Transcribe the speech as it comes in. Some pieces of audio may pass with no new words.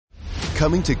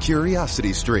Coming to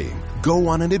Curiosity Stream, go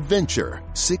on an adventure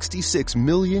 66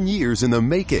 million years in the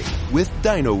making with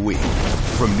Dino Week.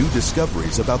 From new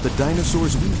discoveries about the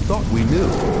dinosaurs we thought we knew,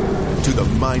 to the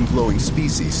mind-blowing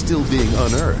species still being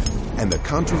unearthed, and the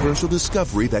controversial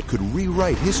discovery that could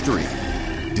rewrite history.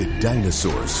 Did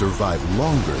dinosaurs survive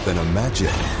longer than imagined?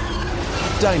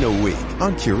 Dino Week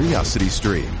on Curiosity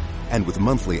Stream. And with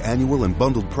monthly, annual, and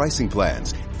bundled pricing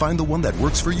plans, find the one that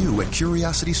works for you at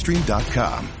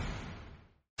curiositystream.com.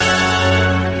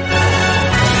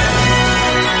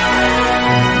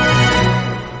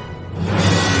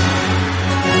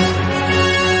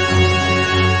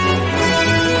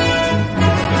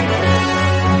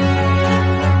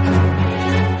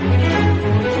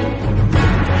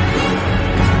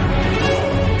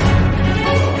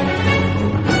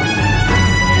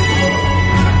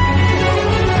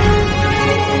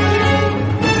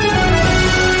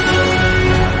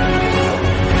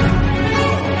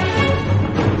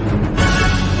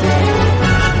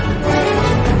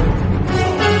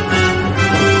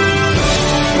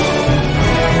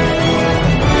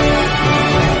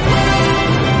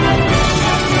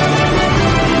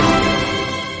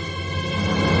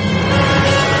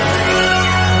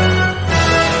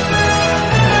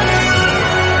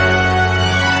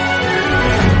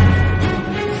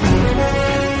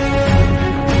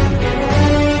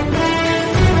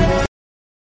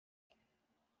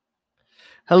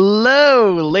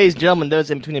 Hello, ladies and gentlemen, those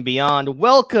in between and beyond.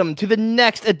 Welcome to the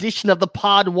next edition of the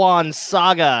Padawan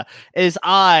Saga. It is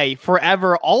I,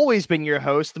 forever, always been your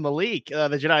host, Malik,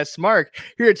 the Jedi Smart,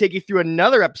 here to take you through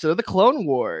another episode of the Clone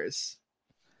Wars.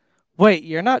 Wait,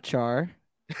 you're not Char.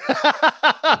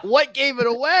 What gave it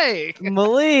away?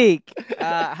 Malik,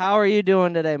 how are you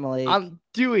doing today, Malik? I'm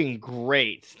doing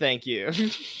great, thank you.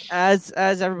 As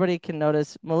everybody can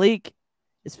notice, Malik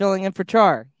is filling in for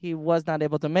Char. He was not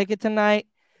able to make it tonight.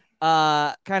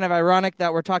 Kind of ironic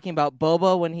that we're talking about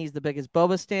Boba when he's the biggest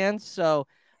Boba stan. So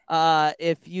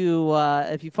if you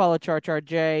follow Char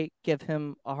J, give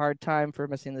him a hard time for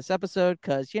missing this episode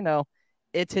because, you know,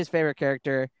 it's his favorite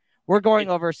character. We're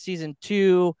going over season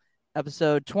 2,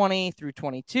 episode 20 through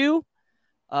 22.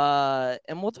 And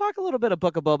we'll talk a little bit of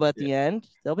Book of Boba at the end.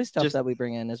 There'll be stuff that we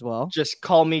bring in as well. Just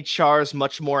call me Char's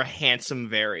much more handsome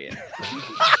variant.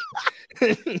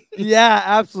 Yeah,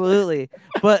 absolutely.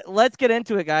 But let's get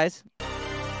into it, guys. He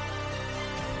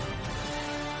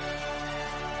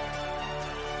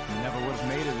never would have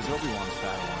made it as Obi-Wan's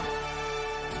Padawan,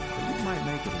 but you might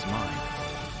make it as mine.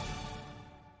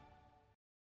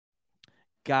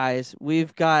 Guys,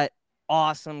 we've got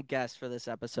awesome guests for this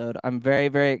episode. I'm very,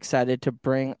 very excited to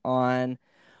bring on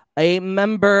a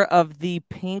member of the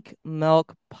Pink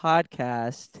Milk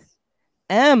Podcast,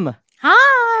 M.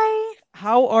 Hi.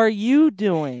 How are you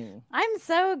doing? I'm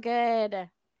so good.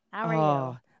 How are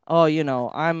you? Oh, you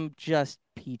know, I'm just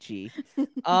peachy.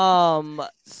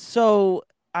 So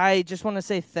I just want to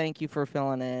say thank you for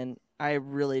filling in. I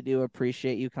really do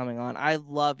appreciate you coming on. I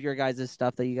love your guys'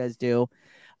 stuff that you guys do.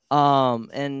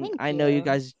 And I know you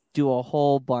guys do a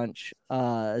whole bunch,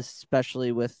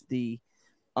 especially with the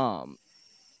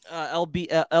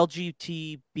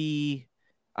LGTB.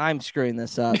 I'm screwing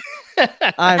this up.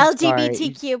 I'm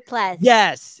LGBTQ plus.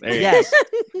 Yes.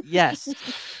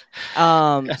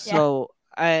 So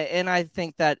I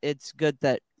think that it's good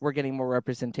that we're getting more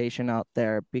representation out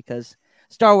there because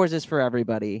Star Wars is for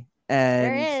everybody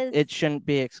and it shouldn't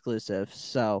be exclusive.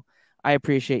 So I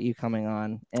appreciate you coming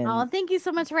on. And thank you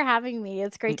so much for having me.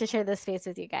 It's great to share this space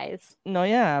with you guys. No,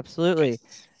 yeah, absolutely.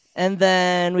 And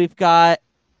then we've got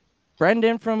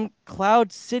Brendan from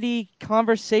Cloud City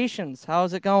Conversations.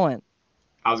 How's it going?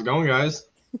 How's it going, guys?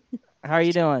 How are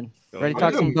you doing? Ready to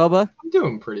talk some Boba? I'm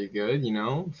doing pretty good, you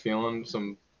know, feeling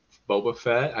some Boba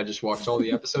Fett. I just watched all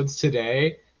the episodes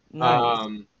today.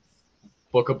 Nice.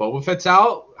 Book of Boba Fett's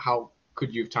out. How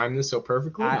could you have timed this so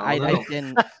perfectly? I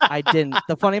didn't.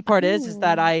 The funny part is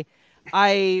that I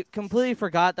completely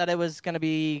forgot that it was going to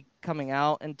be coming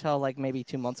out until like maybe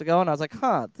 2 months ago. And I was like,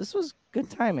 this was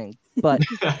good timing. But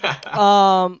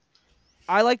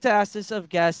I like to ask this of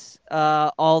guests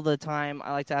all the time.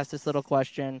 I like to ask this little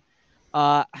question.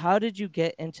 How did you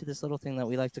get into this little thing that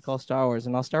we like to call Star Wars?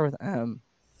 And I'll start with M.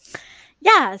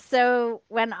 Yeah, so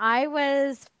when I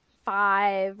was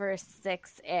 5 or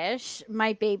 6-ish,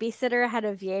 my babysitter had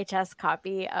a VHS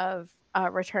copy of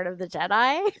Return of the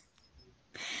Jedi.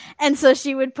 And so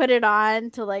she would put it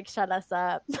on to like shut us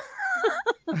up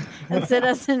and sit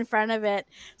us in front of it.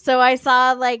 So I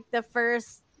saw like the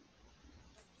first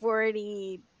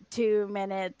 42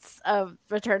 minutes of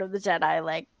Return of the Jedi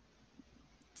like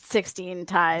 16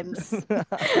 times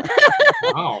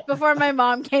Wow. before my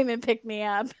mom came and picked me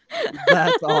up.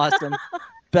 That's awesome.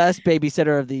 Best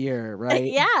babysitter of the year, right?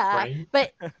 Yeah. Right?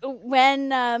 But when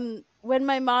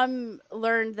my mom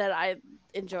learned that I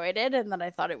enjoyed it and that I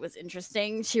thought it was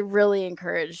interesting, she really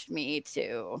encouraged me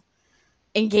to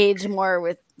engage more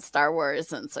with Star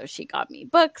Wars, and so she got me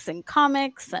books and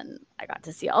comics, and I got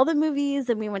to see all the movies,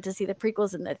 and we went to see the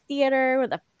prequels in the theater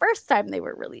the first time they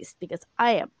were released because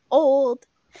I am old.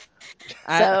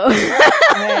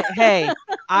 Hey,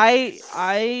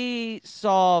 I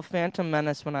saw Phantom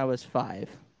Menace when I was 5.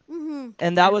 Mm-hmm.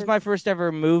 And that was my first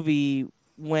ever movie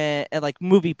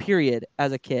movie period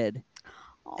as a kid.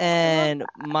 And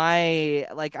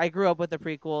I grew up with the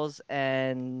prequels,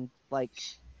 and like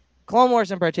Clone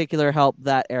Wars in particular helped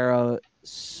that era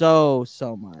so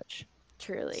much.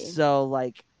 Truly.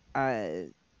 So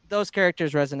those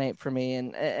characters resonate for me,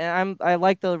 and I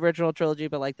like the original trilogy,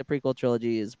 but like the prequel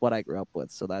trilogy is what I grew up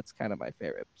with, so that's kind of my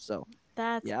favorite. So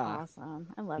that's awesome.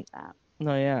 I love that.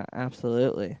 No, yeah,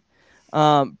 absolutely.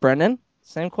 Brendan,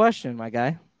 same question, my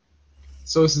guy.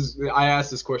 So I ask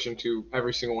this question to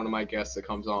every single one of my guests that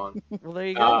comes on. Well, there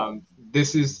you go.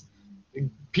 This is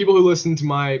people who listen to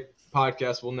my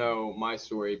podcast will know my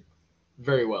story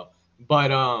very well.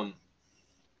 But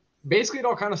basically it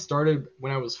all kind of started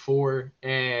when I was 4,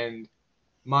 and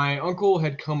my uncle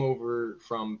had come over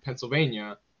from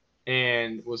Pennsylvania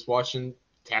and was watching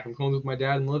Attack of the Clones with my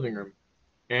dad in the living room.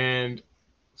 And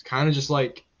it's kind of just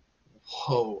like,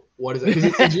 whoa, what is that? Because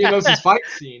it's the Geonosis fight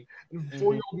scene. And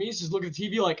 4-year-old me is just looking at the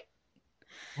TV like,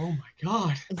 oh my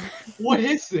God, what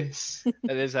is this?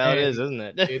 That is how it is, isn't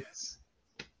it?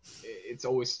 It's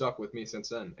always stuck with me since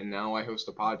then. And now I host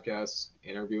a podcast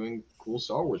interviewing cool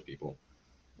Star Wars people.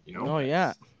 You know? Oh, yeah.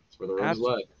 That's where the road is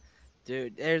led.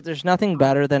 Dude, there's nothing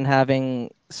better than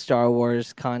having Star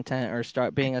Wars content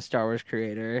or being a Star Wars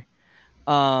creator.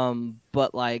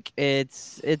 But like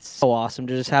it's so awesome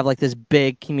to just have like this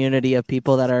big community of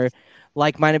people that are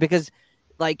like-minded, because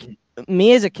like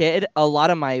me as a kid, a lot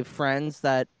of my friends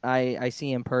that I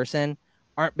see in person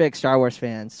aren't big Star Wars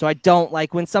fans. So I don't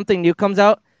like when something new comes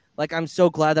out. Like, I'm so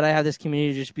glad that I have this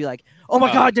community to just be like, oh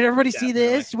my God, did everybody see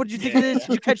this? What did you think of this?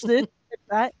 Did you catch this?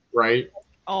 That? Right.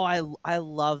 Oh, I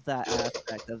love that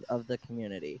aspect of the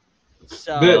community.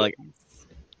 So,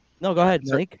 no, go ahead,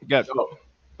 Malik.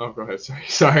 Oh, go ahead.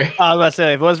 Sorry. I was about to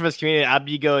say, if it wasn't for this community, I'd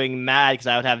be going mad because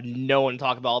I would have no one to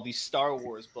talk about all these Star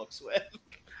Wars books with.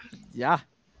 Yeah,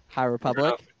 High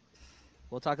Republic.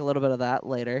 We'll talk a little bit of that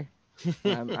later.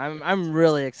 I'm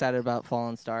really excited about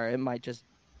Fallen Star. It might just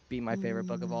be my favorite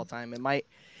book of all time. It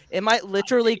might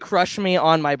literally crush me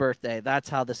on my birthday. That's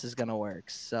how this is gonna work.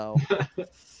 So,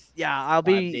 yeah,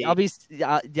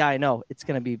 I know it's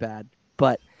gonna be bad,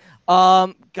 but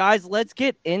guys, let's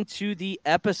get into the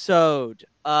episode.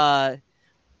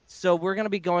 So we're going to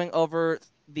be going over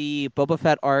the Boba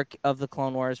Fett arc of the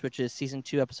Clone Wars, which is season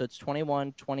 2, episodes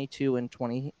 21, 22, and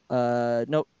 20,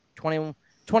 21,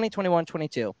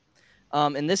 22.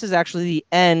 And this is actually the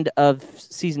end of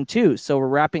season 2. So we're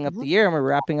wrapping up the year and we're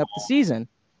wrapping up the season.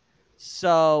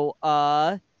 So,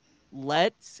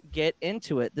 let's get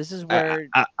into it. This is where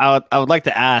I would like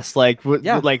to ask, was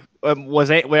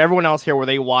everyone else here? Were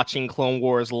they watching Clone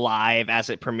Wars live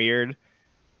as it premiered?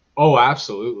 Oh,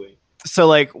 absolutely.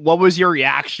 So, what was your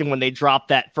reaction when they dropped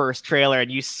that first trailer and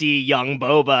you see young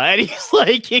Boba and he's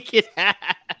like kicking ass?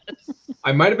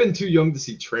 I might have been too young to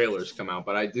see trailers come out,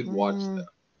 but I did watch them.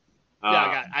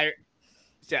 I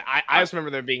just remember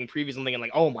there being previews and thinking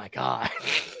oh my God.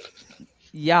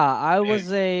 Yeah, I was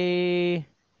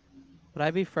would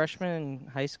I be freshman in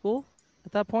high school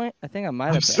at that point? I think I might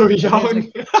have been. So young.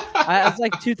 I was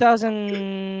like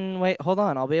 2000. Wait, hold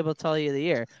on. I'll be able to tell you the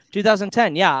year.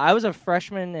 2010. Yeah, I was a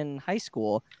freshman in high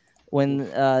school when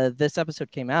this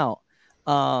episode came out.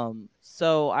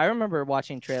 So I remember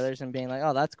watching trailers and being like,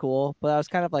 "Oh, that's cool," but I was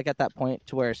kind of like at that point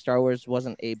to where Star Wars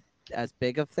wasn't as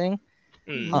big of thing.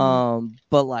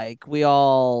 But we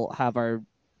all have our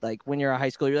when you're in high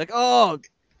school, you're like, "Oh,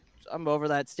 I'm over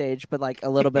that stage," but a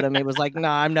little bit of me was like,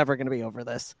 "Nah, I'm never gonna be over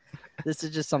this. This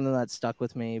is just something that stuck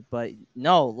with me." But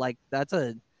no, that's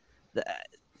I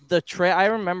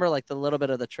remember the little bit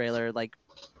of the trailer,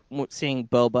 seeing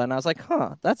Boba, and I was like,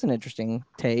 "Huh, that's an interesting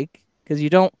take," because you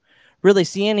don't really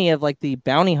see any of the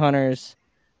bounty hunters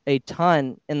a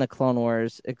ton in the Clone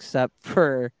Wars, except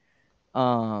for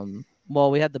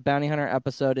we had the bounty hunter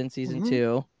episode in season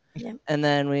 2. Yeah. And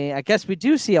then I guess we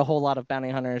do see a whole lot of bounty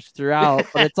hunters throughout,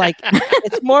 but it's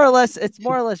it's more or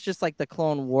less just the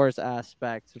Clone Wars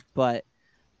aspect. But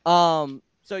so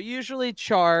usually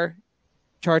Char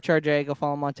J, go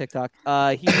follow him on TikTok.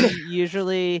 He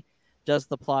usually does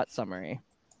the plot summary.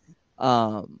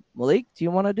 Malik, do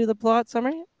you want to do the plot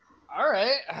summary? All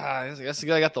right. I guess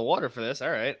I got the water for this. All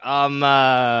right.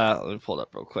 Let me pull it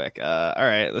up real quick. All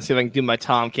right. Let's see if I can do my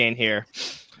Tom Kane here.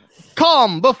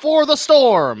 Calm before the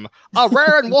storm. A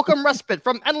rare and welcome respite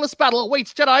from endless battle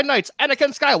awaits Jedi Knights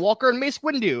Anakin Skywalker and Mace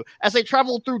Windu as they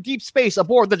travel through deep space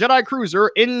aboard the Jedi cruiser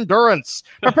Endurance.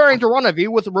 Preparing to rendezvous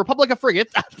with the Republic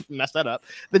frigate. Messed that up.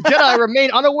 The Jedi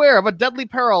remain unaware of a deadly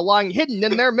peril lying hidden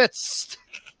in their midst.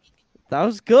 That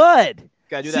was good.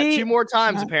 Gotta do that 2 more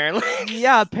times, apparently.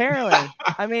 Yeah, apparently.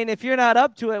 I mean, if you're not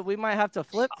up to it, we might have to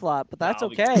flip-flop, but that's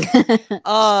okay.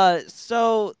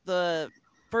 So the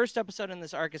first episode in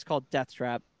this arc is called Death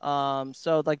Trap.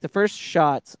 So like the first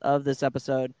shots of this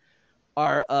episode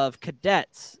are of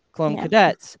cadets, clone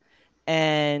cadets.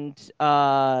 And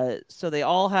so they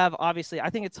all have, obviously, I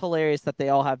think it's hilarious that they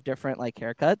all have different like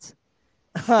haircuts.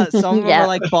 Some of them are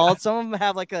like bald, some of them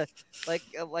have like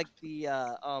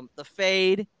the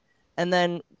fade. And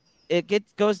then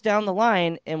it goes down the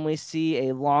line, and we see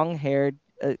a long-haired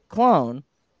clone.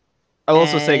 I will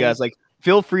also say, guys, like,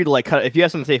 feel free to like cut. If you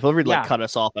have something to say, feel free to like cut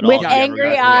us off at with all.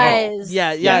 angry eyes.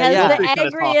 Yeah. The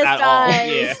angriest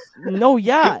eyes. No,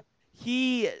 yeah.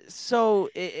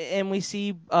 And we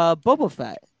see Boba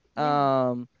Fett.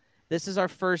 This is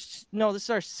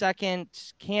our second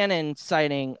canon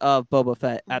sighting of Boba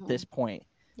Fett at this point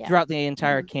throughout the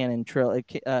entire canon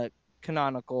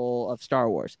canonical of Star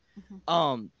Wars.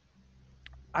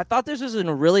 I thought this was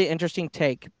a really interesting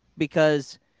take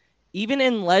because even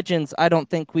in Legends, I don't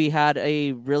think we had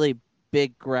a really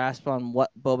big grasp on what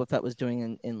Boba Fett was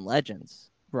doing in Legends,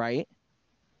 right?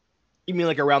 You mean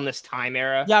like around this time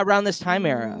era? Yeah, around this time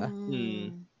era.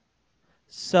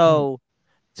 So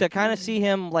to kind of see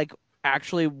him like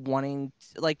actually wanting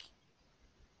to, like,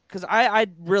 because I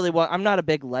really want, I'm not a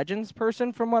big Legends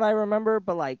person from what I remember,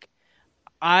 but like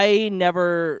I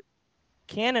never,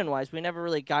 canon-wise, we never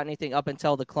really got anything up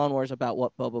until the Clone Wars about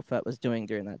what Boba Fett was doing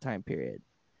during that time period.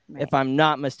 Right. If I'm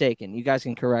not mistaken. You guys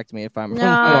can correct me if I'm wrong.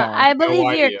 I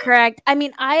believe you're correct. I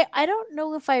mean, I don't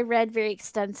know if I read very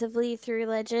extensively through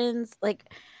Legends, like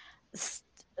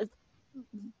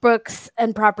books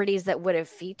and properties that would have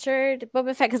featured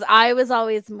Boba Fett, because I was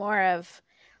always more of,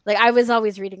 like, I was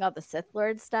always reading all the Sith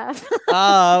Lord stuff.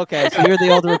 Oh, okay. So you're the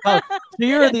old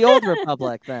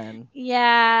Republic. Then.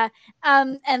 Yeah.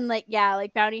 And like,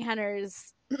 like bounty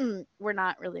hunters were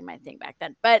not really my thing back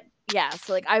then. But yeah,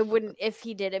 so like I wouldn't, if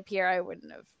he did appear, I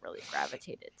wouldn't have really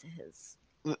gravitated to his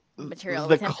material.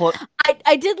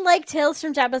 I did like Tales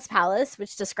from Jabba's Palace,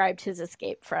 which described his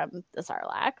escape from the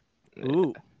Sarlacc.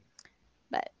 Ooh.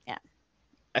 But yeah.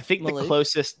 I think the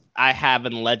closest I have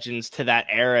in Legends to that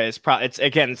era is probably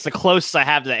it's the closest I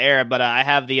have to the era, but I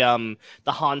have the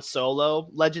Han Solo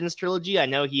Legends trilogy. I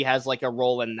know he has like a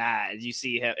role in that. As you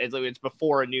see him, it's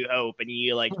before A New Hope, and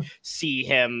you like see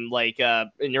him like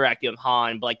interacting with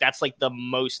Han. But like that's like the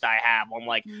most I have on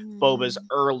like Boba's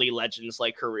early Legends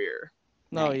like career.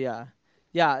 Oh yeah.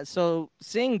 So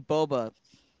seeing Boba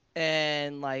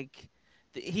and like.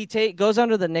 He goes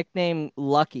under the nickname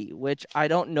Lucky, which I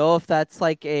don't know if that's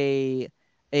like a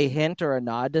hint or a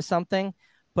nod to something,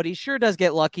 but he sure does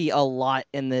get lucky a lot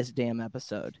in this damn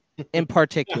episode in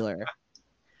particular.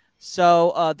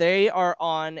 So they are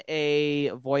on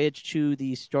a voyage to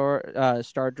the Star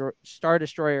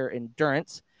Destroyer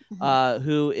Endurance,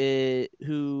 who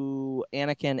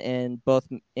Anakin and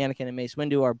Mace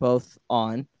Windu are both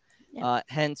on,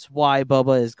 hence why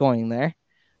Boba is going there.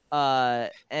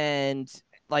 And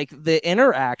like the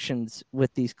interactions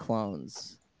with these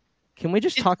clones. Can we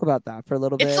just talk about that for a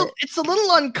little bit? It's a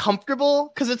little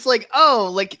uncomfortable because it's like,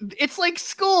 oh, like it's like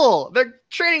school. They're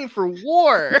training for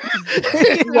war.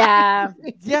 Yeah.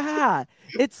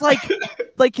 It's like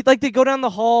they go down the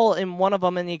hall in one of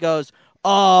them and he goes,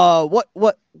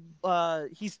 what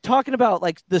he's talking about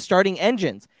like the starting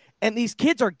engines, and these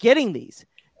kids are getting these.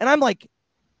 And I'm like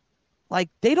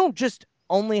they don't just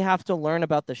only have to learn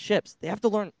about the ships. They have to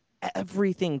learn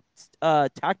everything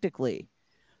tactically.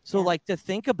 So like to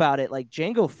think about it, like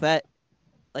Jango Fett,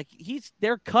 like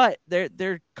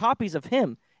they're copies of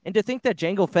him. And to think that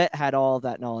Jango Fett had all of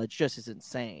that knowledge just is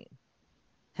insane.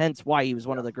 Hence why he was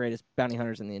one of the greatest bounty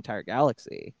hunters in the entire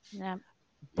galaxy. Yeah.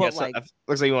 But looks like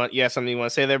you want something you want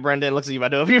to say there, Brendan. Looks like you about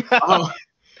to open your mouth.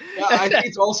 Yeah, I think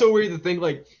it's also weird to think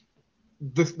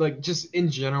just in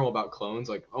general about clones,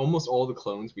 like almost all the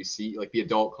clones we see, like the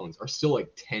adult clones, are still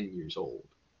like 10 years old.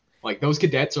 Like those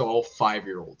cadets are all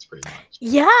 5-year-olds pretty much.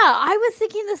 Yeah, I was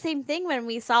thinking the same thing when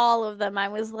we saw all of them. I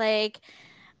was like,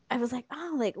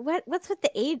 oh, like what's with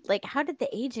the age? Like, how did the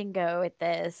aging go with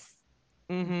this?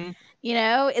 Mm-hmm. You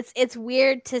know, it's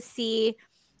weird to see,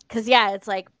 because it's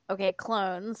like, okay,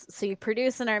 clones. So you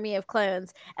produce an army of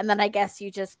clones, and then I guess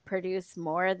you just produce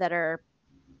more that are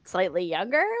slightly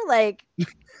younger. Like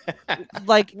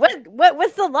what's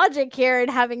the logic here in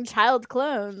having child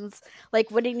clones?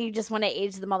 Like, wouldn't you just want to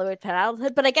age them all the way to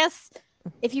childhood? But I guess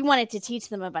if you wanted to teach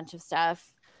them a bunch of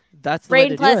stuff, that's the brain way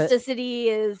to do it. plasticity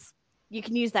is, you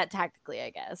can use that tactically, I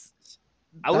guess.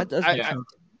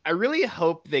 I really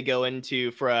hope they go into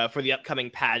for the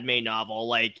upcoming Padme novel,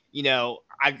 like, you know,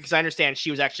 because I understand she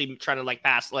was actually trying to like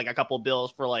pass like a couple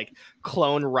bills for like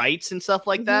clone rights and stuff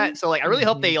like that. So like I really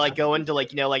hope they like go into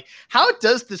like, you know, like how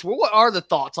does this, what are the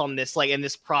thoughts on this, like in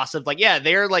this process? Like, yeah,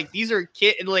 they're like, these are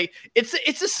kids, and like it's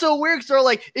just so weird because they're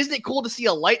like, isn't it cool to see a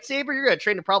lightsaber? You're gonna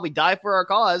train to probably die for our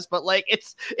cause, but like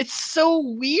it's so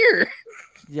weird.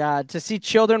 Yeah, to see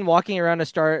children walking around a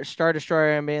Star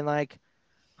Destroyer and being like,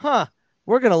 huh,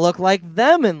 we're going to look like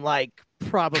them in like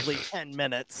probably 10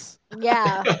 minutes.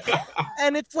 Yeah.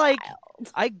 And it's like,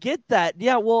 I get that.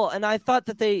 Yeah, well, and I thought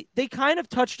that they kind of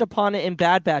touched upon it in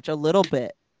Bad Batch a little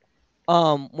bit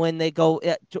when they go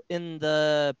in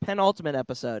the penultimate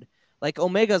episode. Like,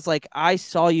 Omega's like, I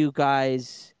saw you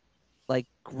guys like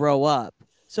grow up.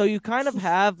 So you kind of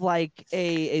have like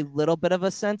a little bit of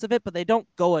a sense of it, but they don't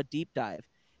go a deep dive.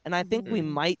 And I think we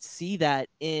might see that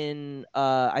in,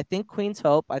 I think Queen's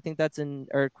Hope. I think that's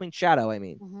or Queen's Shadow, I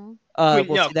mean.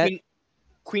 See that.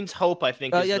 Queen's Hope, I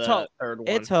think, is the third one.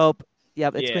 It's Hope.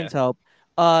 Yep, it's Queen's Hope.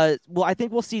 Well, I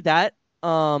think we'll see that.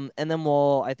 And then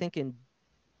I think in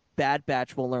Bad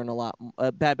Batch, we'll learn a lot.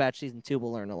 Bad Batch Season 2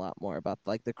 will learn a lot more about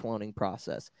like the cloning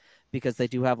process, because they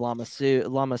do have Lama Su or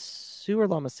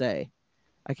Lama Se.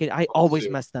 I always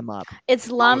mess them up. It's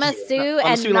Lama Su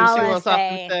and Nala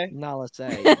Se. Nala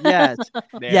Se. Yes.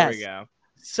 There we go.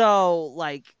 So,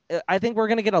 like, I think we're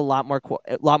gonna get a lot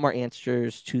more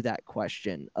answers to that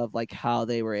question of like how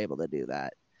they were able to do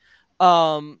that.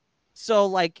 So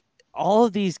like all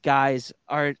these kids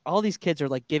are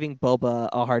like giving Boba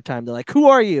a hard time. They're like, "Who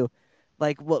are you?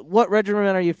 Like, what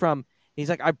regiment are you from?" He's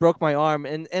like, "I broke my arm,"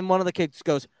 and one of the kids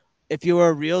goes, "If you were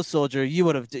a real soldier, you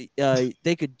would have.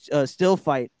 They could still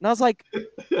fight." And I was like,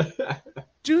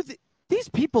 "Dude, these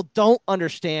people don't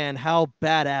understand how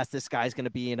badass this guy's gonna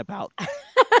be in about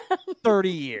 30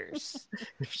 years.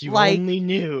 If you only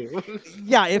knew."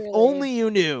 Yeah, if only you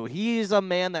knew. He's a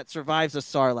man that survives a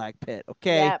Sarlacc pit.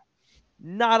 Okay, yep.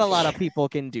 Not a lot of people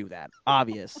can do that,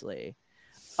 obviously.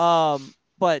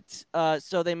 But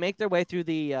so they make their way through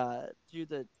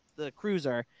the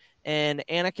cruiser. And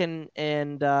Anakin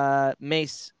and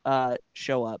Mace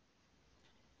show up,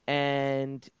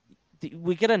 and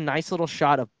we get a nice little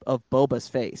shot of Boba's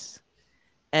face.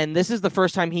 And this is the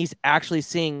first time he's actually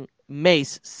seeing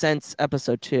Mace since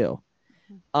episode 2.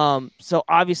 So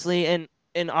obviously, and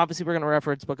obviously we're going to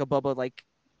reference Book of Boba, like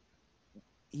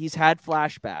he's had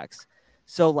flashbacks.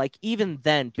 So like even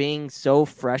then, being so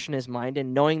fresh in his mind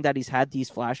and knowing that he's had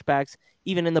these flashbacks,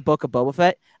 even in the Book of Boba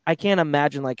Fett, I can't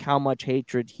imagine like how much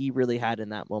hatred he really had in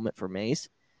that moment for Mace.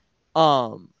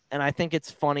 And I think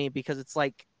it's funny because it's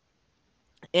like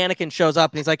Anakin shows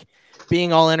up and he's like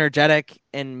being all energetic,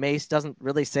 and Mace doesn't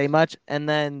really say much, and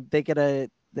then they get the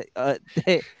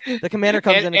commander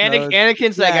comes in and goes,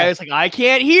 Anakin's that guy who's like, "I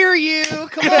can't hear you.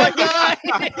 Come on, guy."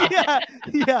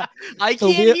 yeah. I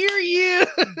can't hear you.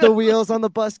 The wheels on the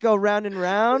bus go round and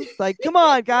round. Like, come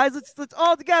on, guys, let's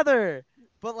all together.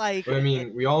 But like, I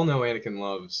mean, we all know Anakin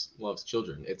loves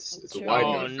children. It's a wide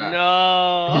known fact.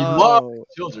 No, he loves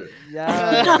children.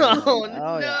 Yeah.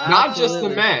 Not just the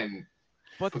men,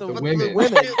 but the women.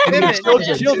 And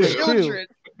the children too.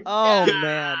 Oh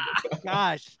man,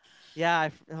 gosh. Yeah.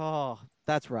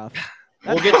 That's rough.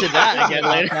 We'll get to that again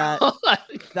later.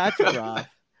 That's rough.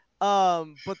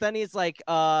 But then he's like,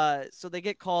 so they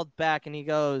get called back, and he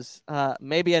goes,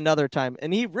 maybe another time.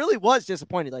 And he really was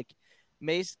disappointed. Like,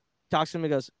 Mace talks to him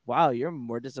and goes, "Wow, you're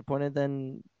more disappointed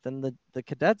than the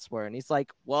cadets were." And he's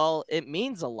like, "Well, it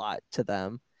means a lot to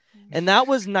them." And that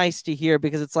was nice to hear,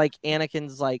 because it's like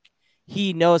Anakin's like,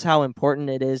 he knows how important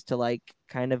it is to like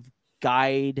kind of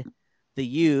guide the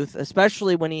youth,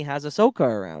 especially when he has Ahsoka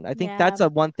around. I think that's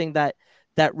one thing that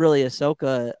really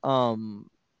Ahsoka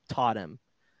taught him.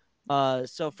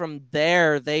 So from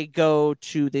there they go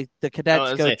to the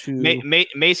cadets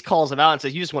Mace calls him out and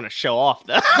says, "You just want to show off,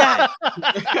 though."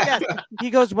 Yes. He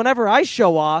goes, "Whenever I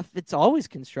show off, it's always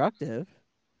constructive.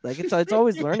 Like it's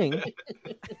always learning."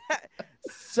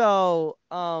 So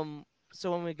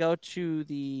when we go to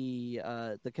the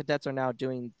cadets are now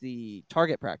doing the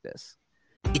target practice.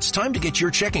 It's time to get your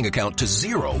checking account to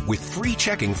zero with free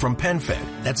checking from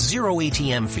PenFed. That's zero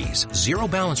ATM fees, zero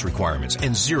balance requirements,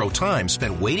 and zero time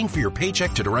spent waiting for your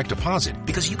paycheck to direct deposit,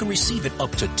 because you can receive it up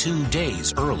to 2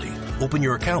 days early. Open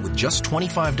your account with just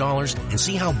 $25 and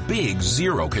see how big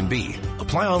zero can be.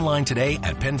 Apply online today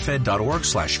at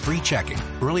PenFed.org/free checking.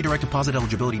 Early direct deposit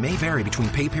eligibility may vary between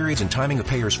pay periods and timing of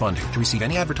payers' funding. To receive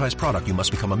any advertised product, you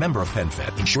must become a member of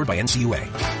PenFed, insured by NCUA.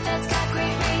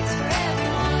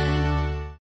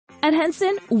 At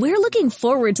Henson, we're looking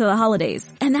forward to the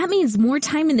holidays, and that means more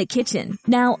time in the kitchen.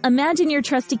 Now, imagine your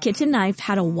trusty kitchen knife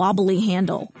had a wobbly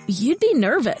handle. You'd be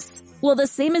nervous. Well, the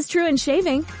same is true in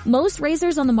shaving. Most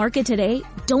razors on the market today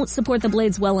don't support the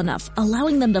blades well enough,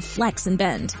 allowing them to flex and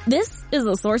bend. This is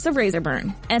the source of razor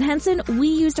burn. At Henson, we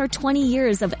used our 20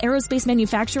 years of aerospace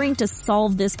manufacturing to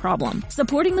solve this problem,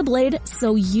 supporting the blade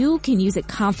so you can use it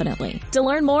confidently. To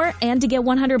learn more and to get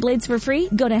 100 blades for free,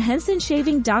 go to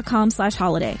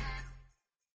hensonshaving.com/holiday.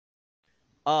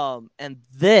 And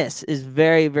this is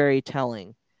very, very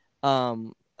telling.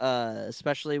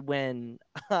 Especially when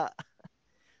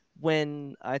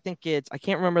when I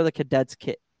can't remember the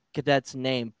cadet's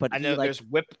name, but I know there's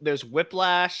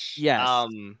Whiplash. Yes.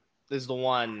 There's the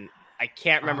one I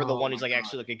can't remember the one who's like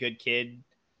actually like a good kid.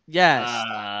 Yes.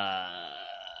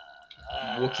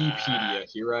 Wikipedia,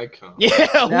 here I come. Yeah,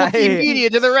 Wikipedia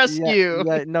to the rescue.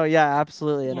 Yeah,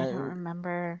 absolutely. And I don't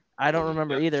remember. I don't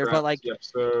remember either, but like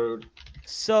episode.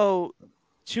 So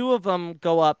two of them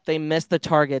go up, they miss the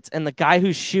targets, and the guy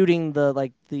who's shooting the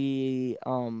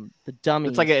dummy.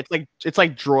 It's like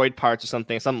droid parts or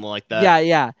something like that.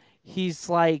 Yeah. He's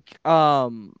like I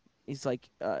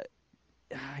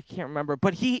can't remember,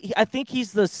 but I think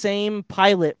he's the same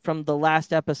pilot from the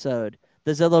last episode,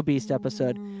 the Zillow Beast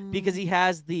episode, because he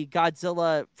has the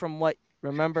Godzilla from what,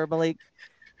 remember, Malik?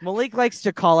 Malik likes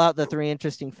to call out the 3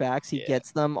 interesting facts. He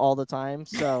gets them all the time.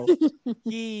 So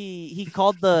he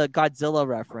called the Godzilla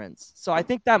reference. So I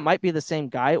think that might be the same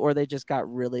guy, or they just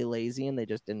got really lazy and they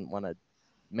just didn't want to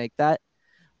make that.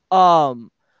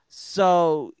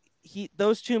 So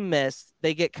those two miss.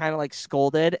 They get kind of like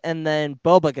scolded, and then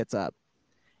Boba gets up.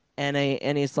 And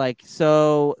he's like,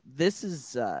 so this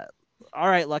is all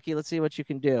right, Lucky, let's see what you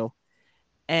can do.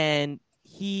 And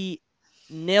he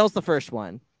nails the first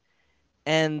one.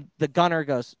 And the gunner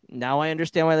goes, now I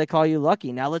understand why they call you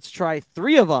Lucky. Now let's try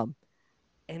 3 of them.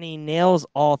 And he nails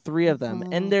all 3 of them.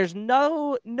 And there's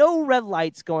no red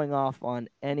lights going off on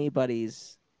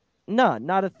anybody's. No,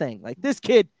 not a thing. Like this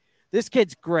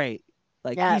kid's great.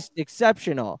 Like he's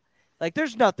exceptional. Like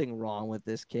there's nothing wrong with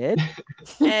this kid.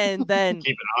 And then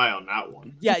keep an eye on that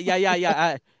one.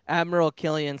 Yeah. Admiral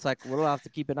Killian's like, we'll have to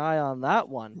keep an eye on that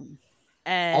one.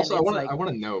 And also, I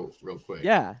want to know real quick.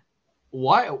 Yeah.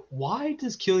 Why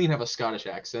does Killian have a Scottish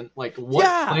accent? Like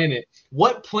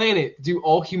what planet do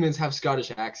all humans have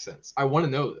Scottish accents? I want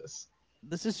to know this.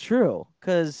 This is true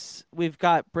because we've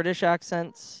got British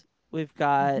accents, we've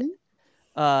got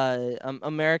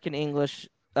American English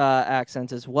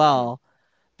accents as well.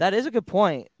 That is a good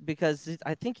point because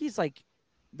I think he's like,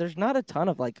 there's not a ton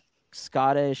of like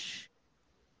Scottish.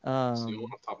 So off the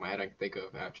top of my head, I can think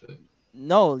of actually.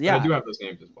 No, yeah, but I do have those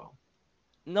names as well.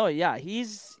 No, yeah,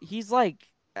 he's like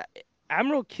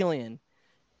Admiral Killian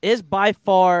is by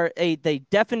far the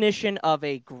definition of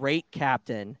a great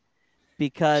captain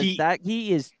because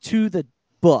he is to the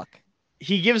book.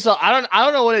 He gives I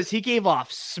don't know what it is. He gave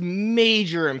off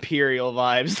major Imperial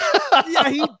vibes. Yeah,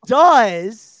 he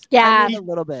does. Yeah, a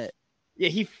little bit. Yeah,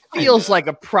 he feels like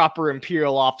a proper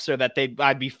Imperial officer that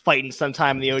I'd be fighting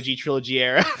sometime in the OG trilogy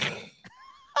era.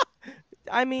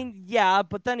 I mean, yeah,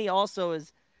 but then he also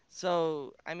is.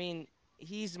 So, I mean,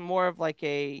 he's more of like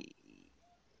I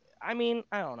don't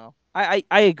know. I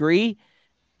agree.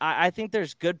 I think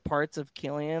there's good parts of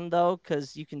Killian, though,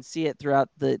 because you can see it throughout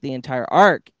the entire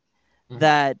arc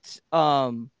that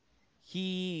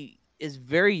he is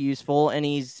very useful and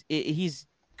he's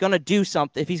going to do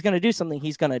something. If he's going to do something,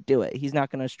 he's going to do it. He's not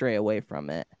going to stray away from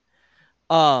it.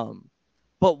 But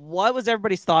what was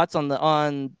everybody's thoughts on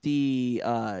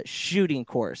the shooting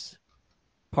course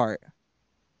part?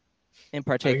 In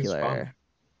particular,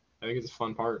 I think it's a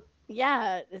fun part.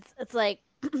 Yeah, it's like,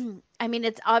 I mean,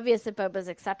 it's obvious that Boba's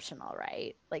exceptional,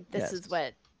 right? Like this is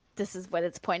what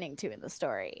it's pointing to in the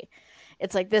story.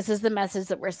 It's like this is the message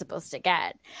that we're supposed to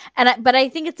get, but I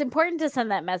think it's important to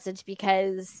send that message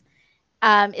because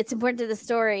it's important to the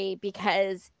story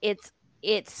because it's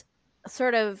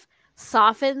sort of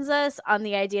softens us on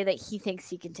the idea that he thinks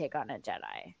he can take on a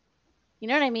Jedi. You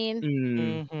know what I mean?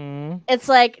 Mm-hmm. It's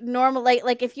like normal,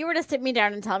 like if you were to sit me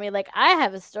down and tell me, like, I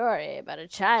have a story about a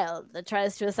child that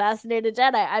tries to assassinate a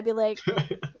Jedi, I'd be like,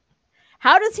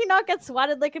 how does he not get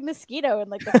swatted like a mosquito in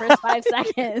like the first 5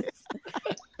 seconds?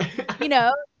 You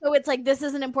know? So it's like, this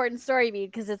is an important story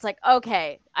because it's like,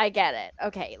 okay, I get it.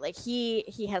 Okay, like he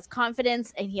has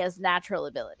confidence and he has natural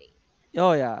ability.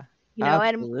 Oh, yeah. you know,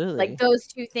 Absolutely. and like those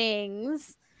two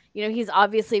things, you know, he's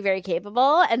obviously very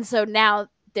capable, and so now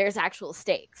there's actual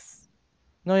stakes.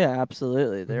 No, yeah,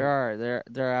 absolutely. There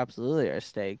absolutely are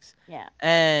stakes. Yeah.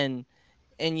 And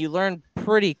you learn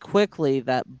pretty quickly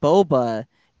that Boba,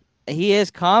 he is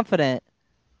confident,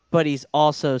 but he's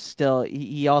also still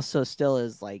he also still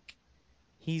is like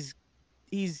he's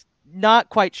not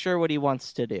quite sure what he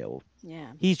wants to do.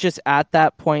 Yeah. He's just at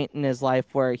that point in his life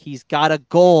where he's got a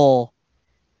goal,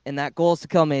 and that goal is to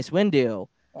kill Mace Windu.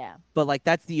 Yeah. But like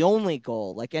that's the only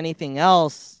goal. Like anything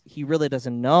else, he really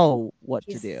doesn't know what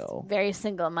to do. Very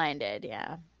single-minded.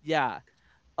 Yeah. Yeah.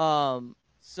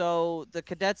 So the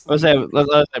cadets. Let's say,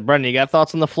 Brendan, you got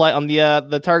thoughts on the flight on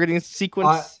the targeting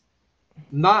sequence?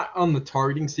 Not on the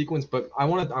targeting sequence, but I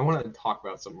want to talk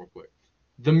about something real quick.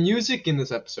 The music in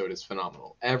this episode is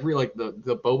phenomenal. Every like the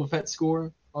Boba Fett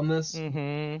score on this,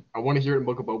 I want to hear it in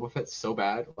Book of Boba Fett so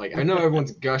bad. Like I know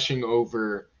everyone's gushing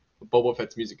over Boba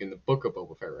Fett's music in the Book of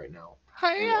Boba Fett right now,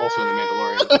 and also in the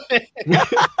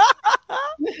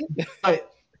Mandalorian.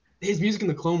 But his music in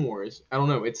the Clone Wars, I don't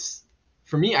know. It's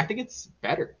for me. I think it's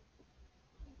better.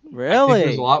 Really?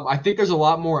 I think there's a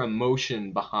lot more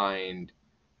emotion behind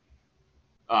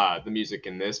the music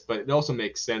in this, but it also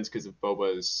makes sense because of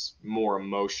Boba's more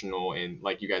emotional and,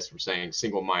 like you guys were saying,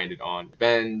 single-minded on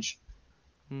revenge.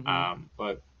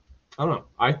 But I don't know.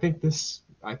 I think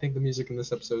the music in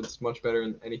this episode is much better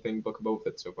than anything Book of Boba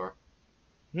Fett so far.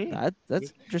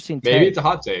 That's interesting. Maybe it's a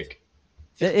hot take.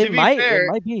 It might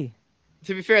be.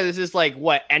 To be fair, this is like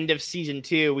what end of season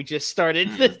 2. We just started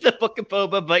the Book of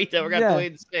Boba, but we're gonna have to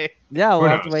wait and see. Yeah, we'll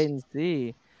have to wait and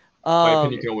see. My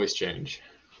opinion can always change.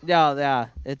 Yeah,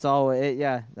 it's always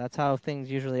that's how things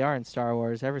usually are in Star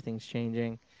Wars. Everything's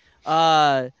changing.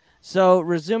 So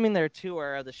resuming their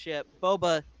tour of the ship,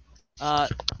 Boba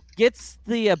gets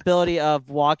the ability of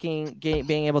walking,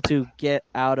 being able to get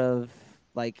out of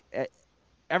like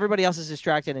everybody else is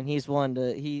distracted, and he's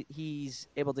he's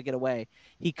able to get away.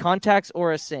 He contacts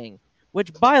Aura Singh,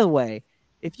 which, by the way,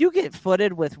 if you get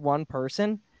footed with one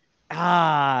person,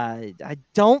 I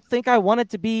don't think I want it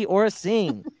to be Aura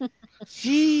Singh.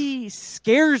 She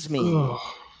scares me. Oh,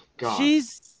 God.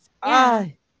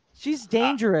 She's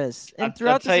dangerous, and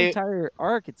throughout this entire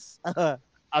arc, it's.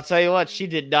 I'll tell you what, she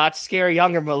did not scare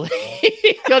younger Malik.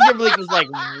 Younger Malik was like,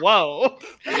 "Whoa!"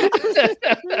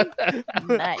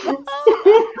 Nice.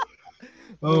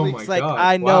 Oh Malik's my like, God!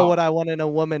 I know what I want in a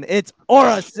woman. It's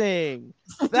Aura Singh.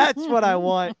 That's what I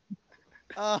want.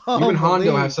 You and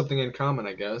Hondo have something in common,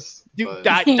 I guess. Dude,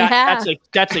 but...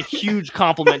 that's a huge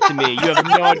compliment to me. You have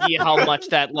no idea how much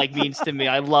that like means to me.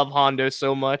 I love Hondo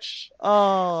so much.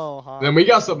 Oh, Hondo. Then we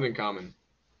got something in common.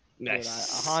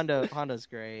 Nice. Hondo's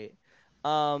great.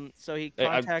 So he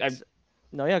contacts.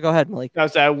 No, yeah, go ahead, Malik.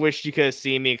 I wish you could have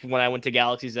seen me when I went to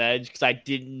Galaxy's Edge because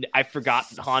I forgot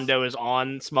that Hondo is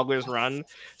on Smuggler's Run.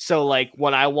 So like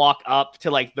when I walk up to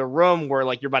like the room where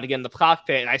like you're about to get in the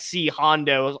cockpit and I see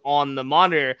Hondo on the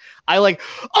monitor, I like,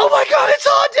 oh my God, it's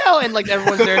Hondo! And like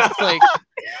everyone's there just like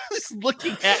just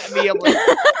looking at me. I'm like,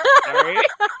 sorry.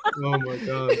 Oh my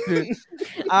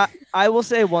God. I will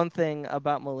say one thing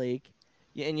about Malik,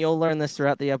 and you'll learn this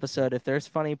throughout the episode. If there's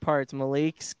funny parts,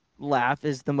 Malik's laugh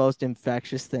is the most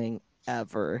infectious thing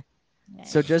ever.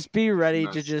 Nice. So just be ready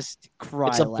to just cry.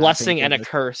 It's a blessing and a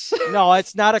curse. No,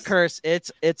 it's not a curse. It's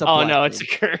a blessing. No, it's a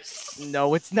curse.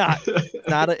 No, it's not.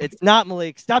 It's not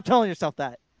Malik. Stop telling yourself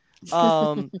that.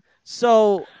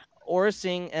 So Aura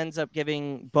Singh ends up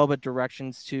giving Boba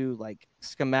directions to like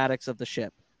schematics of the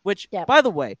ship, which by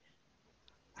the way,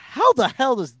 how the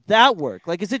hell does that work?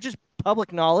 Like, is it just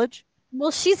public knowledge? Well,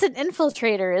 she's an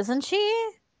infiltrator, isn't she?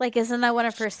 Like, isn't that one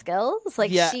of her skills? Like,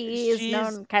 she's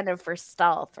known kind of for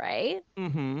stealth, right?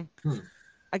 Mm-hmm.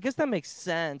 I guess that makes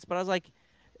sense. But I was like,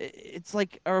 it's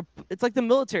like the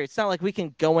military. It's not like we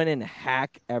can go in and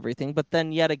hack everything. But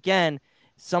then yet again,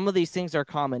 some of these things are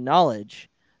common knowledge.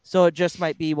 So it just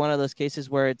might be one of those cases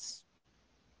where it's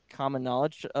common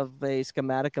knowledge of a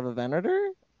schematic of a vendor.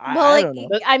 I don't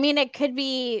know. I mean, it could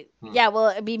be,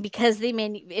 well, I mean, because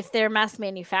if they're mass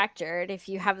manufactured, if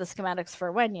you have the schematics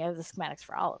for one, you have the schematics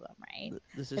for all of them, right?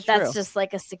 This is if that's just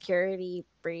like a security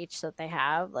breach that they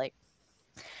have, like,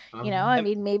 you know, I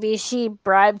mean, maybe she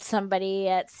bribed somebody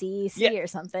at CEC or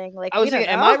something. Like, I was thinking,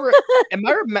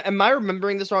 am I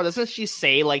remembering this wrong? Doesn't she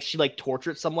say like she like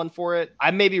tortured someone for it?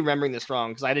 I may be remembering this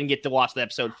wrong because I didn't get to watch the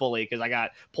episode fully because I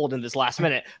got pulled in this last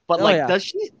minute. But does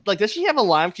she have a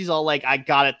line? She's all like, "I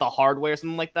got it the hard way" or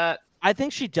something like that. I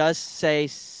think she does say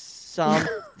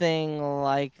something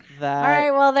like that. All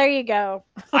right, well there you go.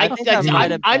 I think that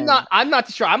might have I'm been. not. I'm not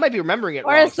too sure. I might be remembering it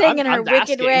Or wrong. singing her I'm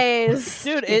wicked asking. ways.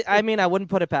 Dude, I mean, I wouldn't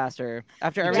put it past her.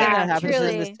 After everything Yeah, that happens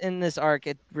truly. in this arc,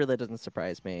 it really doesn't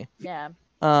surprise me. Yeah.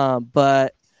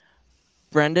 But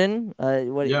Brendan,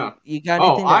 what Yeah. you got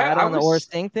anything to add I on the was- Aura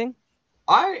Sting thing?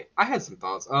 I had some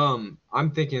thoughts.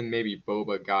 I'm thinking maybe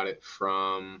Boba got it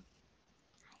from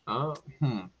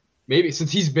maybe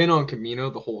since he's been on Camino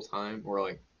the whole time, or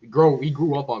like he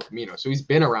grew up on Camino, so he's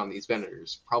been around these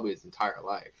vendors probably his entire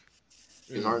life.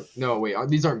 These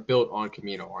these aren't built on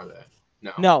Camino, are they?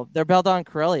 No, they're built on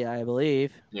Corellia, I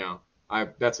believe. Yeah.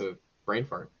 That's a brain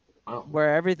fart. Wow.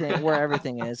 Where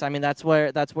everything is. I mean, that's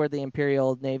where the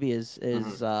Imperial Navy is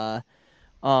built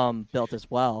as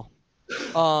well.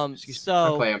 I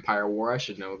So play Empire War. I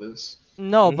should know this.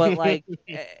 no, but like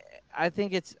I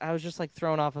think I was just like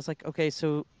thrown off. I was like, okay,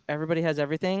 so everybody has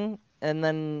everything, and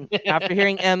then after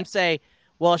hearing M say,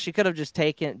 well, she could have just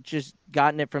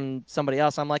gotten it from somebody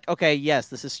else. I'm like, okay, yes,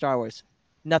 this is Star Wars.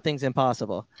 Nothing's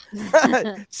impossible.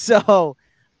 So,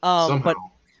 Somehow. but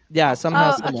yeah,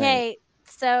 somehow. Oh, okay.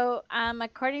 So,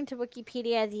 according to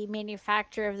Wikipedia, the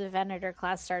manufacturer of the Venator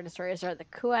class Star Destroyers are the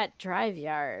Kuat Drive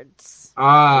Yards.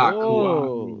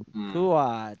 Cool. Kuat.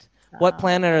 Kuat. What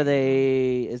planet are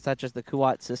they? Is that just the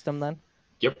Kuat system then?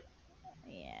 Yep.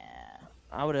 Yeah.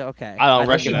 I would. Okay. I don't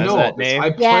I should recognize know that this. name. I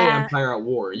play Yeah. Empire at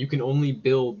War. You can only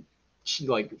build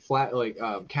like flat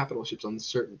capital ships on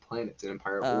certain planets in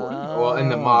Empire at War. Well, in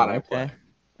the mod I play. Okay.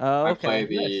 Oh, I okay. play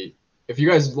the. If you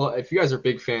guys are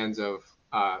big fans of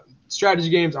strategy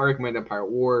games, I recommend Empire at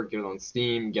War. Get it on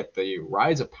Steam. Get the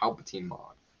Rise of Palpatine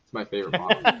mod. It's my favorite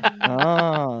mod.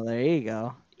 Oh, there you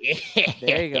go.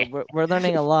 There you go. We're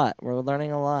learning a lot.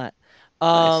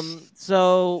 Nice.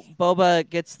 So Boba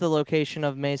gets the location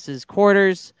of Mace's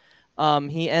quarters.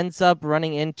 He ends up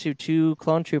running into 2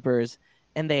 clone troopers,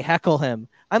 and they heckle him.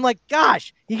 I'm like,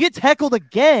 gosh, he gets heckled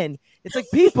again. It's like,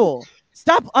 people,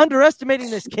 stop underestimating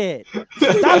this kid.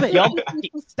 Stop it.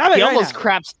 Stop it.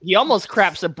 He almost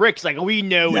craps a brick. He's like, we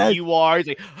know what you are. He's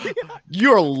like,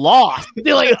 you're lost.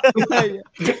 They're like,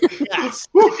 yes.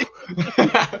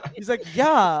 He's like,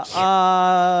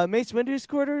 yeah, Mace Windu's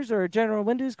quarters or General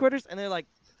Windu's quarters, and they're like,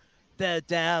 they're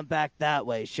down back that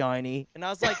way, Shiny. And I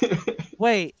was like,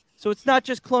 wait, so it's not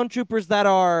just clone troopers that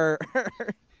are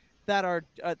that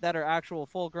are actual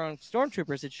full-grown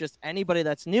stormtroopers. It's just anybody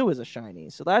that's new is a Shiny.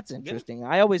 So that's interesting. Yeah.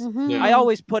 I always Mhm. I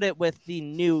always put it with the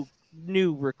new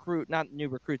recruit, not new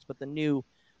recruits, but the new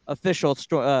official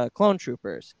clone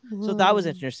troopers. So that was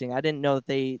interesting. I didn't know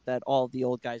that all the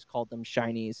old guys called them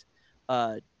Shinies,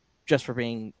 just for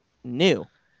being new.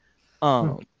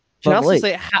 Can I also Malik,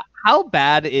 say how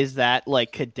bad is that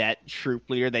like cadet troop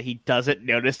leader that he doesn't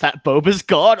notice that Boba's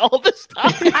gone all this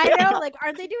time? I know, like,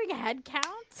 are they doing head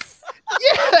counts?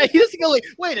 Yeah, he doesn't go like,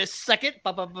 wait a second.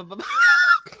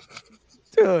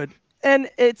 dude, and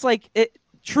it's like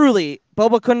truly,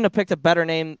 Boba couldn't have picked a better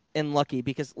name in Lucky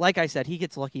because, like I said, he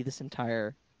gets lucky this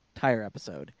entire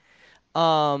episode.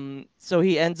 So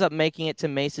he ends up making it to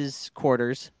Mace's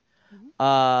quarters.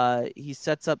 He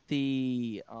sets up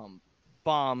the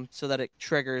bomb so that it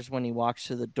triggers when he walks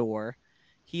through the door.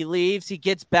 He leaves, he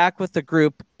gets back with the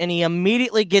group, and he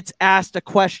immediately gets asked a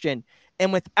question.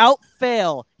 And without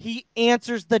fail, he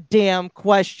answers the damn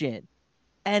question.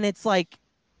 And it's like,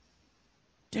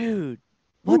 dude,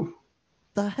 what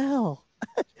the hell?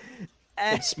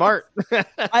 It's smart.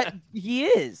 He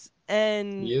is.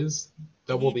 And He is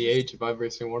double the age of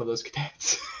every single one of those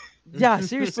cadets. yeah,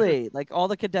 seriously. Like, all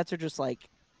the cadets are just like,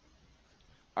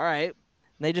 all right.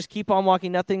 And they just keep on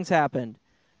walking. Nothing's happened.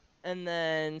 And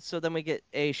then we get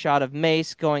a shot of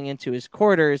Mace going into his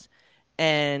quarters,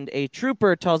 and a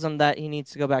trooper tells him that he needs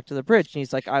to go back to the bridge. And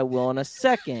he's like, I will in a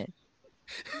second.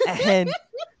 And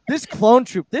this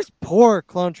poor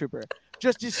clone trooper,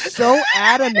 just is so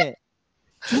adamant.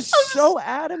 Just so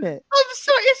adamant. I'm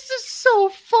sorry, it's just so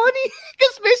funny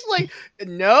because basically, like,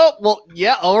 no, well,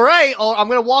 yeah, all right, I'm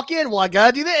gonna walk in. Well, I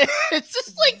gotta do this. It's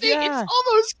just like Yeah. it's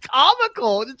almost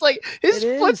comical. It's like his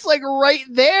It foot's is. like right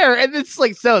there, and it's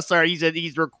like, so sorry.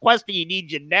 He's requesting he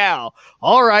needs you now.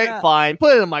 All right, Yeah. fine.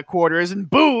 Put it in my quarters, and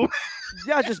boom.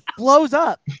 Yeah, it just blows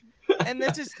up. And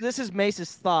this is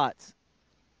Mace's thoughts.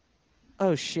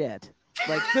 Oh shit!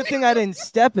 Like, good thing I didn't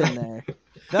step in there.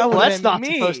 That Well, would that's not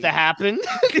me. supposed to happen.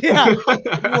 Yeah.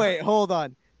 Wait, hold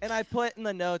on. And I put in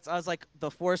the notes, I was like, the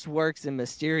Force works in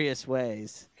mysterious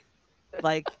ways.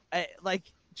 Like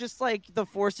the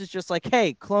Force is just like,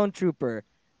 hey, clone trooper,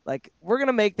 like, we're going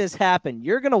to make this happen.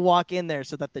 You're going to walk in there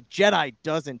so that the Jedi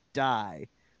doesn't die.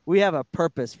 We have a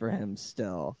purpose for him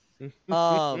still.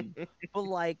 But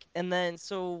like, and then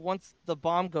so once the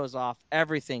bomb goes off,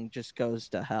 everything just goes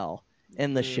to hell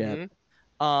in the ship.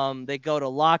 They go to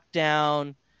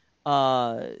lockdown.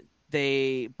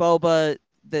 Boba,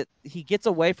 that he gets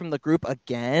away from the group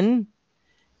again,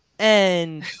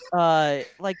 and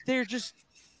like they're just,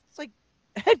 it's like,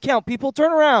 head count, people,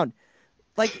 turn around,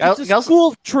 like it's a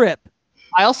school trip.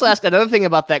 I also asked another thing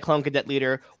about that clone cadet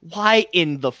leader. Why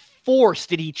in the Force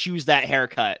did he choose that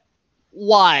haircut?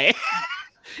 Why?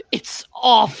 It's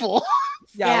awful.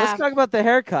 Yeah, let's talk about the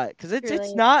haircut, because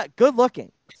it's not good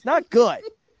looking. It's not good.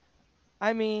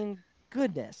 I mean,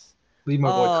 goodness. Leave my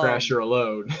boy Crasher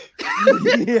alone.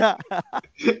 Yeah.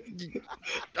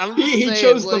 He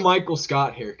chose the Michael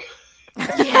Scott haircut.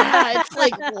 Yeah, it's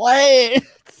like, what?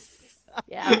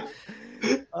 Yeah.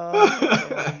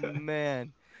 Oh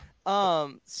man.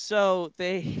 So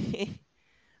they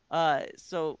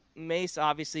so Mace,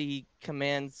 obviously, he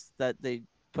commands that they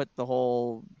put the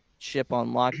whole ship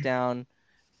on lockdown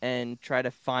and try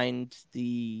to find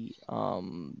the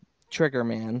trigger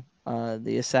man,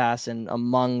 the assassin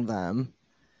among them.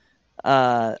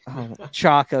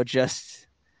 Choco just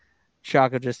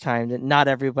timed it. Not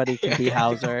everybody can be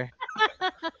Hauser.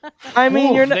 I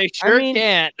mean, you're not. They sure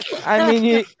can't. I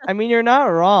mean, you're not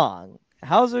wrong.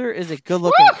 Hauser is a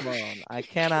good-looking clone. I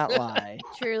cannot lie.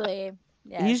 Truly,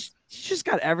 yes. He's just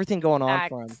got everything going on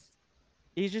for him.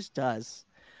 He just does.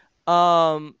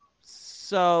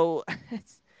 So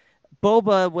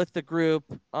Boba with the group.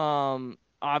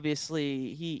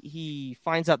 Obviously, he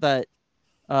finds out that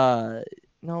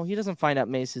no, he doesn't find out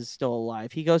Mace is still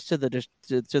alive. He goes to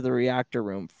the reactor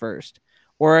room first.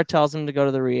 Aura tells him to go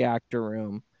to the reactor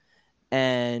room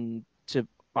and to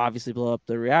obviously blow up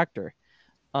the reactor.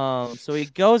 So he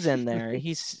goes in there.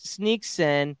 He sneaks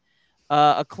in.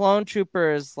 A clone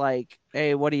trooper is like,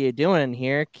 "Hey, what are you doing in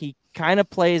here?" He kind of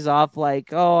plays off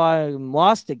like, "Oh, I'm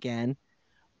lost again."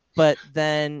 But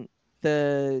then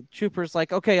the trooper's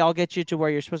like, "Okay, I'll get you to where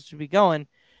you're supposed to be going."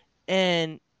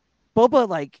 And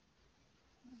Boba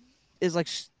is like,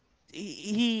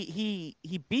 he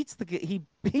beats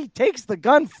he takes the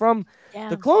gun from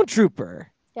the clone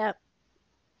trooper. Yep.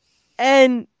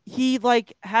 And he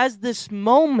like has this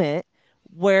moment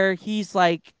where he's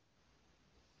like,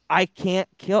 I can't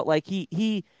kill. Like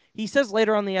he says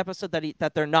later on in the episode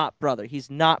that they're not brother. He's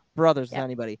not brothers with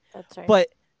anybody. That's right. But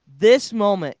this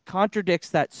moment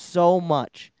contradicts that so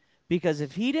much, because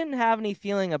if he didn't have any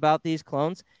feeling about these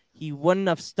clones, he wouldn't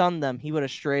have stunned them. He would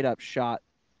have straight up shot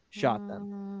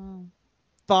them.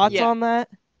 Thoughts on that?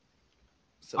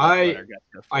 So I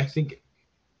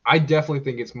definitely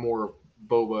think it's more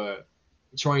Boba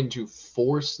trying to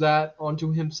force that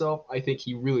onto himself. I think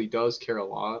he really does care a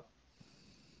lot.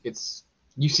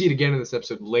 You see it again in this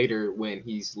episode later when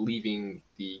he's leaving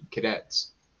the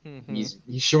cadets. Mm-hmm. He's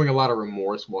showing a lot of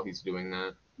remorse while he's doing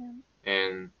that. Yeah.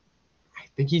 And I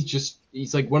think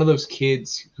he's like one of those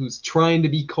kids who's trying to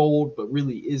be cold but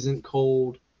really isn't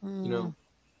cold. You know,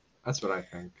 that's what I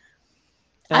think.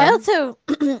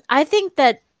 I think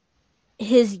that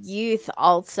his youth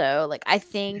also, like, I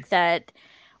think that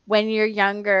when you're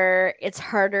younger, it's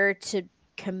harder to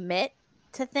commit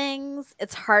to things.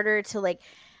 It's harder to like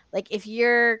if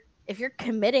you're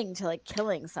committing to like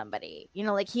killing somebody, you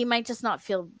know, like he might just not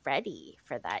feel ready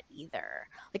for that either.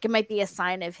 Like it might be a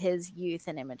sign of his youth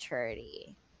and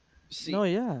immaturity. Oh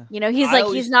yeah. You know,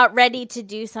 he's not ready to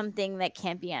do something that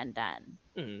can't be undone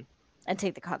and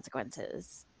take the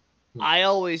consequences. I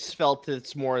always felt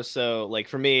it's more so like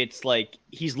for me, it's like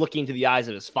he's looking to the eyes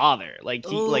of his father. Like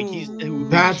he's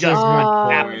that's just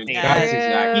my point. That's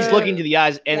exactly. He's looking to the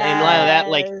eyes, and in light of that,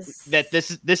 like that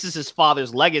this is his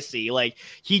father's legacy. Like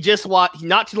he just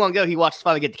not too long ago, he watched his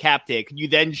father get decapitated. Could you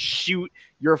then shoot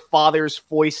your father's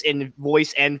voice and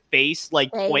face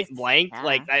like point blank? Yeah.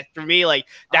 Like that, for me, like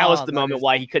that was the moment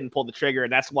why he couldn't pull the trigger,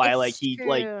 and that's why like he true.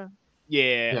 Like.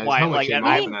 Yeah, why? Like,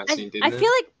 I feel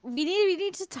like we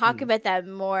need to talk about that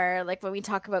more. Like when we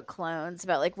talk about clones,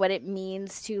 about like what it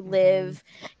means to live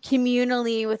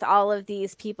communally with all of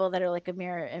these people that are like a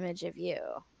mirror image of you.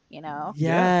 You know,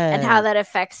 and how that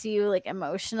affects you like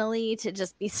emotionally to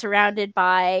just be surrounded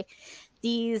by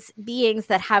these beings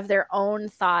that have their own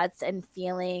thoughts and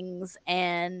feelings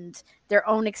and their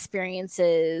own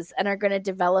experiences and are going to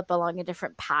develop along a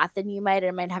different path than you might,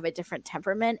 and might have a different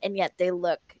temperament, and yet they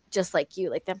look just like you.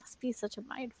 Like that must be such a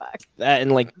mind fuck. That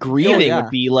and like grieving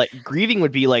would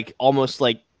be like almost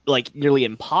like nearly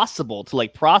impossible to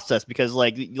like process, because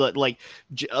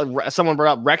someone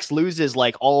brought up Rex loses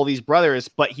like all these brothers,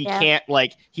 but he can't,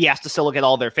 like he has to still look at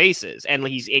all their faces, and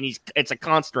he's it's a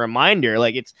constant reminder.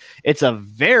 Like it's a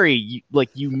very like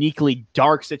uniquely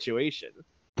dark situation.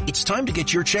 It's time to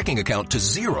get your checking account to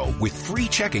zero with free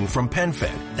checking from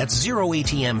PenFed. That's zero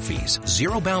ATM fees,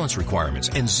 zero balance requirements,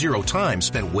 and zero time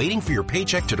spent waiting for your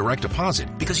paycheck to direct deposit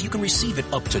because you can receive it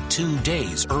up to 2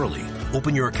 days early.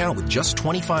 Open your account with just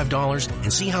 $25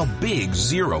 and see how big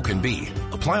zero can be.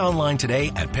 Apply online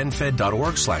today at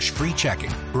PenFed.org/free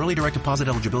checking. Early direct deposit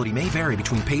eligibility may vary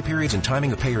between pay periods and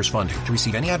timing of payers' funding. To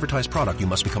receive any advertised product, you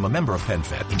must become a member of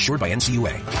PenFed, insured by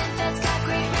NCUA.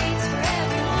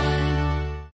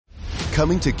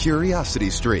 Coming to Curiosity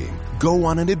Stream, go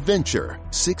on an adventure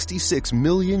 66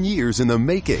 million years in the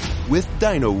making with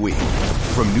Dino Week.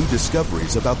 From new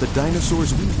discoveries about the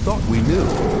dinosaurs we thought we knew,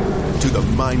 to the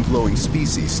mind-blowing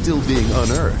species still being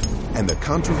unearthed, and the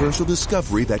controversial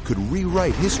discovery that could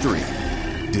rewrite history.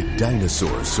 Did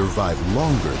dinosaurs survive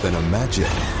longer than imagined?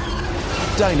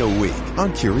 Dino Week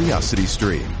on Curiosity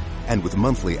Stream. And with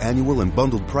monthly, annual, and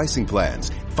bundled pricing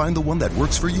plans, find the one that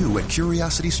works for you at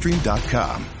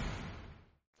curiositystream.com.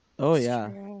 Oh yeah,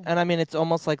 and I mean it's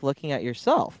almost like looking at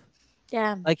yourself.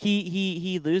 Yeah. Like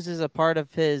he loses a part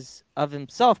of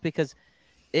himself because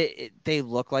they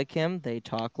look like him, they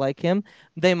talk like him.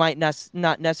 They might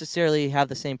not necessarily have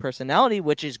the same personality,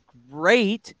 which is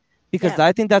great because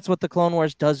I think that's what the Clone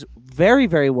Wars does very,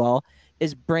 very well,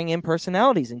 is bring in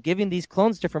personalities and giving these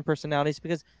clones different personalities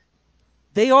because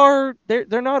they're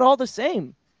not all the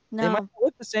same. No. They might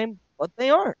look the same, but they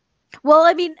aren't. Well,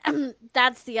 I mean,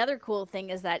 that's the other cool thing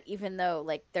is that even though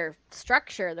like their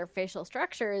facial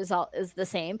structure is the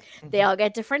same, they all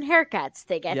get different haircuts,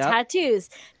 they get tattoos,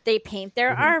 they paint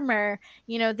their armor,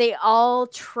 they all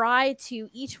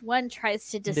each one tries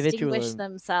to distinguish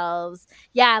themselves.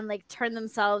 Yeah. And like turn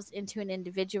themselves into an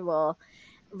individual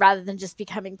rather than just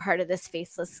becoming part of this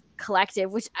faceless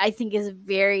collective, which I think is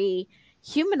very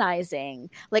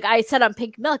humanizing. Like I said on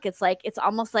Pink Milk, it's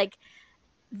almost like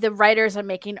the writers are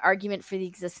making an argument for the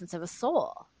existence of a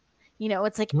soul.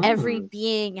 It's like every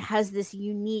being has this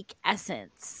unique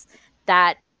essence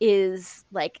that is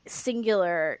like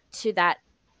singular to that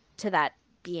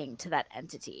being, to that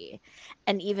entity.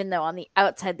 And even though on the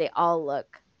outside they all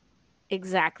look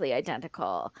exactly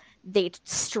identical, they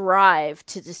strive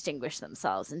to distinguish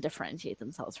themselves and differentiate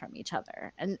themselves from each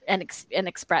other and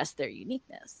express their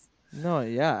uniqueness. No,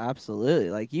 yeah,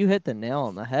 absolutely. Like you hit the nail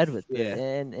on the head with it,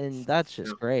 and that's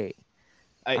just great.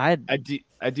 I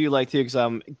do like to,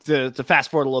 because to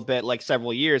fast forward a little bit, like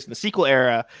several years in the sequel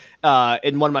era,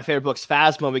 in one of my favorite books,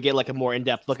 Phasma, we get like a more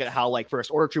in-depth look at how like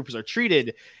First Order troopers are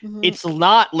treated. It's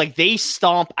not like they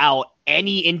stomp out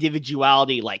any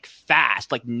individuality like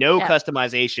fast, like no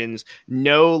customizations,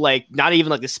 no like not even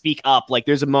like to speak up. Like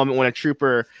there's a moment when a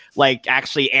trooper like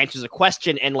actually answers a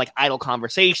question and like idle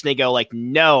conversation, they go like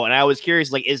no. And I was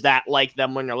curious, like, is that like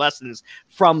them learning their lessons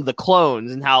from the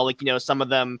clones and how like some of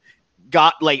them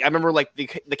got like I remember like the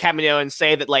Kaminoans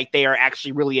say that like they are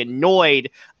actually really annoyed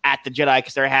at the Jedi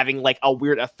because they're having like a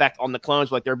weird effect on the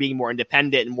clones, like they're being more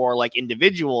independent and more like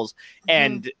individuals.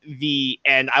 And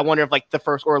I wonder if like the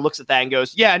First Order looks at that and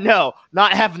goes, yeah, no,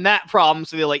 not having that problem.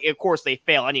 So they're like, of course they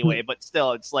fail anyway, but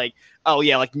still it's like, oh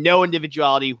yeah, like no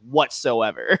individuality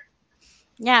whatsoever.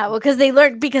 Yeah, well, because they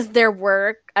learned, because there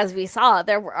were, as we saw,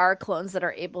 there are clones that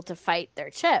are able to fight their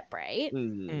chip, right?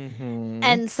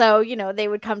 And so, they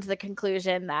would come to the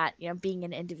conclusion that, being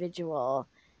an individual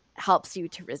helps you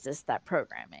to resist that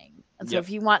programming. And so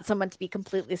if you want someone to be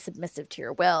completely submissive to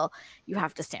your will, you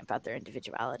have to stamp out their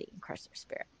individuality and crush their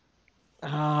spirit.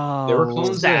 Oh, there were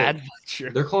clones sad.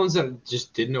 There are clones that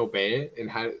just didn't obey it and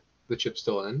had the chip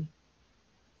still in.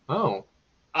 Oh.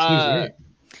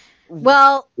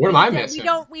 Well, what am I missing?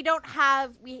 We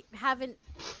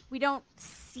don't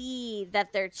see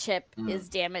that their chip is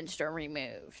damaged or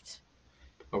removed.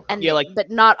 Okay. And but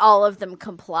not all of them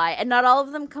comply, and not all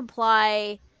of them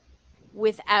comply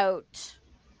without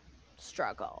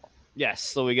struggle. Yes,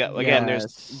 so we got again.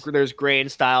 There's Gray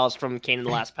and Styles from Kanan the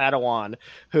Last Padawan,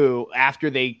 who after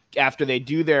they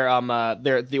do their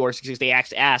the Order 66, they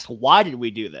actually ask, why did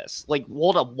we do this? Like,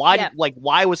 hold up,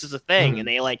 why was this a thing? And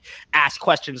they like ask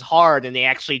questions hard, and they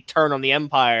actually turn on the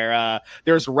Empire.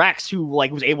 There's Rex, who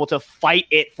like was able to fight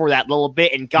it for that little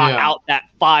bit and got out that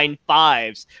fine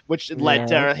fives, which led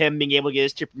to him being able to get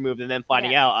his chip removed, and then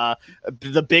finding out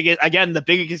the biggest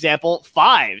example,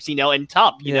 fives, and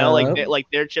Tup, like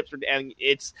their chips were. And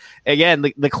it's again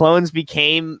the clones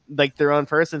became like their own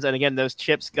persons, and again those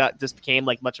chips became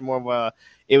like much more of a.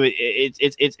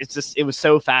 It was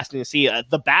so fascinating to see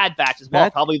the Bad Batch as well,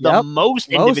 probably the most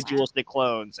individualistic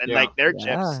clones, and like their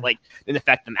chips like didn't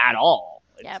affect them at all.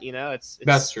 It's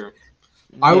that's true.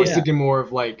 I was thinking more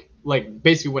of like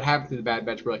basically what happened to the Bad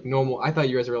Batch were like normal. I thought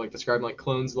you guys were like describing like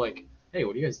clones like hey,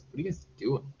 what are you guys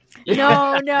doing?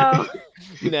 No. No.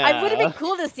 It would have been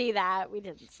cool to see that. We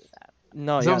didn't see that.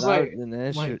 No, So yeah, it's that like-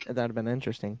 would have been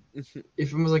interesting. If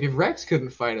it was like if Rex couldn't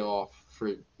fight it off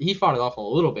he fought it off a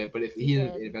little bit, but if He he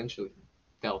did. eventually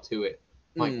fell to it,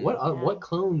 like Mm. what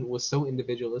clone was so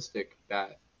individualistic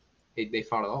that they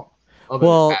fought it off?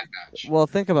 Well, Bad Batch. Well,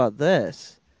 think about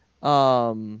this.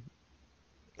 Who's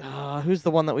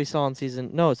the one that we saw in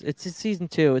season? No, it's in season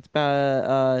 2. It's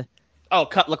Oh,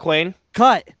 Cut LaQuaine.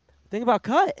 Cut. Think about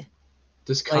Cut.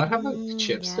 Does Cut like- have a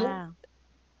chip still? Yeah.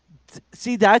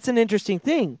 See, that's an interesting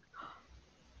thing.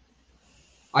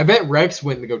 I bet Rex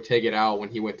went to go take it out when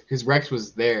he went because Rex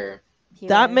was there.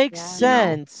 That makes yeah.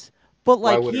 sense. But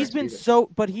Why like would he's Rex been be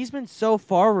there? he's been so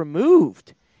far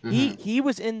removed. Mhm. He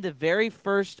was in the very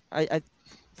first. I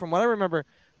from what I remember,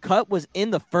 Cut was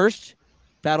in the first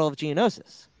Battle of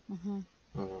Geonosis, Mhm.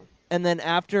 Mhm. and then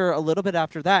a little bit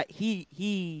after that,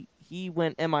 he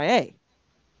went MIA.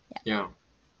 Yeah.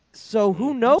 So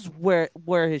who knows where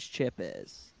his chip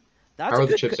is? That's How a are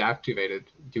the good chips activated?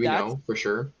 Do we That's- know for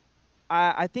sure?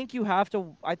 I think you have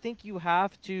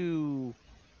to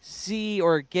see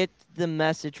or get the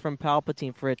message from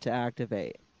Palpatine for it to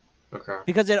activate, Okay.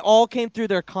 because it all came through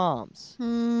their comms.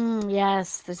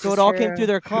 Yes, this So is it all came true. through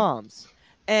their comms,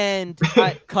 and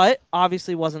Cut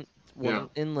obviously wasn't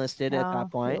enlisted at No, that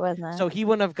he point, wasn't. so he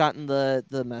wouldn't have gotten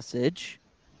the message.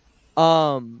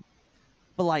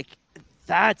 But like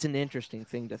that's an interesting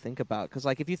thing to think about, because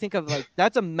like if you think of like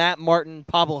that's a Matt Martin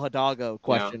Pablo Hidalgo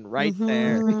question right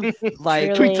there. Mhm.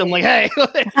 Like Truly. Tweets him like, hey,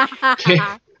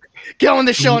 get on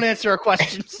the show and answer our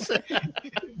questions.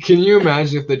 Can you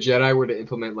imagine if the Jedi were to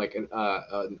implement like an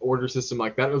order system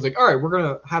like that? It was like, all right, we're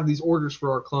gonna have these orders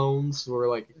for our clones or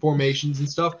like formations and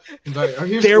stuff. And like,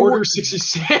 here's There Order were-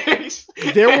 66.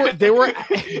 there were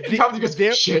Palpatine goes,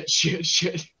 there-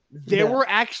 shit. There were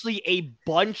actually a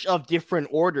bunch of different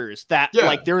orders that, Yeah.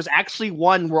 like, there was actually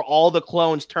one where all the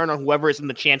clones turn on whoever is in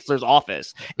the Chancellor's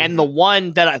office, and the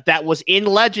one that was in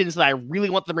Legends that I really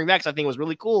want to bring back, 'cause I think it was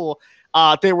really cool.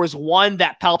 There was one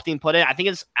that Palpatine put in. I think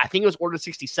it was Order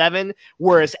 67,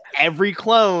 whereas every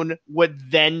clone would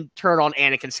then turn on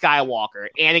Anakin Skywalker.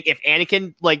 And if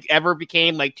Anakin like ever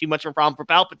became like too much of a problem for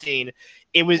Palpatine,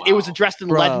 it was Wow. addressed in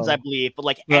Bro. Legends, I believe. But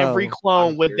like Bro. every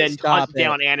clone I'm would then serious. hunt Stop it.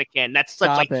 down Anakin. That's such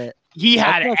Stop like it. he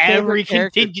had That's my favorite every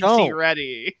character. contingency Don't.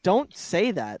 ready. Don't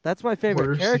say that. That's my favorite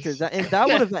Order character. 66. And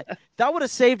that would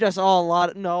have saved us all a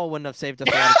lot. No, it wouldn't have saved us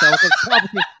a lot of time, because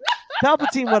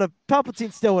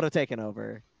Palpatine still would have taken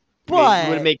over. But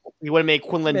He would have made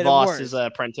Quinlan Made it Voss worse. his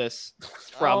apprentice. oh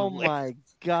Probably. my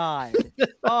god,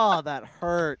 oh that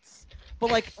hurts.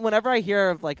 But like whenever I hear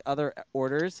of like other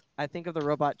orders, I think of the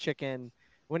Robot Chicken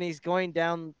when he's going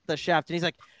down the shaft and he's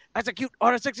like, execute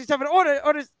Order 67,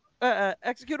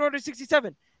 execute Order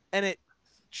 67, and it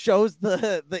shows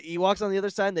the Ewoks on the other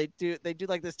side. And they do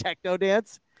like this techno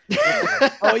dance.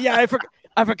 Oh yeah, I forgot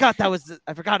I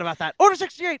forgot about that. Order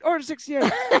 68, Order 68.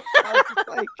 I was just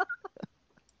like,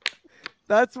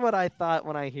 that's what I thought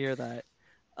when I hear that.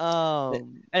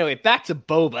 Anyway, back to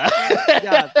Boba.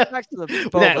 Yeah, back to the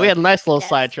Boba. We had a nice little Yes.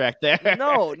 sidetrack there.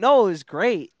 no, it was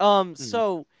great.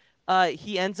 So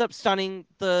he ends up stunning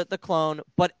the clone,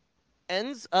 but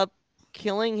ends up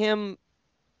killing him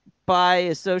by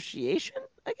association,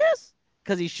 I guess,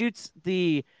 because he shoots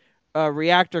the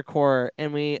reactor core,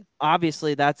 and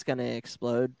obviously that's going to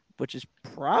explode, which is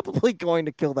probably going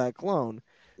to kill that clone.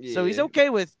 So he's okay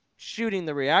with shooting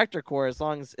the reactor core as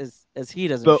long as he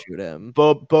doesn't shoot him.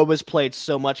 Boba's played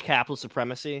so much capital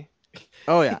supremacy.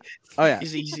 Oh yeah.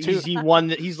 He won.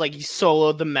 He's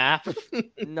soloed the map.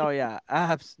 No, yeah.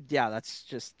 Yeah, that's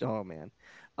just, oh man.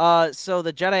 So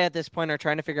the Jedi at this point are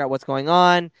trying to figure out what's going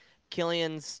on.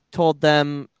 Killian's told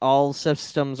them all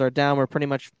systems are down. We're pretty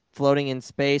much floating in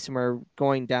space and we're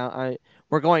going down.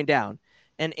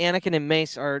 And Anakin and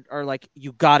Mace are like,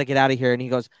 you got to get out of here. And he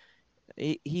goes,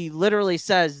 he literally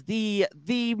says the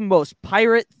most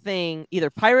pirate thing, either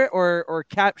pirate or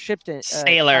shipton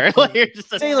Sailor. captain. You're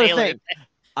just a Sailor sailor. thing.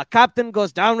 A captain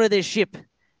goes down with his ship.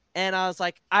 And I was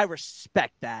like, I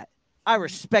respect that. I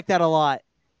respect that a lot.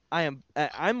 I'm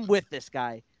with this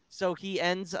guy. So he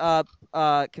ends up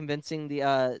convincing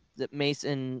the Mace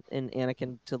and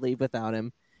Anakin to leave without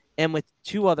him, and with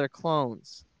two other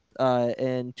clones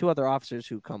and two other officers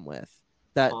who come with.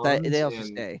 That they also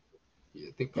stay. Yeah,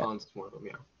 I think Pons is one of them.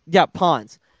 Yeah. Yeah,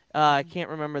 Pons. I can't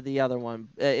remember the other one.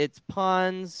 It's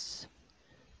Pons.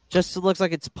 Just looks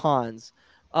like it's Pons.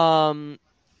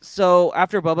 So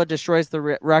after Boba destroys the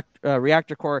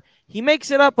reactor core, he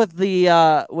makes it up with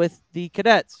the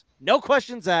cadets. No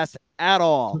questions asked at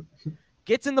all.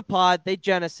 Gets in the pod, they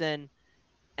jettison,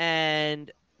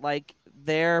 and like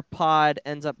their pod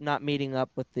ends up not meeting up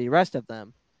with the rest of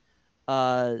them.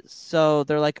 So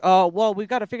they're like, oh well, we've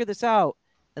got to figure this out.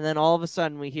 And then all of a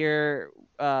sudden we hear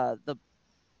the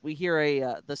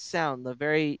sound,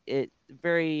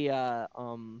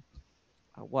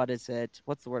 what is it?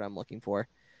 What's the word I'm looking for?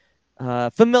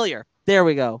 Familiar. There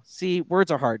we go. See, words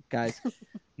are hard, guys.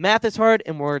 Math is hard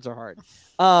and words are hard.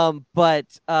 But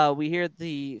we hear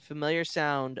the familiar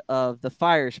sound of the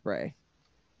fire spray.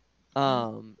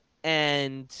 And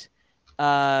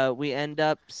we end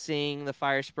up seeing the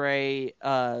fire spray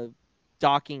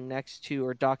docking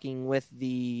with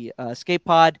the escape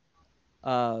pod.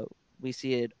 We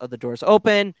see it. The doors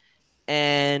open,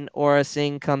 and Aura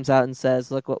Singh comes out and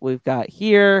says, "Look what we've got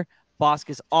here."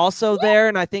 Bosk is also there,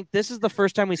 and I think this is the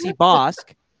first time we see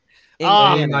Bosk.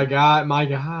 Oh my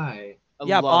guy.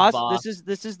 Yeah, Bosk.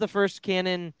 This is the first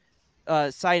canon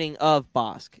sighting of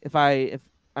Bosk. If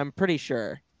I'm pretty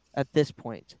sure at this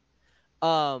point.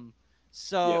 So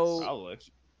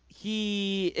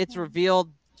it's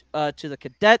revealed to the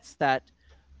cadets that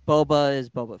Boba is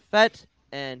Boba Fett,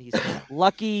 and he's not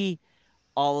lucky.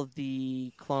 All of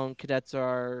the clone cadets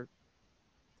are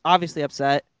obviously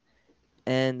upset,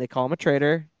 and they call him a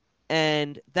traitor.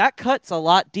 And that cuts a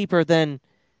lot deeper than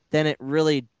it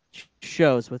really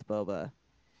shows with Boba,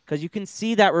 because you can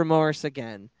see that remorse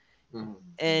again. Mm-hmm.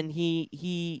 And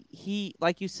he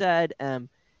like you said,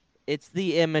 it's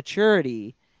the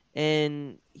immaturity,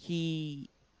 and he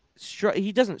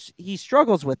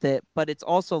struggles with it, but it's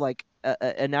also like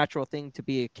a natural thing to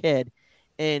be a kid.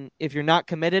 And if you're not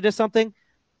committed to something,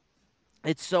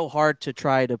 it's so hard to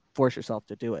try to force yourself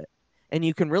to do it. And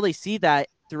you can really see that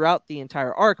throughout the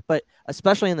entire arc, but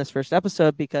especially in this first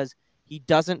episode, because he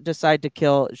doesn't decide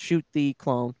to shoot the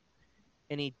clone,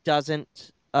 and he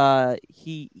doesn't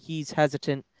he's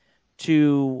hesitant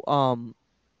to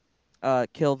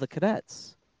kill the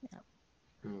cadets.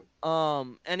 Yeah.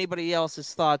 Anybody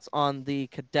else's thoughts on the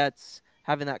cadets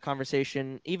having that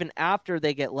conversation even after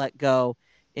they get let go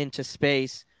into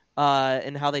space,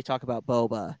 and how they talk about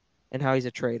Boba and how he's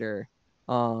a traitor?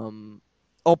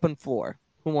 Open floor.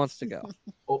 Who wants to go?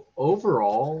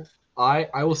 Overall,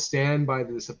 I will stand by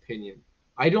this opinion.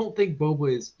 I don't think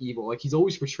Boba is evil. Like, he's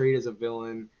always portrayed as a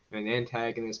villain and an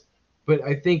antagonist, but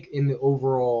I think in the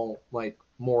overall like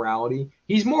morality,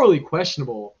 he's morally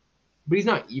questionable, but he's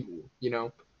not evil, you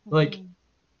know? Like,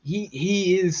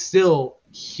 he is still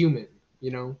human,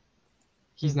 you know?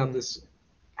 He's not this,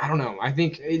 I don't know. I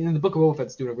think in the Book of Boba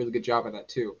Fett's doing a really good job at that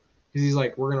too. Because he's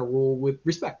like, we're going to rule with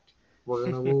respect. We're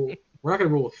going to rule, we're not going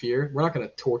to rule with fear. We're not going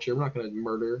to torture. We're not going to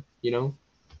murder, you know?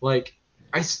 Like,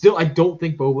 I don't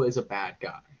think Boba is a bad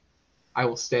guy. I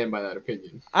will stand by that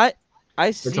opinion. I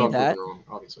see that. Wrong,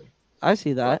 obviously. I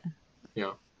see that. But,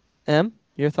 yeah. Em,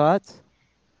 your thoughts?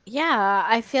 Yeah,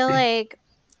 I feel like,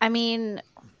 I mean,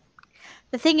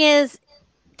 the thing is,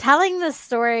 telling the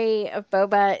story of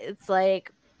Boba, it's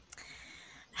like,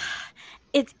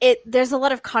 there's a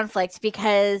lot of conflict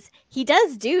because he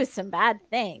does do some bad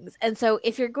things. And so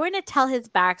if you're going to tell his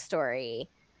backstory,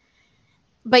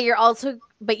 but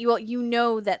you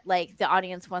know that like the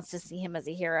audience wants to see him as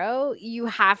a hero, you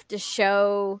have to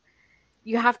sort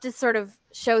of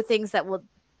show things that will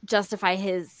justify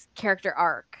his character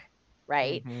arc,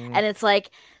 right? Mm-hmm. And it's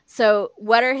like, so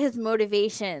what are his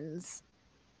motivations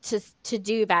to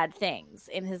do bad things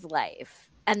in his life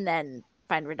and then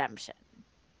find redemption?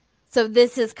 So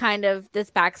this is kind of, this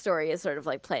backstory is sort of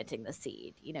like planting the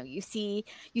seed. You know, you see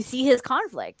his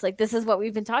conflict. Like, this is what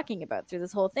we've been talking about through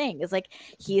this whole thing, is like,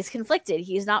 he's conflicted.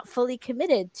 He's not fully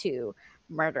committed to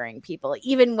murdering people,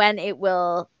 even when it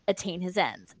will attain his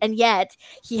ends. And yet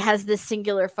he has this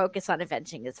singular focus on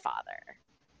avenging his father,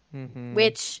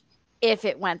 which, if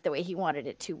it went the way he wanted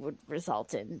it to, would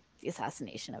result in the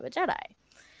assassination of a Jedi.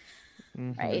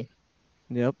 Right?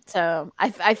 Yep. So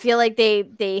I feel like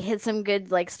they hit some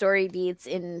good like story beats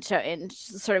in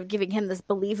sort of giving him this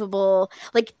believable,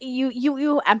 like you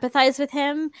empathize with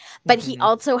him, but he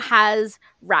also has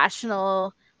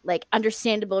rational, like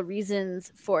understandable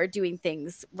reasons for doing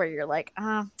things where you're like,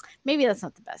 maybe that's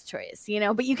not the best choice, you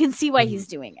know, but you can see why he's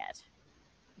doing it.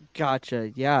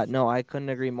 Gotcha. Yeah, no, I couldn't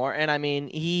agree more. And I mean,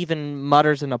 he even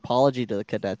mutters an apology to the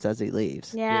cadets as he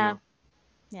leaves. Yeah.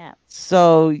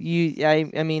 So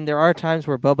I mean, there are times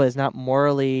where Boba is not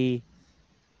morally,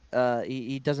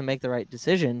 he doesn't make the right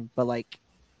decision, but like,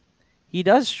 he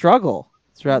does struggle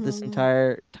throughout this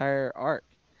entire arc.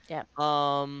 Yeah.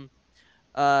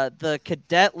 The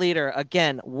cadet leader,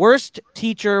 again, worst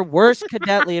teacher, worst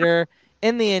cadet leader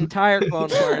in the entire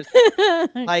Clone Wars.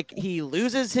 Like, he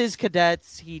loses his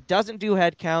cadets. He doesn't do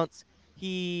head counts.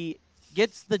 He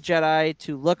gets the Jedi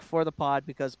to look for the pod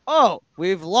because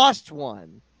we've lost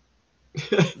one.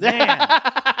 Man,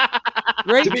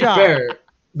 great To be job. fair,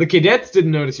 the cadets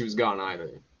didn't notice he was gone either.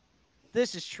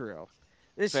 This is true.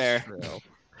 Fair. Is true.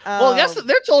 Well,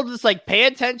 they're told to just like pay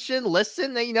attention,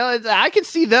 listen. I can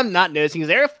see them not noticing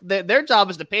because their job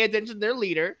is to pay attention to their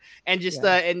leader and just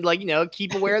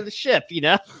keep aware of the ship.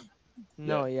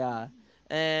 No, yeah.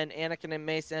 And Anakin and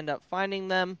Mace end up finding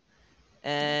them,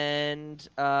 and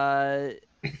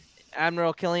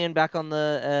Admiral Killian back on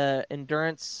the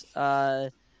Endurance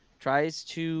tries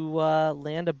to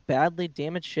land a badly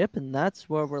damaged ship, and that's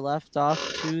where we're left off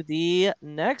to the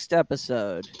next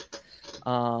episode.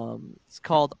 It's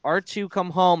called R2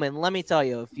 Come Home, and let me tell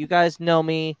you, if you guys know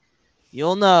me,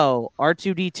 you'll know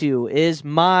R2-D2 is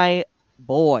my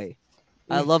boy.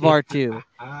 I love R2.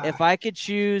 If I could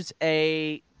choose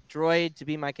a droid to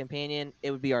be my companion,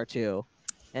 it would be R2.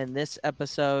 And this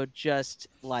episode just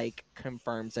like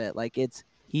confirms it. Like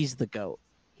he's the GOAT.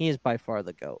 He is by far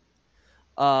the GOAT.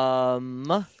 I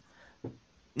want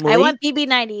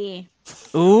BB-90.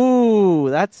 Ooh,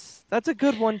 that's a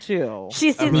good one too.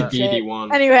 She's seen the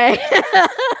BD1. Anyway.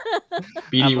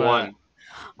 BD1.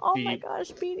 Oh my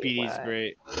gosh, BD1. BD's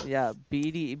great. Yeah,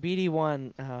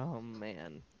 BD1. Oh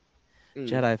man.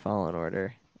 Jedi Fallen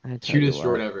Order. Cutest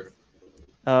droid ever.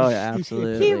 Oh yeah,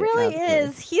 absolutely. He really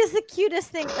is. He's the cutest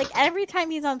thing. Like every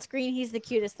time he's on screen, he's the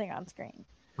cutest thing on screen.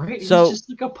 Right? So, he's just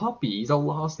like a puppy. He's a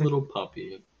lost little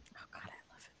puppy. Oh god,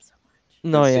 I love him so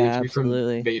much. No, It yeah, saves me from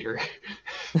absolutely. Vader.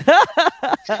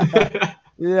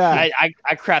 Yeah.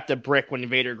 I crapped a brick when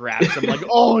Vader grabs him. Like,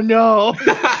 oh no!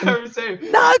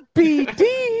 Not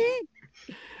BD.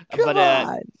 Come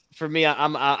on. For me,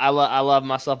 I love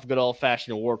myself a good old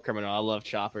fashioned war criminal. I love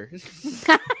Chopper.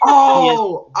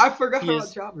 I forgot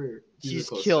about Chopper. He's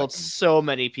killed so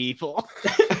many people.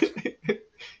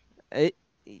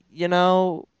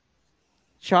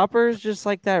 Chopper's just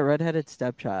like that redheaded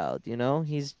stepchild.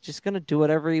 He's just gonna do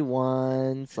whatever he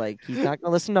wants. Like he's not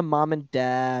gonna listen to mom and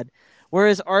dad.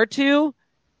 Whereas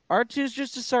R2's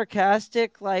just a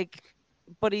sarcastic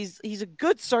but he's a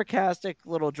good sarcastic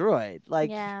little droid. Like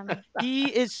he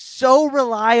is so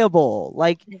reliable.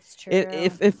 Like it's true.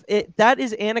 If that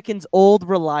is Anakin's old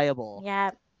reliable.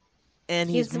 Yeah. And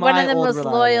he's one of the most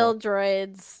loyal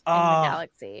droids in the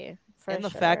galaxy. And the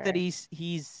fact that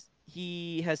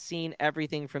he has seen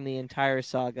everything from the entire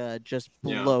saga just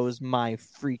blows my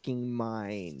freaking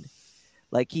mind.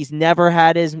 Like he's never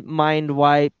had his mind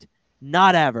wiped.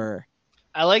 Not ever.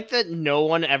 I like that no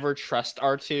one ever trusts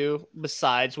R2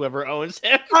 besides whoever owns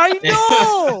him. I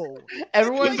know!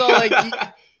 Everyone's all like,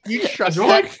 you trust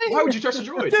that? Thing? Why would you trust a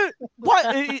droid? Dude, what?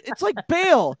 It's like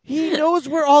Bale. He knows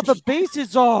where all the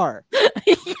bases are.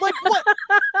 Like, what?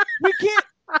 We can't...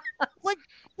 Like,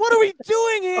 what are we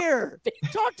doing here?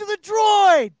 Talk to the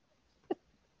droid!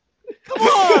 Come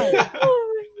on!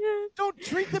 Don't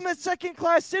treat them as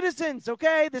second-class citizens,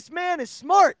 okay? This man is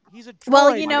smart. He's a droid.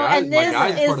 Well, my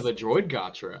guy's part of the droid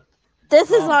gotcha. This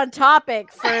is on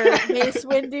topic for Mace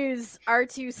Windu's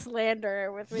R2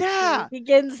 slander, with which he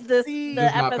begins the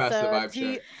episode.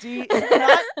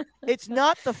 It's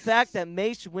not the fact that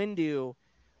Mace Windu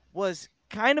was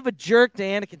kind of a jerk to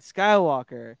Anakin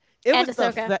Skywalker. And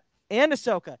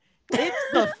Ahsoka.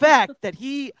 It's the fact that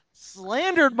he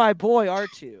slandered my boy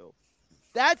R2.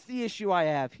 That's the issue I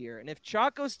have here. And if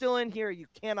Chaco's still in here, you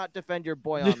cannot defend your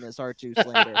boy on this R2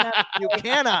 slander. You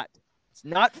cannot. It's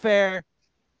not fair.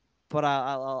 But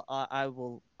I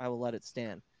will let it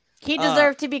stand. He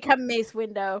deserved to become Mace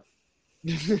Windu.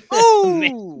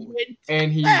 Ooh!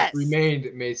 And he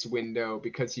remained Mace Windu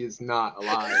because he is not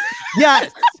alive.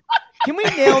 Yes. Can we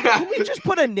just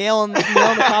put a nail in the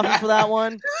coffin for that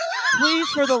one? Please,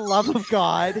 for the love of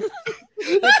God.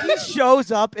 If he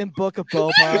shows up in Book of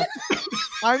Boba,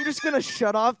 I'm just going to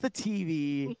shut off the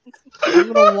TV.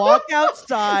 I'm going to walk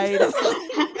outside,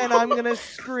 and I'm going to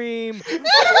scream, Mace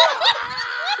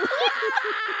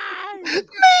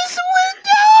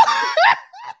Windu!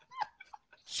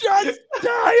 Just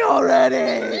die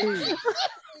already! Mace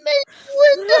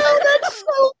Windu, that's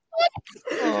so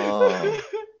funny!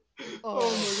 Oh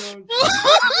my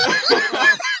god.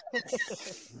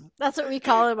 That's what we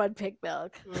call him on Pig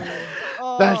Milk.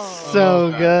 That's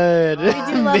so good. We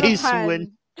do love Mace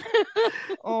Windu.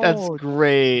 That's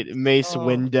great. Mace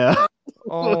Windu.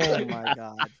 Oh my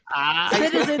god.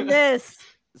 Citizen this.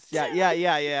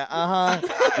 Yeah. Uh-huh.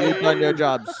 You've done your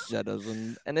job,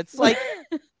 citizen. And it's like,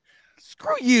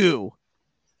 screw you.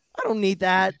 I don't need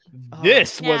that.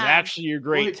 This was actually a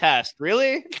great test.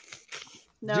 Really?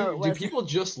 No, do people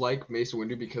just like Mace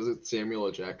Windu because it's Samuel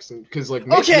L. Jackson? Because like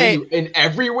Mace Okay. Windu, and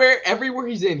everywhere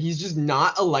he's in, he's just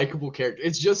not a likable character.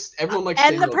 It's just everyone likes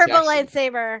and Samuel the purple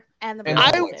Jackson. lightsaber and the And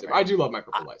purple the lightsaber. lightsaber. I do love my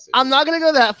purple lightsaber. I'm not gonna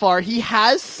go that far. He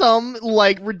has some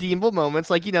like redeemable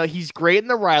moments, like he's great in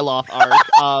the Ryloth arc.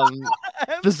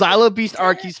 The Xylo Beast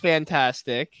arc, he's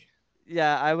fantastic.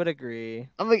 Yeah, I would agree.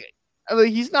 I mean,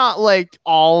 he's not like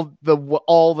all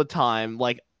the time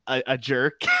like a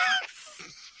jerk.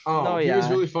 Oh, No, he was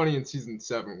yeah. really funny in season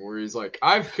 7, where he's like,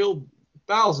 "I've killed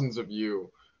thousands of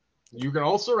you. You can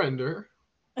all surrender."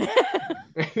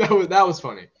 that was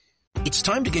funny. It's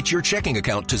time to get your checking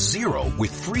account to zero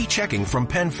with free checking from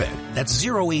PenFed. That's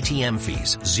zero ATM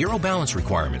fees, zero balance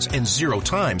requirements, and zero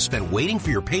time spent waiting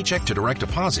for your paycheck to direct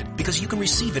deposit because you can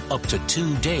receive it up to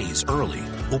 2 days early.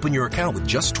 Open your account with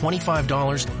just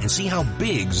 $25 and see how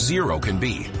big zero can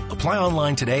be. Apply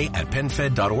online today at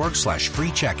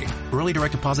PenFed.org/free checking. Early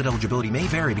direct deposit eligibility may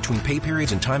vary between pay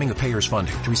periods and timing of payers'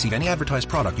 funding. To receive any advertised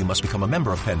product, you must become a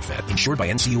member of PenFed, insured by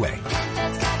NCUA.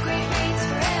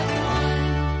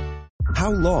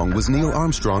 How long was Neil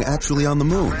Armstrong actually on the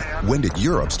moon? When did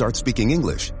Europe start speaking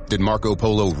English? Did Marco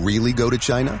Polo really go to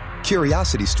China?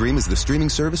 CuriosityStream is the streaming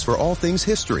service for all things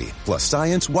history, plus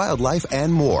science, wildlife,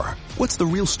 and more. What's the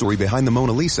real story behind the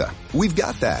Mona Lisa? We've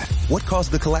got that. What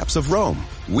caused the collapse of Rome?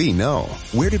 We know.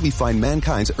 Where did we find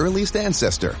mankind's earliest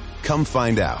ancestor? Come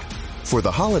find out. For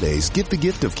the holidays, give the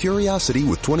gift of curiosity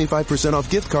with 25% off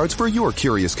gift cards for your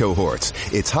curious cohorts.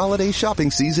 It's holiday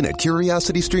shopping season at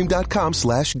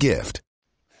curiositystream.com/gift.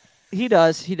 He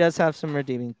does have some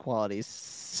redeeming qualities.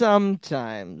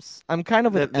 Sometimes I'm kind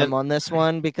of with M on this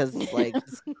one because like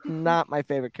it's not my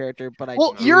favorite character, but I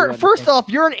Well, do you're understand. first off,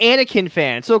 you're an Anakin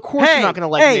fan, so of course you're not gonna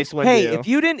like Mace Windu. Hey, if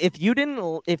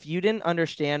you didn't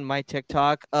understand my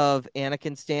TikTok of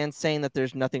Anakin stans saying that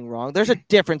there's nothing wrong, there's a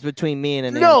difference between me and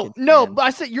an Anakin stan. But I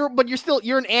said you're an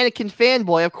Anakin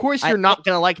fanboy. Of course you're not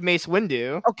gonna like Mace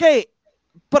Windu. Okay,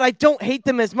 but I don't hate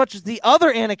them as much as the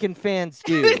other Anakin fans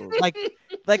do.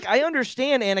 Like I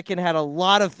understand Anakin had a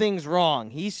lot of things wrong.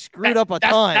 He screwed up a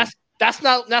ton. That's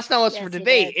not what's for he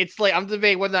debate. did. It's like I'm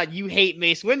debating whether or not you hate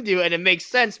Mace Windu, and it makes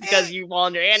sense because you fall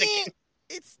under Anakin.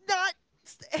 It's not.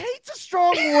 Hate's a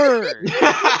strong word.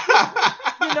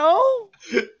 You know.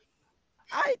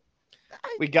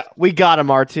 We got him,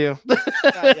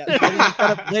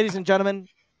 R2. Ladies and gentlemen,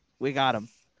 we got him.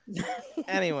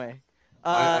 Anyway,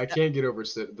 I can't get over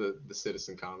the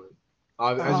citizen comment.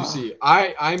 As you see,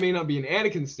 I may not be an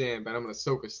Anakin stan, but I'm an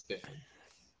Ahsoka stan.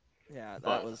 Yeah,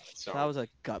 that was a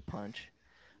gut punch.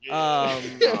 Yeah.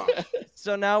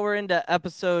 So now we're into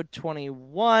episode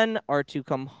 21. R2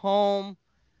 come home.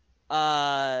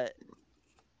 Malik,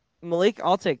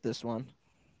 I'll take this one.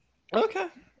 Okay.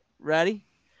 Ready?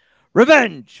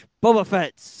 Revenge! Boba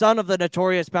Fett, son of the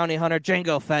notorious bounty hunter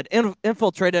Jango Fett,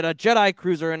 infiltrated a Jedi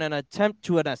cruiser in an attempt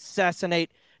to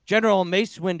assassinate General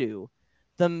Mace Windu,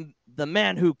 the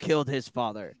man who killed his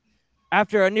father.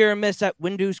 After a near miss at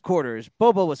Windu's quarters,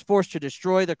 Boba was forced to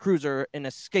destroy the cruiser and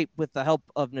escape with the help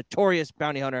of notorious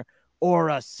bounty hunter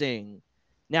Aura Singh.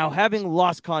 Now, having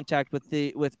lost contact with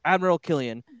Admiral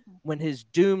Killian when his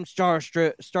doomed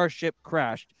starship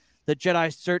crashed, the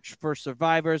Jedi searched for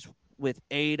survivors with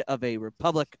aid of a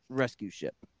Republic rescue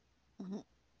ship.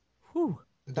 Whew.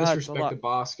 Disrespect the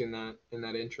Bosk in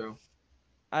that intro.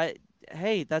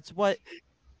 Hey, that's what.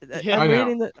 Yeah,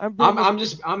 I'm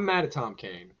mad at Tom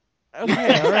Kane.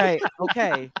 Okay, all right,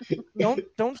 okay.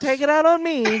 Don't take it out on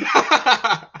me.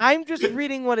 I'm just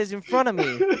reading what is in front of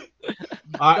me.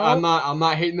 I'm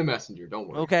not hating the messenger. Don't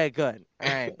worry. Okay, good.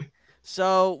 All right.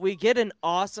 So we get an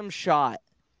awesome shot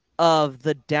of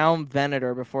the down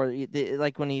Venator before,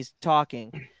 like when he's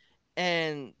talking,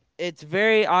 and it's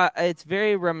very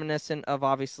reminiscent of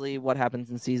obviously what happens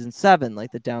in season 7,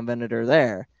 like the down Venator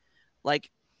there. Like,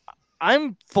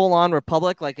 I'm full on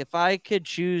Republic. Like, if I could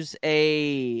choose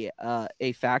a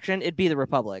faction, it'd be the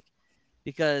Republic,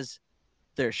 because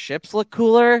their ships look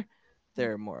cooler,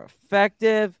 they're more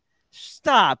effective.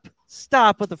 Stop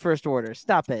with the First Order.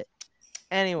 Stop it.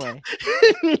 Anyway,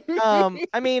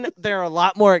 I mean, they're a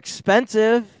lot more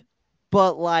expensive,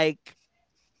 but like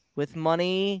with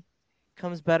money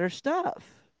comes better stuff.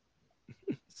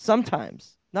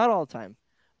 Sometimes, not all the time,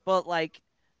 but like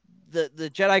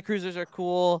the Jedi cruisers are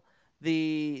cool.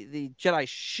 The Jedi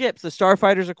ships, the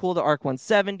starfighters are cool. The Arc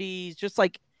 170s, just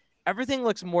like everything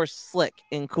looks more slick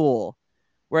and cool.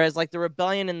 Whereas like the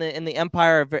Rebellion and the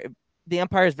Empire, the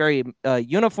Empire is very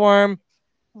uniform.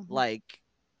 Mm-hmm. Like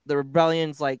the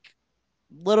Rebellion's like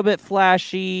a little bit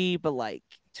flashy, but like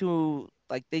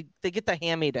they get the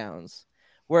hand-me-downs.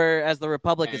 Whereas the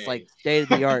Republic is like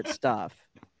state-of-the-art stuff.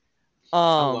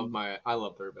 I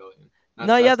love the rebellion.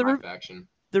 That's my faction.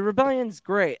 The rebellion's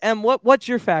great. And what's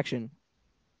your faction?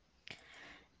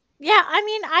 Yeah, I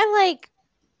mean, I like.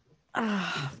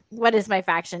 What is my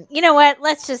faction? You know what?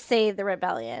 Let's just say the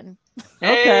rebellion.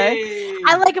 Okay. Hey!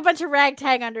 I like a bunch of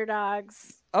ragtag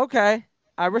underdogs. Okay.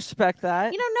 I respect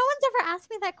that. You know, no one's ever asked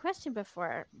me that question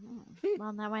before.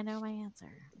 Well, now I know my answer.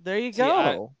 There you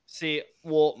go.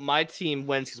 Well, my team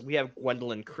wins because we have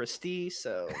Gwendolyn Christie,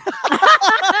 so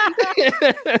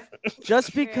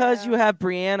Just because you have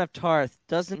Brienne of Tarth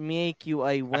doesn't make you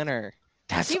a winner.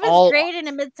 She was great in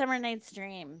A Midsummer Night's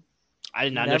Dream. I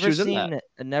did not know she was in that.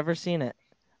 I've never seen it.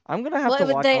 I'm gonna have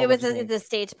to watch it. It was a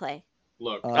stage play.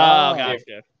 Look,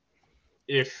 gotcha.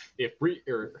 If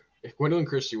Gwendolyn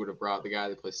Christie would have brought the guy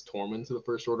that plays Tormund to the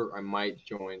First Order, I might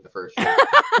join the First Order.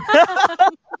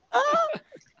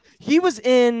 He was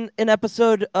in an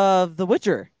episode of The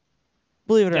Witcher.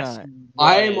 Believe it or not.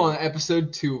 I am on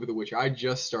episode 2 of The Witcher. I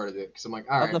just started it because I'm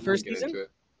like, all right, the first get season? into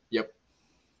it. Yep.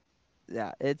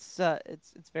 Yeah, it's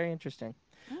very interesting.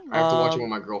 I have to watch it when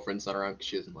my girlfriend's not around because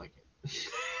she doesn't like it.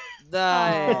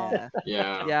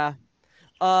 Yeah.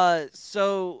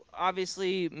 So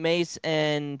obviously Mace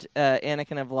and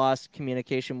Anakin have lost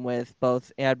communication with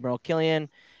both Admiral Killian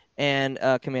and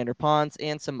Commander Pons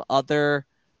and some other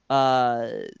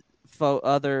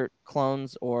other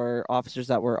clones or officers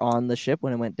that were on the ship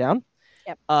when it went down.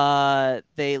 Yep.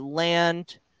 They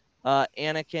land.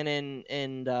 Anakin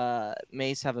and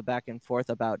Mace have a back and forth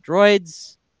about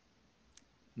droids.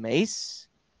 Mace,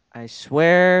 I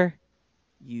swear,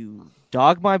 you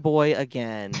dog my boy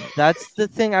again. That's the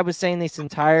thing I was saying this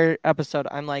entire episode.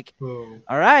 I'm like, all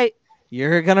right,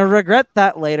 you're gonna regret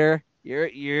that later.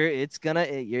 It's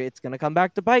gonna come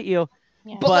back to bite you.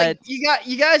 Yeah. But like,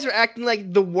 you guys are acting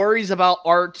like the worries about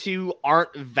R2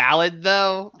 aren't valid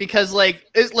though, because like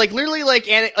it's like literally like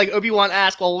Obi-Wan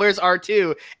asked, well, where's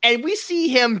R2? And we see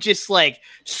him just like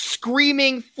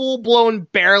screaming, full blown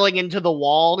barreling into the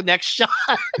wall next shot.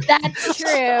 That's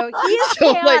true. He's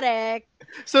chaotic.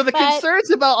 So the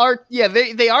concerns about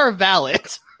they are valid.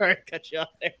 Sorry, cut you off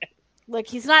there. Look,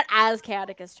 he's not as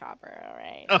chaotic as Chopper, all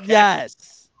right? Okay.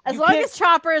 Yes. As long as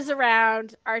Chopper is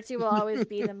around, R2 will always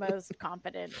be the most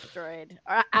competent droid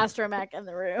or astromech in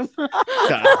the room. The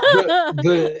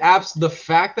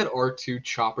fact that R2,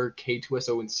 Chopper,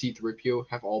 K2SO, and C-3PO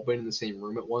have all been in the same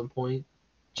room at one point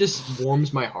just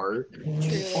warms my heart.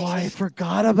 Oh, I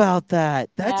forgot about that.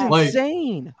 That's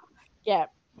insane. Yeah.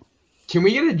 Can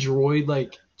we get a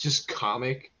droid just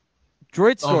comic?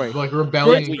 Droid story. Like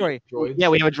rebellion droids. Yeah,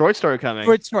 we have a droid story coming.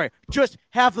 Droid story. Just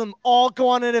have them all go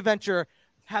on an adventure.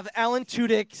 Have Alan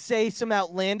Tudyk say some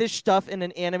outlandish stuff in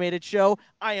an animated show.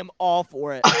 I am all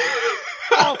for it.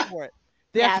 All for it.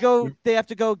 They have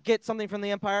to go get something from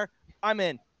the Empire. I'm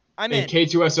in. And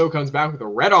K2SO comes back with a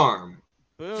red arm.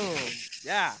 Boom.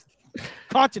 Yeah.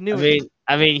 Continuity.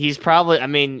 I mean, he's probably. I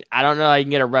mean, I don't know how you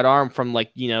can get a red arm from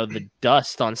the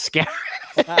dust on Scarab.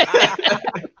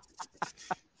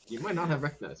 You might not have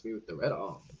recognized me with the red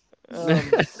arm.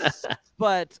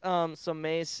 But so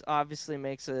Mace obviously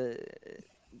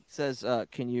says,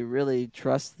 can you really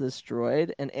trust this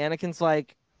droid? And Anakin's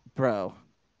like, bro,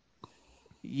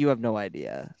 you have no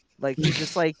idea. Like, he's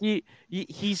just like,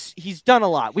 he's done a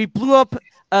lot. We blew up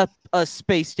a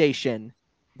space station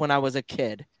when I was a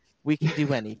kid. We can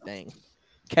do anything.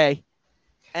 Okay.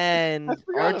 And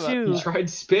R2, he tried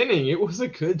spinning. It was a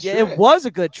good trick. Yeah, it was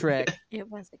a good trick. It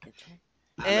was a good trick.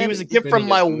 And he was a gift from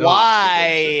my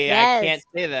Y. Yes. I can't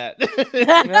say that.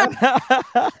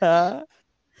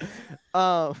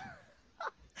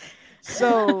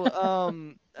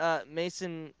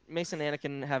 Mason and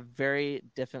Anakin have very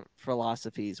different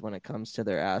philosophies when it comes to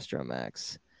their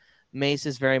astromechs. Mace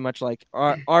is very much like,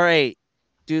 all right,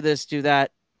 do this, do that.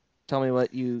 Tell me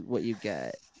what you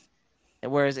get.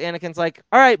 And whereas Anakin's like,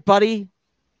 all right, buddy,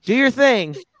 do your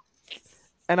thing.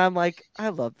 And I'm like, I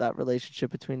love that relationship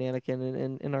between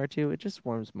Anakin and R2. It just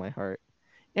warms my heart.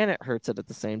 And it hurts it at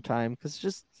the same time because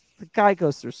just the guy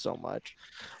goes through so much.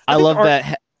 I love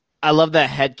that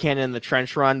headcanon in the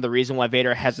trench run. The reason why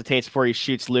Vader hesitates before he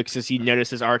shoots Luke is he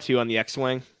notices R2 on the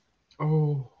X-Wing.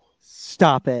 Oh.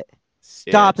 Stop it.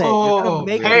 Stop it. Oh, You're gonna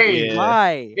make hey. it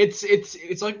lie.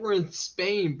 It's like we're in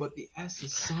Spain, but the S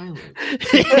is silent.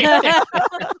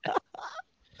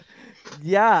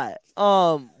 Yeah.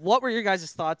 What were your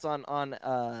guys' thoughts on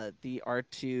the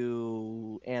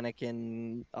R2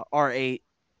 Anakin R8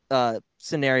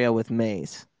 scenario with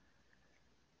Mace?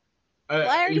 Well,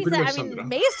 I already said. I mean,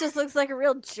 Mace just looks like a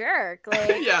real jerk.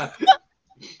 Like, yeah.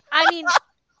 I mean,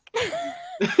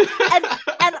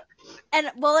 and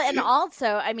And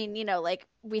also, I mean, like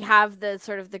we have the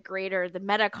sort of the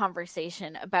meta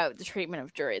conversation about the treatment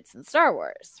of droids in Star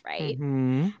Wars, right?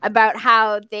 Mm-hmm. About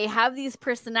how they have these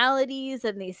personalities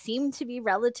and they seem to be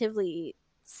relatively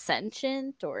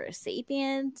sentient or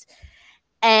sapient,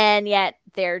 and yet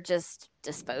they're just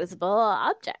disposable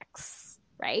objects,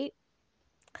 right?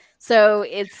 So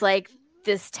it's like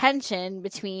this tension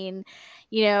between,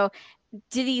 do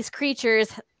these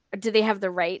creatures, do they have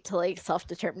the right to like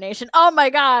self-determination? Oh my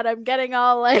god, I'm getting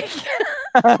all like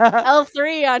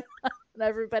L3 on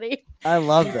everybody. I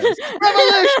love this.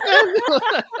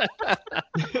 Revolution.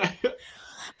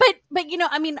 but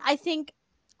I mean, I think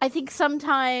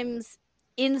sometimes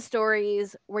in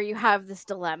stories where you have this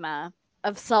dilemma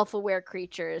of self-aware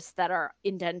creatures that are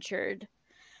indentured,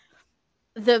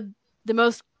 the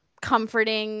most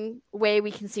comforting way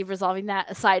we can see of resolving that,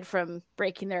 aside from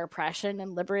breaking their oppression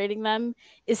and liberating them,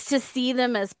 is to see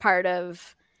them as part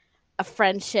of a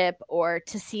friendship, or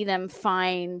to see them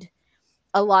find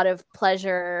a lot of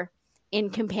pleasure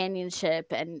in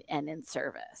companionship and in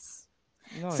service.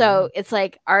 It's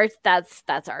like that's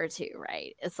R2,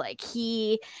 right? It's like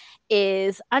he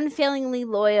is unfailingly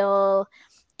loyal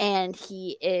and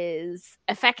he is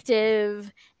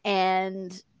effective,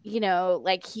 and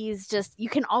like he's just, you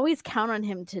can always count on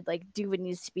him to like do what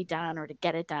needs to be done, or to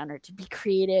get it done, or to be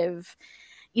creative,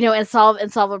 and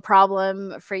solve a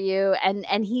problem for you.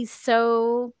 And he's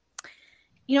so,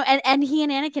 and he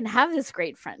and Anakin have this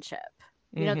great friendship.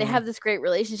 They have this great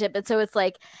relationship. And so it's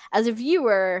like, as a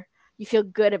viewer, you feel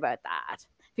good about that,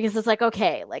 because it's like,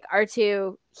 okay, like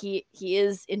R2, he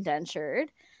is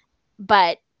indentured,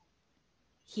 but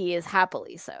he is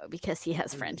happily so, because he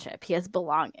has friendship, he has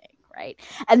belonging, right?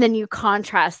 And then you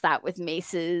contrast that with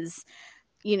Mace's,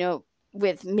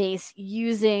 with Mace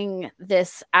using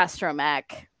this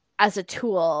astromech as a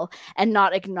tool and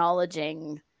not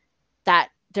acknowledging that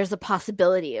there's a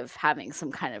possibility of having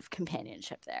some kind of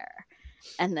companionship there.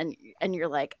 And you're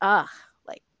like,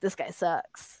 like this guy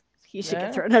sucks. He should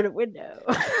get thrown out a window.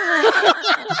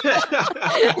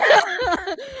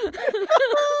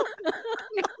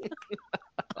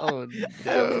 Oh no!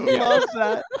 I love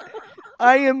that.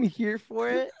 I am here for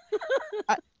it.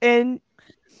 And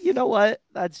you know what?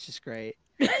 That's just great.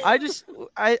 I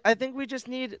think we just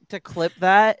need to clip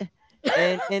that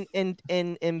and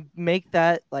make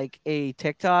that like a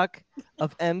TikTok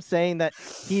of M saying that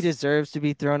he deserves to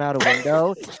be thrown out a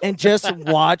window, and just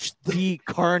watch the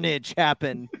carnage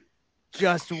happen.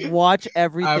 Just watch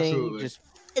everything. Absolutely. Just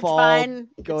It's fall, fine.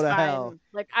 go It's to fine. hell.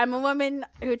 Like, I'm a woman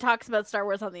who talks about Star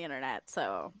Wars on the internet,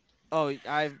 so. Oh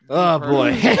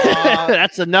boy,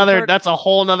 that's a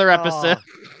whole nother episode.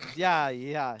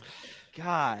 Yeah.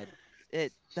 God,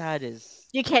 that is.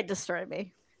 You can't destroy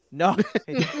me. No,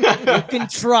 you can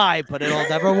try, but it'll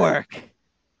never work.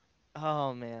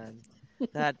 Oh man,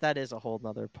 that is a whole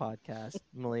nother podcast,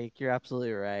 Malik. You're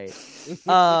absolutely right.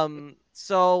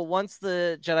 So once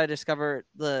the Jedi discover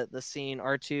the scene,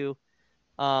 R2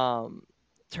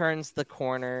 turns the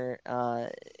corner,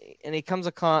 and he comes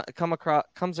across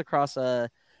the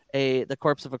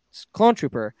corpse of a clone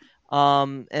trooper.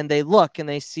 And they look and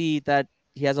they see that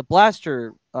he has a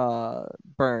blaster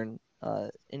burn.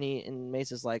 And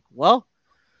Mace is like, well,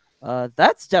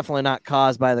 that's definitely not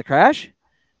caused by the crash.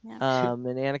 Yeah. And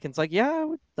Anakin's like,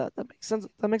 yeah, that makes sense.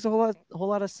 That makes a whole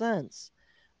lot of sense.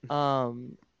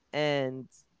 And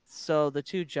so the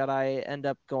two Jedi end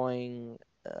up going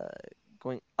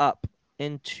up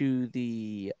into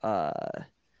the hold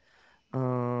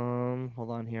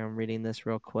on here, I'm reading this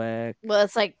real quick. Well,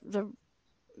 it's like the.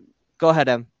 Go ahead,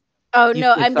 Em. Oh You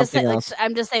no, say I'm just saying. something Like, else.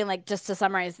 I'm just saying, like, just to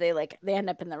summarize, they end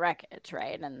up in the wreckage,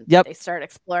 right? And Yep. they start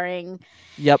exploring.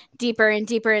 Yep. Deeper and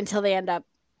deeper until they end up,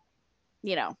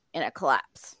 in a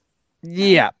collapse.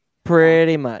 Yeah,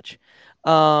 pretty much.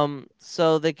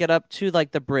 So they get up to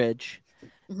like the bridge,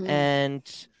 Mhm.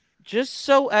 and just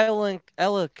so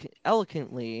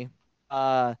eloquently,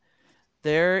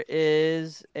 there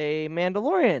is a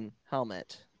Mandalorian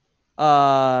helmet,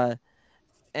 and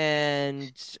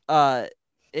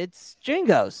it's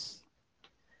Jango's,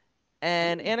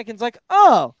 and Anakin's like,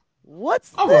 "Oh,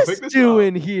 what's I'm gonna this pick this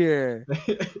doing here?"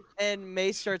 And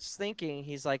Mace starts thinking,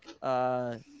 he's like,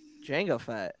 Jango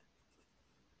Fett.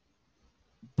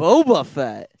 Boba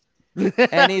Fett.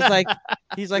 And he's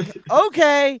like,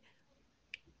 okay,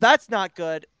 that's not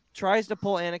good. Tries to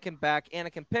pull Anakin back.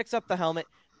 Anakin picks up the helmet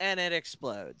and it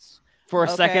explodes. For a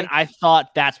Okay. second, I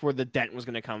thought that's where the dent was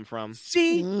going to come from.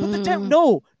 See, but the dent,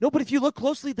 no, but if you look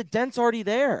closely, the dent's already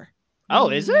there. Oh,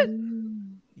 is it?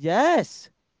 Yes,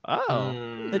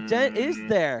 Oh. the dent is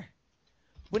there.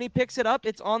 when he picks it up,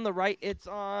 it's on the right. It's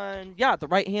on the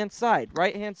right hand side.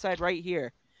 Right hand side, right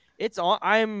here. It's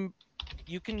on.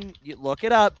 You can look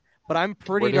it up, but I'm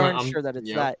pretty darn sure that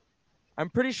it's that. I'm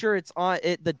pretty sure it's on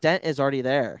it. The dent is already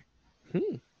there.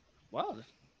 Wow.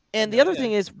 And the other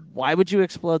thing is, why would you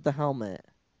explode the helmet?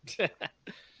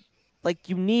 Like,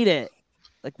 you need it.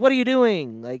 Like, what are you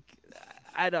doing? Like,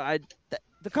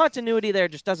 the continuity there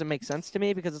just doesn't make sense to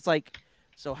me, because it's like,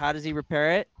 so how does he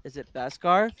repair it? Is it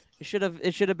Beskar? It should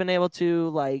have been able to,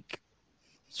 like,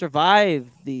 survive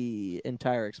the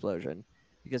entire explosion,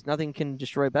 because nothing can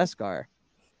destroy Beskar.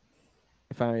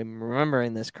 If I'm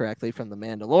remembering this correctly from The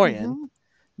Mandalorian,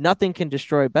 nothing can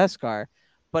destroy Beskar.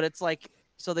 But it's like,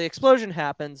 so the explosion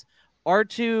happens.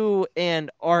 R2 and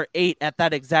R8 at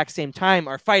that exact same time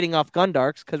are fighting off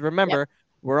Gundarks, because remember,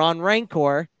 we're on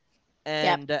Rancor.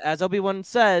 And as Obi-Wan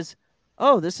says,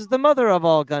 oh, this is the mother of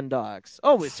all Gundarks.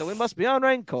 Oh, so we must be on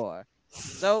Rancor.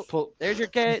 So there's your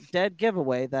dead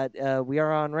giveaway that we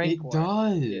are on Rancor. It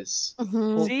does.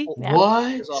 See?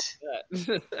 What?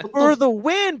 For the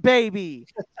win, baby!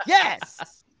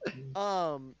 Yes!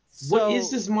 What is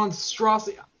this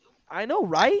monstrosity? I know,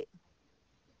 right?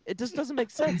 It just doesn't make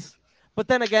sense. But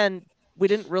then again, we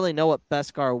didn't really know what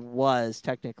Beskar was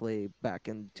technically back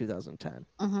in 2010.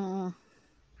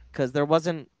 Because there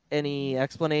wasn't any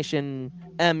explanation.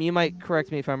 You might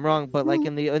correct me if I'm wrong, but like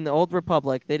in the Old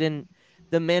Republic, the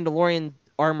Mandalorian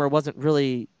armor wasn't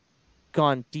really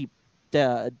done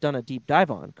a deep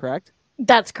dive on, correct?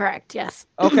 That's correct, yes.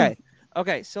 Okay,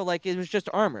 so like it was just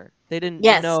armor. They didn't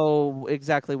know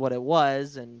exactly what it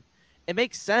was, and it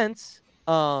makes sense.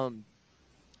 But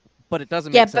it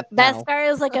doesn't make sense. Yeah, but Beskar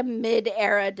is like a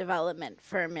mid-era development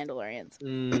for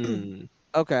Mandalorians.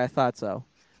 Okay, I thought so.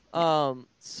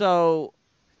 So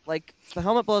like the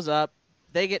helmet blows up,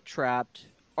 they get trapped.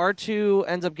 R2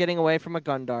 ends up getting away from a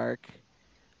Gundark.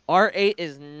 R8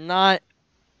 is not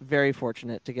very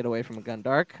fortunate to get away from a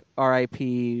Gundark.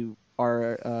 R.I.P.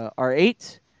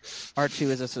 R8. R2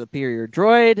 is a superior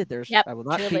droid. I will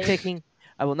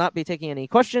not be taking any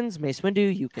questions. Mace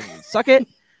Windu, you can suck it.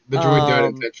 The droid died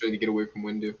intentionally to get away from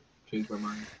Windu. Changed my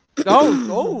mind.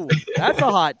 Oh, that's a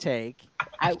hot take.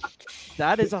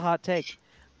 That is a hot take.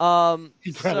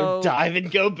 He'd rather dive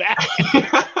and go back.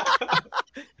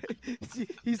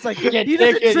 He's like, he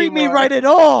doesn't treat me right at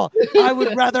all. I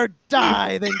would rather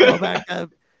die than go back to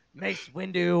Mace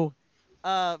Windu.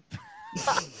 I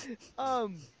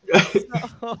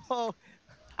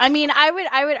mean,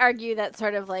 I would argue that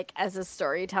sort of like as a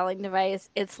storytelling device,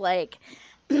 it's like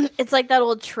that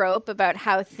old trope about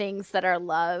how things that are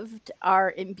loved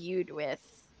are imbued with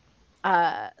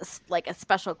like a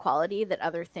special quality that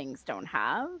other things don't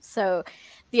have. So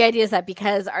the idea is that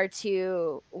because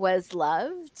R2 was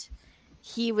loved,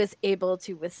 he was able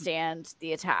to withstand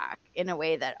the attack in a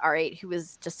way that R8, who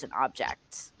was just an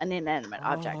object, an inanimate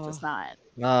object, was not.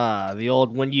 The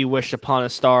old "when you wish upon a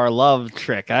star" love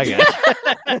trick, I guess.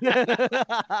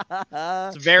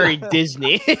 It's very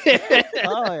Disney.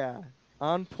 Oh yeah,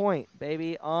 on point,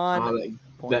 baby, on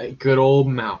point. That good old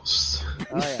mouse.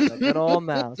 Oh yeah, the good old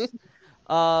mouse.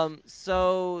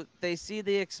 So they see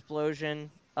the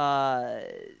explosion.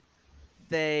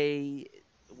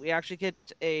 We actually get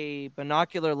a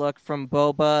binocular look from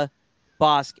Boba,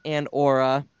 Bosk, and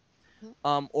Aura.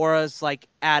 Aura's like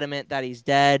adamant that he's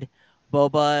dead.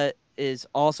 Boba is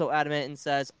also adamant and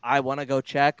says, I want to go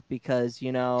check because,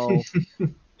 Jedi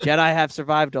have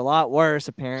survived a lot worse,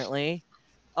 apparently.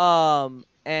 And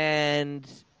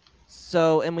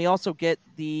we also get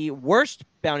the worst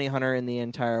bounty hunter in the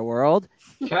entire world.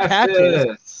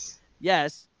 Catches.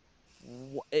 Yes.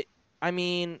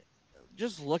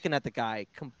 Just looking at the guy,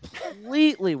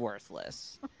 completely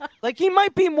worthless. Like, he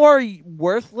might be more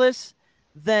worthless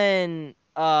than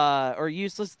or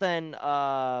useless than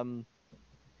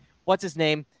what's his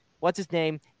name?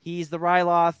 He's the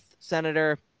Ryloth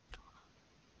senator.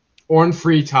 Orn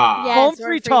Freetah. Yes,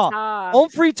 Orn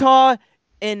Freetah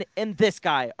and this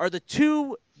guy are the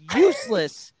two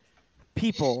useless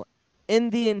people in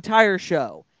the entire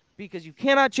show, because you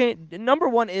cannot change. Number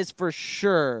one is for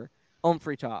sure Orn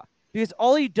Freetah, because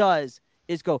all he does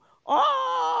is go,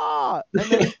 and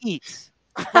then he eats.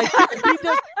 Like, he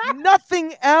does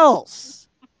nothing else.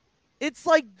 It's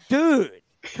like, dude,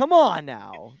 come on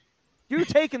now. You're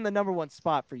taking the number one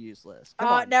spot for useless. Come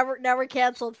on. Now we're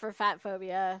canceled for fat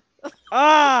phobia.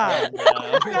 I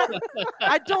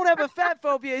don't have a fat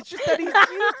phobia. It's just that he's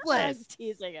useless. I'm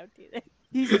teasing.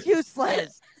 He's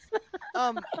useless.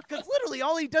 Because literally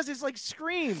all he does is like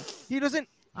scream. He doesn't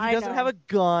He doesn't have a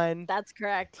gun. That's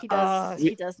correct. He does.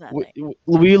 He does nothing.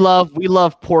 We love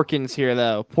Porkins here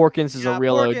though. Porkins is a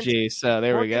real Porkins, OG. So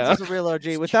there we go. Porkins is a real OG.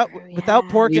 Without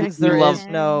Porkins, there is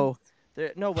no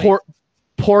way.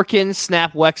 Porkins,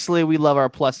 Snap Wexley. We love our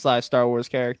plus size Star Wars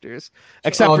characters,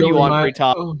 except for you on Free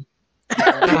Talk.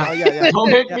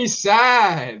 Don't make me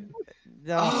sad.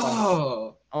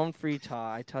 No, on Free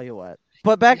Talk. I tell you what.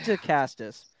 But back to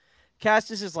Castus.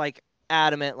 Castus is like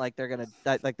adamant, like they're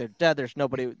dead. There's no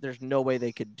way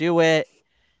they could do it.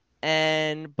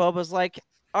 And Boba's like,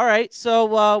 all right,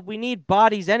 so we need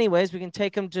bodies anyways. We can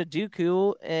take them to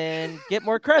Dooku and get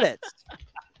more credits.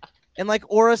 And like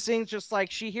Aura Singh's just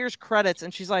like, she hears credits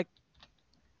and she's like,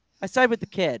 I side with the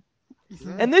kid.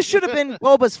 And this should have been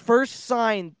Boba's first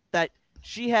sign that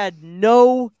she had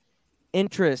no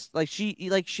interest. Like she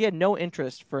had no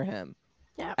interest for him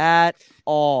at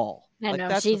all. I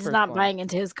know, she's not buying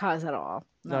into his cause at all.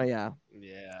 No, yeah,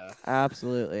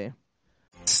 absolutely.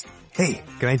 Hey,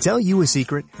 can I tell you a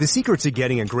secret? The secret to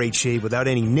getting a great shave without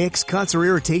any nicks, cuts, or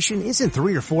irritation isn't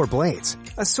 3 or 4 blades,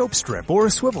 a soap strip, or a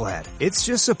swivel head. It's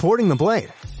just supporting the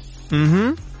blade.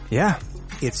 Yeah,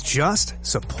 it's just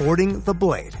supporting the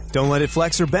blade. Don't let it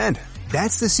flex or bend.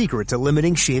 That's the secret to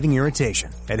limiting shaving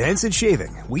irritation. At Henson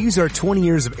Shaving, we use our 20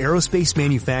 years of aerospace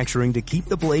manufacturing to keep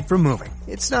the blade from moving.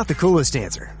 It's not the coolest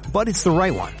answer, but it's the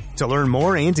right one. To learn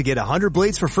more and to get 100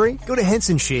 blades for free, go to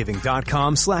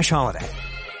hensonshaving.com/holiday.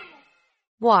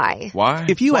 Why?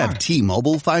 If you have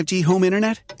T-Mobile 5G home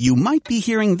internet, you might be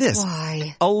hearing this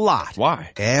a lot.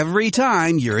 Why? Every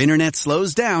time your internet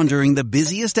slows down during the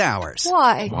busiest hours.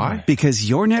 Why? Because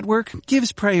your network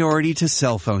gives priority to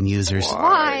cell phone users.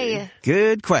 Why?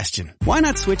 Good question. Why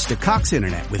not switch to Cox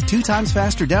Internet with 2 times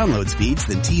faster download speeds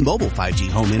than T-Mobile 5G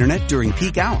home internet during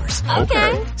peak hours?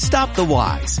 Okay. Stop the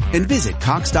whys and visit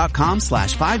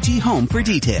cox.com/5G home for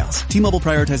details. T-Mobile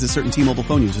prioritizes certain T-Mobile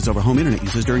phone users over home internet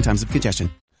users during times of congestion.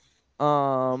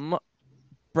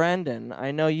 Brendan,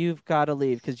 I know you've got to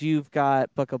leave because you've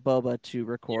got Book of Boba to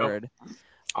record. Yep.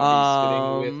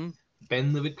 I'll be sitting with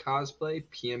Ben Livid Cosplay,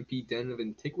 PMP Den of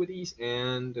Antiquities,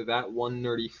 and that one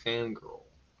nerdy fangirl.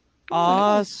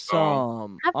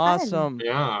 Awesome.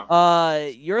 Yeah.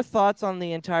 Your thoughts on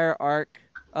the entire arc,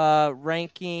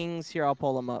 rankings. Here, I'll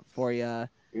pull them up for you.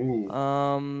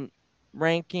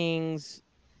 Rankings.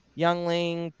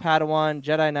 Youngling, Padawan,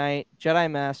 Jedi Knight, Jedi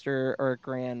Master, or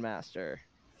Grand Master?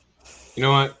 You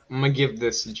know what? I'm gonna give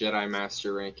this Jedi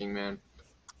Master ranking, man.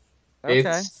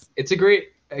 Okay. It's a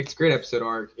great episode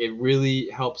arc. It really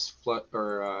helps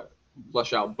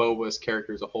flush out Boba's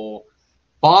character as a whole.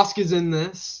 Bosk is in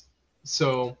this,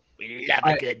 so we love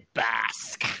a good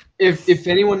Bosk. If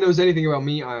anyone knows anything about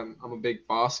me, I'm a big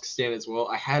Bosk stan as well.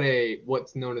 I had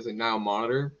what's known as a Nile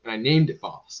monitor, and I named it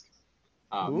Bosk.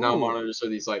 Now monitors are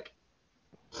these like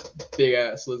big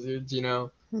ass lizards,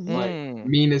 like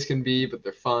mean as can be, but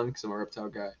they're fun because I'm a reptile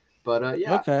guy. But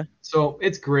okay. So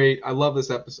it's great. I love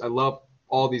this episode. I love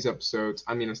all these episodes.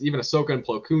 I mean, even Ahsoka and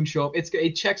Plo Koon show up.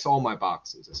 It checks all my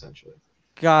boxes essentially.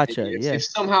 Gotcha. If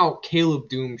somehow Caleb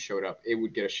Doom showed up, it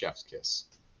would get a chef's kiss.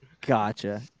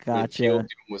 Gotcha. Caleb Doom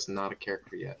was not a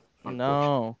character yet.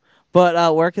 No.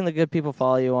 But where can the good people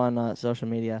follow you on social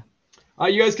media?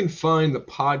 You guys can find the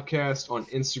podcast on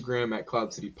Instagram at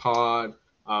Cloud City Pod,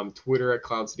 Twitter at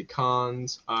Cloud City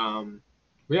Cons. You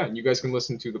guys can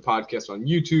listen to the podcast on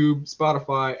YouTube,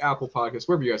 Spotify, Apple Podcasts,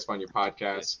 wherever you guys find your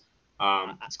podcasts.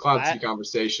 It's Cloud City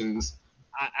Conversations.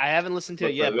 I haven't listened to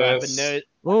it yet, but I've been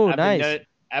nice.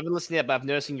 I haven't listened yet, but I'm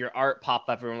noticing your art pop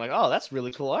up, and I'm like, oh, that's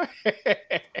really cool art.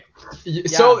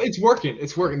 So it's working.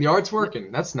 It's working. The art's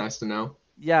working. That's nice to know.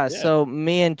 Yeah. So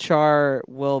me and Char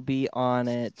will be on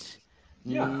it.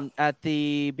 At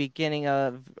the beginning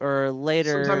of or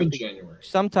later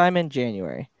sometime in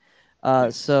January.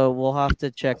 So we'll have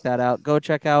to check that out. Go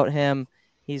check out him.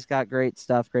 He's got great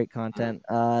stuff, great content.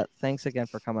 Thanks again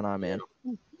for coming on, man.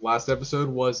 Last episode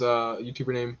was a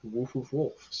YouTuber named Wolf Wolf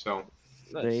Wolf. So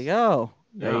there you go.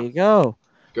 There you go.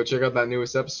 Go check out that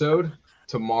newest episode.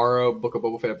 Tomorrow, Book of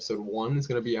Boba Fett episode 1 is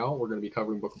going to be out. We're going to be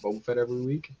covering Book of Boba Fett every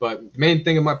week. But the main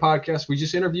thing of my podcast, we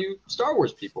just interview Star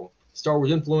Wars people. Star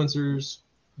Wars influencers,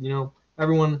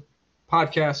 everyone,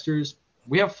 podcasters.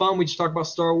 We have fun. We just talk about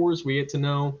Star Wars. We get to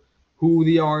know who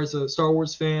they are as a Star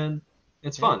Wars fan.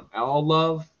 It's fun. All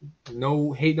love,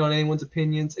 no hating on anyone's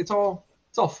opinions. It's all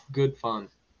good fun.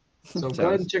 So go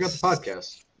ahead and check out the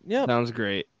podcast. Yeah, sounds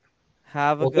great.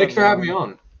 Thanks for having me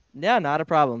on. Yeah, not a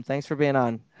problem. Thanks for being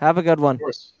on. Have a good one. Of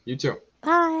course. You too.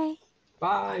 Bye.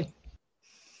 Bye.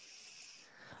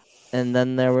 And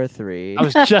then there were 3. I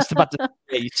was just about to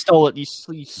say, you stole it. You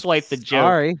swiped the joke.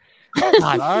 Sorry.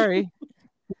 Sorry.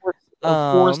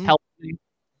 Forrest helped me.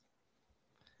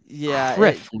 Yeah,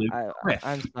 Criff, Luke. Criff.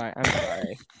 I'm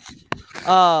sorry.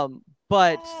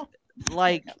 But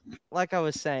like I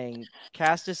was saying,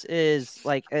 Castus is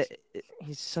like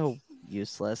he's so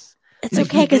useless. It's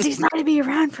okay because he's not going to be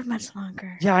around for much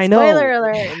longer. Yeah, I know. Spoiler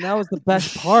alert. And that was the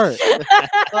best part.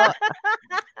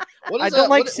 I don't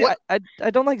like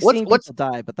seeing people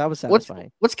die, but that was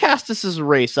satisfying. What's Castus's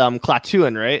race?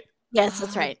 Klaatuan, right? Yes,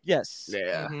 that's right. Yes.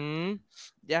 Yeah. Mm-hmm.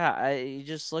 Yeah, he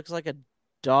just looks like a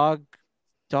dog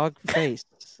face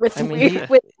with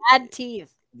bad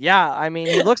teeth. Yeah, I mean,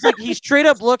 he looks like he straight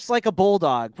up looks like a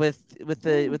bulldog with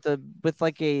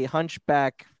like a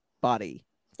hunchback body.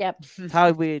 Yep. That's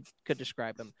how we could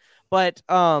describe him. But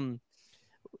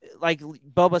like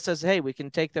Boba says, hey, we can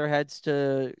take their heads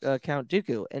to Count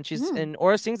Dooku, and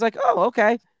Aura Singh's like, oh,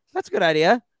 okay, that's a good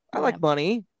idea. I like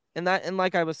money, and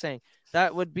like I was saying,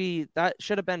 that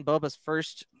should have been Boba's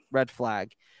first red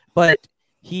flag, but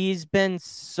he's been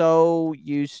so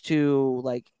used to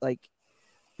like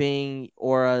being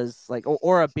Aura's like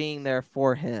Aura being there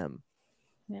for him,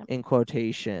 in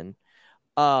quotation.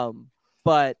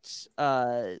 But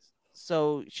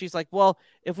so she's like, well,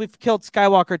 if we've killed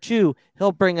Skywalker too,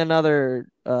 he'll bring another.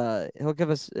 He'll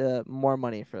give us more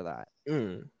money for that.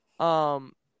 And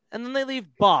then they leave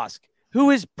Bosk, who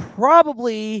is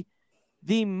probably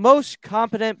the most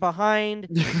competent behind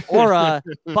Aura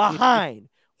behind.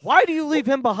 Why do you leave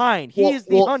him behind? He is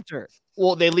the hunter.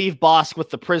 Well, they leave Bosk with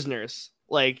the prisoners,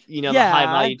 like the high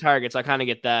value targets. I kind of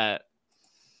get that.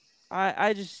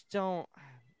 I just don't.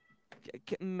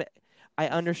 I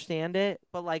understand it,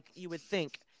 but like you would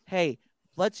think, hey,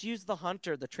 let's use the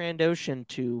hunter, the Trandoshan,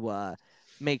 to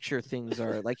make sure things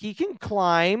are like he can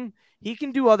climb, he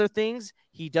can do other things,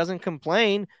 he doesn't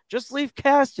complain. Just leave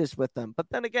Castus with them.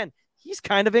 But then again, he's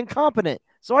kind of incompetent,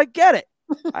 so I get it.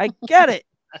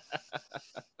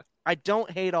 I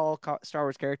don't hate all Star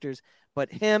Wars characters,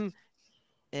 but him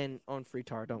and Own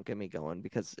Freetar don't get me going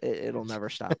because it'll never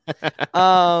stop.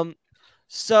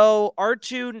 So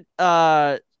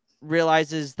R2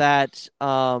 realizes that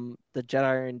the Jedi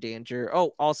are in danger.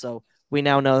 Oh, also, we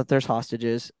now know that there's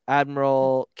hostages.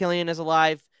 Admiral Killian is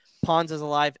alive, Pons is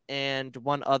alive, and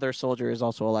one other soldier is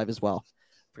also alive as well.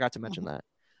 Forgot to mention that.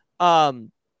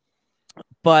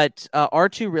 But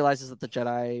R2 realizes that the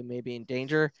Jedi may be in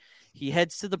danger. He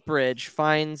heads to the bridge,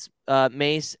 finds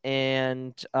Mace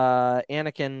and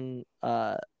Anakin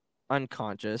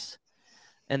unconscious.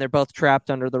 And they're both trapped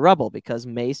under the rubble because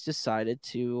Mace decided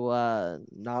to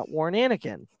not warn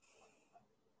Anakin.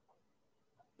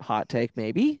 Hot take,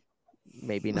 maybe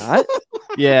not.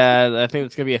 Yeah, I think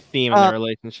it's gonna be a theme in their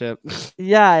relationship.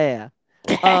 Yeah.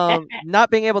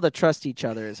 Not being able to trust each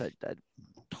other is a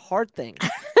hard thing.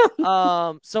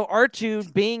 So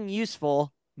R2 being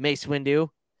useful, Mace Windu,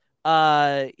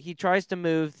 he tries to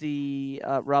move the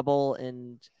rubble,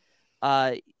 and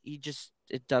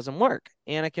it doesn't work.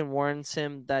 Anakin warns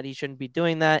him that he shouldn't be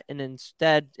doing that, and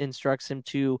instead instructs him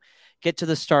to get to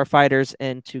the starfighters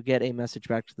and to get a message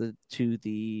back to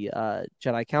the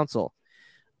Jedi Council.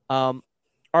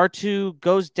 R2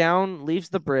 goes down, leaves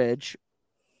the bridge,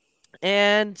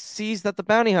 and sees that the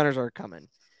bounty hunters are coming.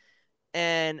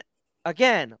 And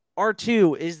again,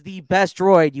 R2 is the best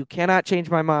droid. You cannot change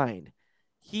my mind.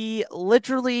 He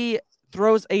literally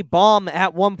throws a bomb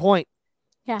at one point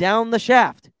down the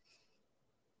shaft.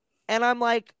 And I'm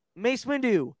like, Mace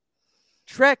Windu,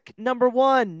 Trek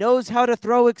 #1 knows how to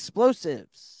throw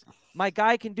explosives. My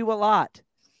guy can do a lot.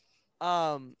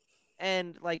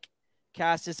 And like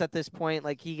Castus at this point,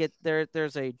 like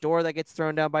there's a door that gets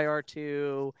thrown down by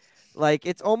R2. Like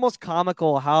it's almost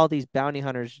comical how these bounty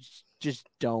hunters just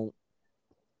don't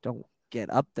get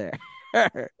up there.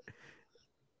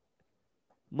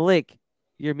 Malik,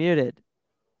 you're muted.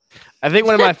 I think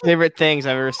one of my favorite things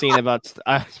I've ever seen about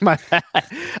I think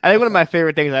one of my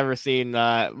favorite things I've ever seen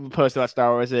posted about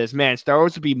Star Wars is, man, Star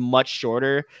Wars would be much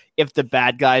shorter if the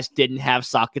bad guys didn't have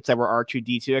sockets that were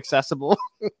R2-D2 accessible.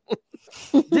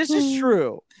 This is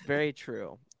true. Very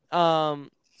true.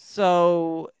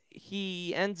 So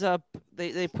he ends up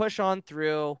they push on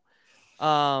through.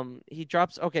 He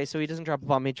drops so he doesn't drop a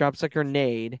bomb, he drops a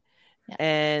grenade,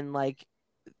 and like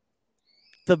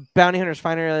the bounty hunters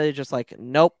finally just like,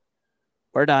 nope,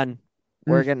 we're done.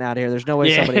 We're getting out of here. There's no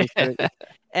way somebody's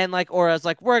and like Aura's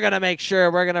like, we're gonna make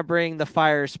sure we're gonna bring the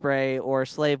fire spray or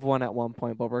slave one at one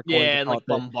point, but we're going to like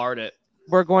bombard it.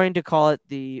 We're going to call it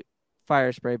the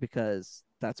fire spray because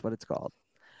that's what it's called.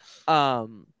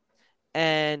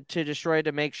 And to destroy,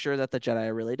 to make sure that the Jedi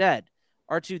are really dead.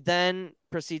 R2 then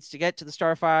proceeds to get to the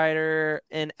starfighter,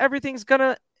 and everything's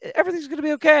gonna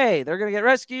be okay. They're gonna get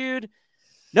rescued.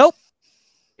 Nope.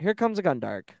 Here comes a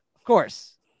Gundark. Of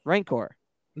course. Rancor.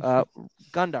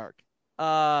 Gundark.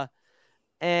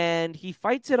 And he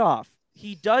fights it off.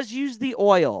 He does use the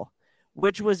oil,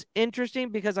 which was interesting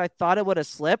because I thought it would have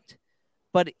slipped,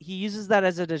 but he uses that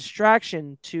as a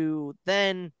distraction to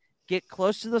then get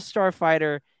close to the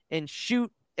starfighter and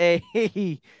shoot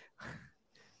a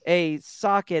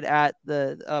socket at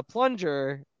the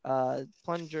plunger,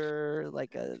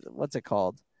 like what's it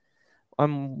called?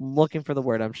 I'm looking for the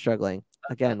word. I'm struggling.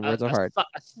 Again, words are hard. A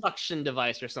suction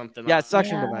device or something. Yeah,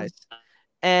 suction device.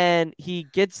 And he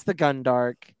gets the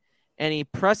Gundark, and he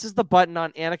presses the button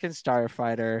on Anakin's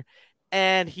starfighter,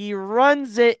 and he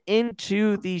runs it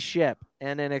into the ship,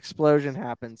 and an explosion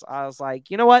happens. I was like,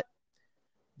 you know what?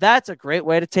 That's a great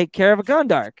way to take care of a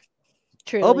Gundark.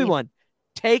 Truly. Obi-Wan,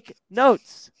 take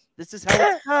notes. This is how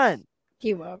it's done.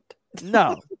 He won't.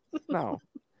 No.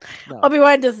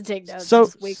 Obi-Wan doesn't take notes. So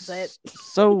Just winks it.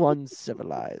 So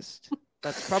uncivilized.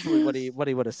 That's probably what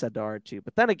he would have said to R2.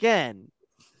 But then again,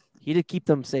 he did keep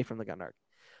them safe from the Gundark.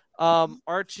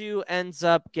 R2 ends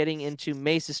up getting into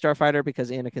Mace's starfighter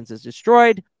because Anakin's is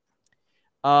destroyed.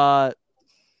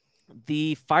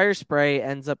 The fire spray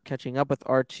ends up catching up with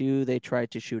R2. They try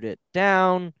to shoot it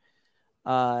down.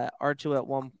 R2 at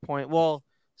one point,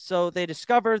 so they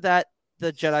discover that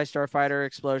the Jedi starfighter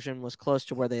explosion was close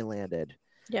to where they landed.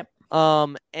 Yep.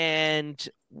 And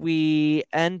we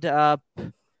end up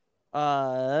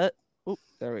there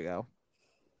we go.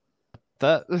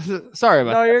 Sorry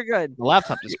about No, you're good. the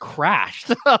laptop just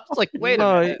crashed. I was like, wait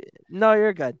a minute. No,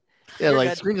 you're good. Yeah, You're the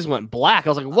good. screen just went black. I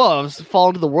was like, whoa, I was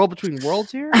falling to the world between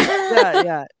worlds here.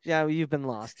 Yeah, you've been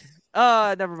lost.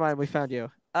 Never mind, we found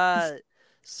you.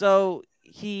 So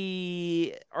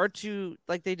R2,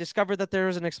 like, they discovered that there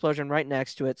was an explosion right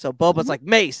next to it. So Boba's like,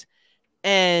 Mace,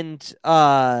 and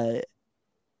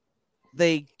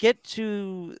they get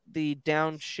to the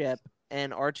down ship,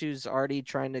 and R2's already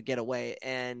trying to get away,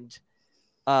 and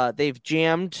they've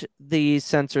jammed the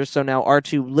sensors, so now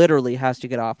R2 literally has to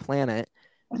get off planet.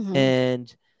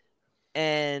 And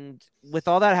with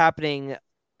all that happening,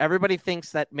 everybody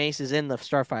thinks that Mace is in the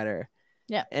starfighter.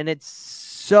 Yeah. And it's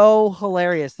so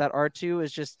hilarious that R2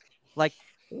 is just like,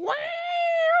 wow,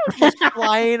 just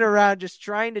flying around, just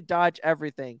trying to dodge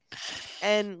everything.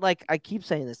 And like I keep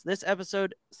saying this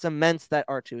episode cements that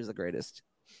R2 is the greatest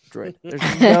droid.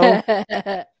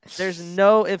 There's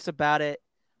no ifs about it.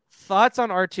 Thoughts on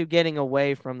R2 getting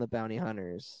away from the bounty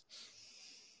hunters?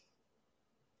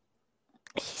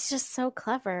 He's just so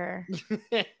clever.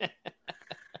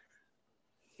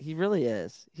 He really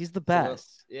is. He's the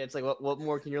best. Yeah, it's like what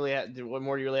more can you really what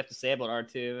more do you really have to say about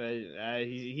R2?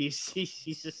 He's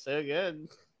just so good.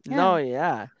 Yeah. No,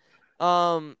 yeah.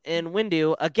 And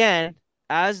Windu, again,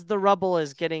 as the rubble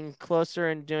is getting closer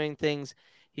and doing things,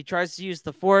 he tries to use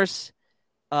the Force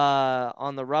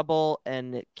on the rubble,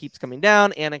 and it keeps coming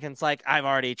down. Anakin's like, I've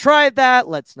already tried that.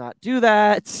 Let's not do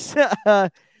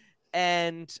that.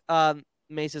 And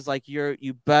Mace is like, your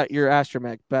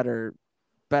astromech better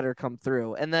come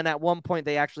through. And then at one point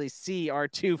they actually see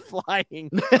R2 flying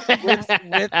with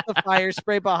the fire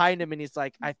spray behind him, and he's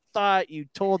like, I thought you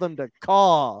told him to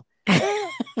call.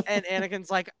 And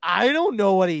Anakin's like, I don't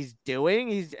know what he's doing.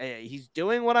 He's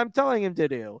doing what I'm telling him to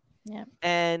do. Yeah.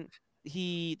 And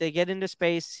they get into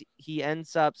space. He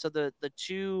ends up, so the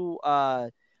two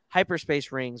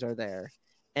hyperspace rings are there,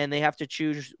 and they have to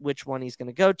choose which one he's going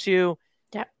to go to.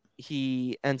 Yep.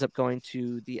 He ends up going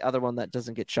to the other one that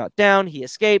doesn't get shot down. He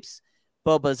escapes.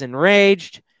 Boba's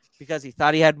enraged because he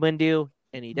thought he had Windu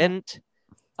and he didn't.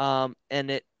 And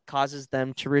it causes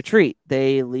them to retreat.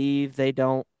 They leave. They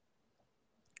don't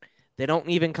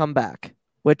even come back,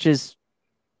 which is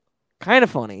kind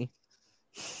of funny,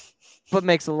 but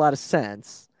makes a lot of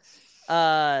sense.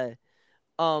 R2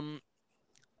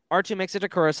 makes it to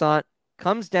Coruscant,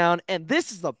 comes down, and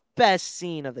this is the best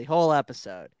scene of the whole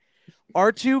episode.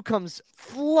 R2 comes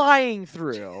flying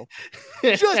through,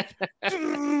 just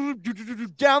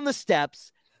down the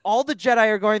steps. All the Jedi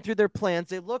are going through their plans.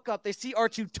 They look up, they see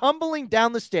R2 tumbling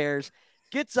down the stairs,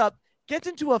 gets up, gets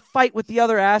into a fight with the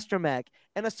other astromech,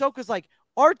 and Ahsoka's like,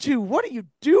 R2, what are you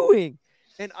doing?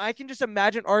 And I can just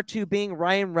imagine R2 being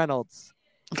Ryan Reynolds.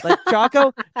 Like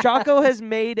Chaco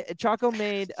made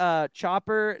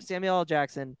Chopper Samuel L.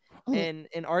 Jackson and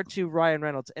R2 Ryan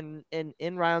Reynolds, and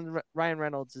in Ryan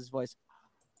Reynolds' voice,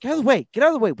 get out of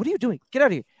the way, what are you doing, get out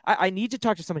of here, I need to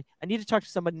talk to somebody,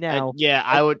 now.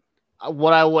 I would,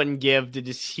 what I wouldn't give to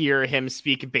just hear him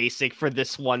speak basic for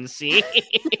this one scene.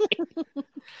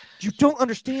 You don't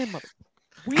understand, mother.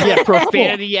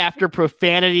 Profanity after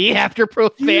profanity after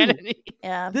profanity.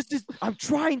 Yeah. I'm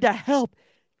trying to help.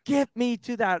 Get me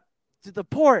to the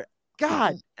port.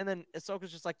 God. And then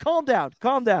Ahsoka's just like, calm down.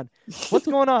 What's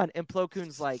going on? And Plo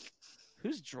Koon's like,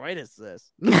 whose droid is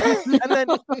this?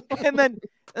 and then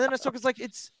Ahsoka's like,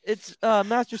 it's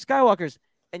Master Skywalker's.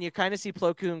 And you kind of see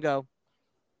Plo Koon go,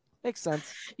 makes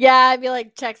sense. Yeah, I'd be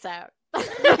like, checks out.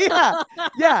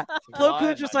 yeah. Plo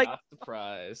Koon's just like,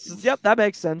 surprised. Yep, that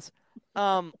makes sense.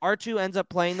 R2 ends up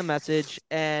playing the message,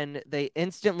 and they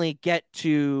instantly get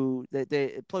to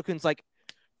Plo Koon's like,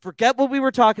 forget what we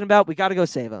were talking about. We got to go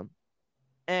save him.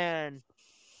 And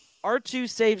R2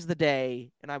 saves the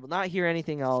day, and I will not hear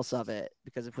anything else of it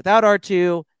because if without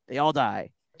R2, they all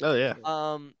die. Oh yeah.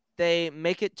 They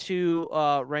make it to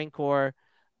Rancor.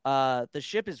 The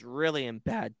ship is really in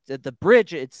bad. The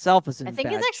bridge itself is in bad I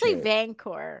think it's actually shape.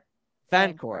 Vancor.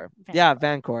 Yeah,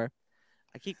 Vancor.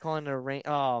 I keep calling it a rain.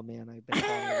 Oh man, I've been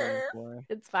calling it Rancor.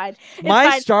 It's fine.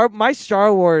 My Star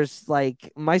Wars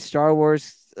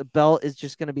belt is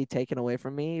just gonna be taken away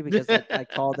from me because I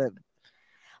called it.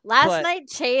 Last night,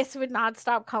 Chase would not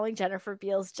stop calling Jennifer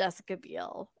Beals Jessica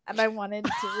Biel, and I wanted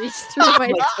to reach through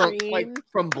my screen.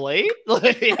 From Blade?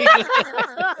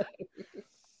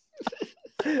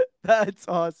 That's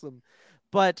awesome.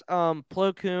 But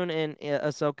Plo Koon and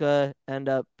Ahsoka end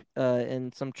up,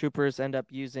 and some troopers end up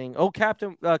using. Oh,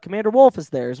 Commander Wolf is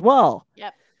there as well.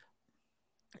 Yep.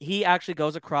 He actually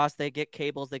goes across. They get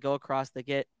cables. They go across. They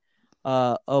get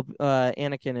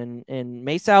Anakin and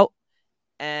Mace out.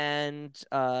 And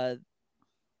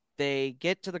they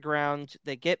get to the ground.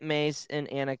 They get Mace and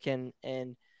Anakin,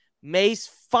 and Mace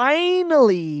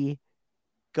finally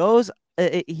goes.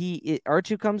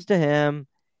 R2 comes to him,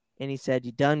 and he said,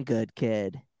 "You done good,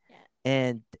 kid." Yeah.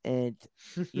 And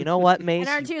you know what, Mace?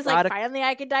 And R2's like, finally,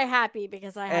 I can die happy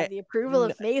because I have the approval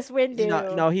of Mace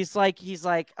Windu. No, he's like,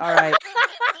 all right.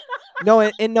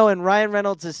 in Ryan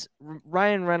Reynolds'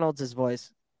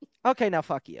 voice. Okay, now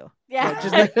fuck you. Yeah,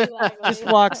 just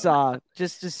walks off,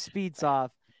 just speeds off,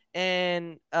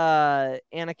 and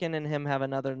Anakin and him have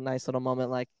another nice little moment.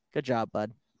 Like, good job,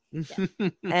 bud. Yeah.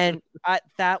 And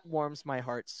that warms my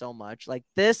heart so much. Like,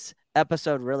 this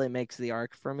episode really makes the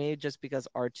arc for me, just because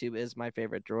R2 is my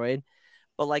favorite droid.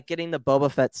 But like getting the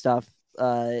Boba Fett stuff,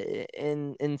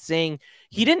 in saying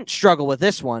he didn't struggle with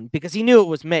this one because he knew it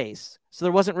was Mace, so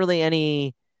there wasn't really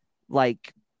any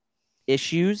like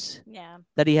issues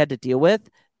that he had to deal with.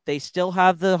 They still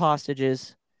have the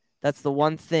hostages. That's the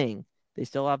one thing. They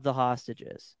still have the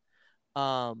hostages.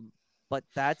 But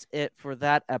that's it for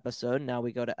that episode. Now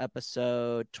we go to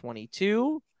episode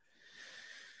 22.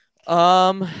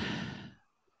 Malik,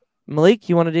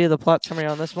 you want to do the plot summary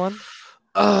on this one?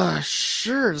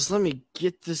 Sure. Just let me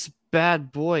get this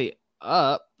bad boy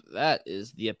up. That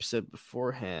is the episode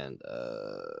beforehand.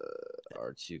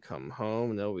 R2 come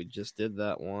home. No, we just did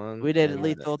that one. We did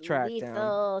Lethal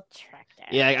Trackdown.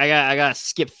 Yeah, I gotta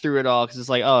skip through it all because it's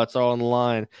like, oh, it's all on the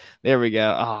line. There we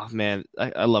go. Oh man,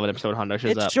 I love an episode. Hondo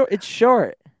shows up. It's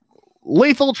short.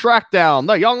 Lethal Trackdown.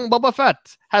 The young Boba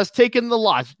Fett has taken the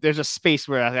law. There's a space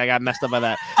where I got messed up by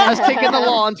that. Has taken the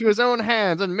law into his own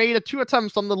hands and made 2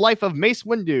 attempts on the life of Mace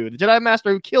Windu, the Jedi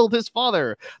Master who killed his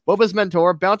father. Boba's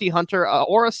mentor, bounty hunter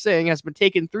Aura Singh, has been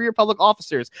taking 3 Republic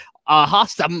officers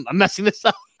hostage. I'm messing this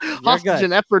up. Hostage in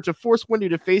an effort to force Windu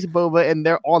to face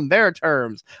Boba on their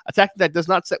terms. A tactic that does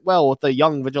not sit well with the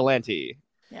young vigilante.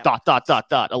 Yep. ...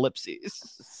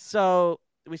 ellipses. So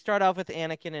we start off with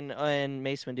Anakin and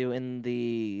Mace Windu in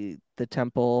the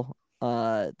temple.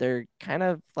 They're kind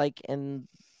of like in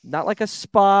not like a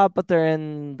spa, but they're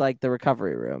in like the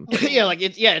recovery room.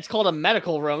 It's called a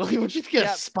medical room. Where'd you get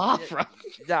a spa from?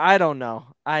 I don't know.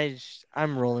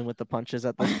 I'm rolling with the punches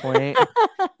at this point.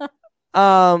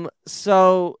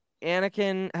 So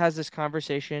Anakin has this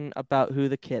conversation about who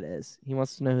the kid is. He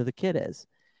wants to know who the kid is.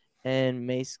 And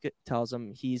Mace tells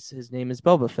him his name is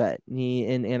Boba Fett.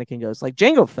 And Anakin goes like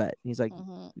Jango Fett. And he's like,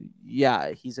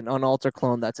 yeah, he's an unaltered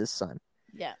clone. That's his son.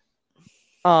 Yeah.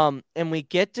 And we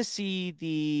get to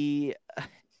see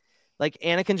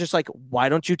Anakin's just like, why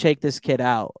don't you take this kid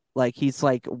out? Like, he's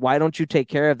like, why don't you take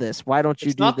care of this? Why don't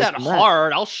you do this? It's not that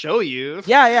hard. I'll show you.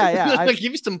 Yeah. I'll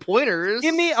give you some pointers.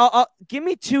 Give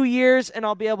me 2 years and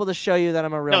I'll be able to show you that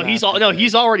I'm a real.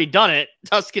 He's already done it.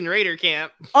 Tusken Raider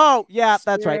camp. Oh yeah,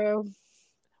 that's right.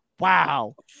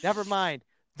 Wow. Never mind.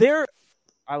 I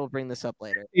will bring this up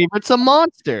later. It's a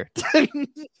monster.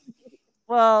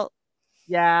 Well,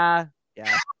 yeah.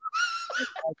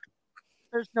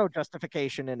 There's no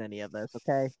justification in any of this,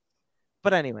 okay?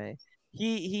 But anyway,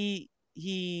 he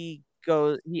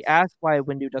asks why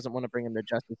Windu doesn't want to bring him to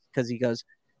justice, because he goes,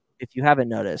 if you haven't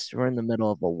noticed, we're in the middle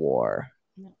of a war.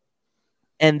 No.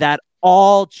 And that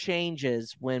all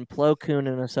changes when Plo Koon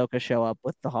and Ahsoka show up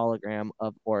with the hologram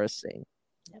of Aura Singh.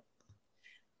 Yep.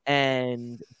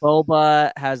 and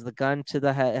Boba has the gun to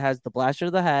the head, has the blaster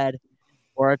to the head.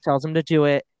 Aura tells him to do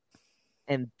it,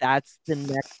 and that's the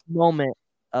next moment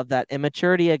of that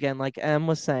immaturity again, like Em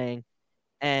was saying,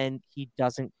 and he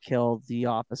doesn't kill the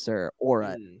officer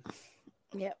Aura.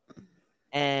 Yep.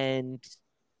 And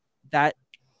that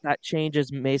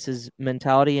changes Mace's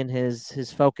mentality and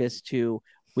his focus to,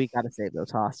 we got to save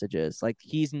those hostages. Like,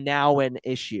 he's now an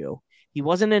issue. He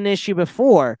wasn't an issue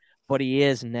before, but he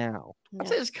is now. I'd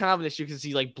say it's kind of an issue because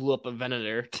he like blew up a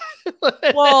Venator.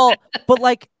 Well, but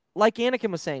like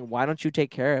Anakin was saying, why don't you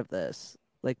take care of this?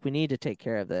 Like, we need to take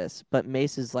care of this. But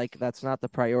Mace is like, that's not the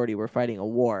priority. We're fighting a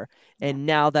war. And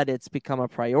now that it's become a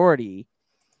priority,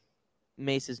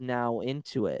 Mace is now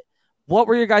into it. What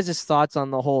were your guys' thoughts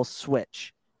on the whole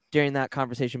switch during that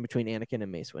conversation between Anakin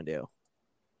and Mace Windu?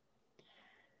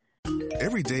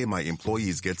 Every day, my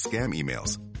employees get scam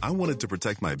emails. I wanted to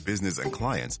protect my business and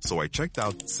clients, so I checked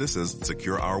out CISA's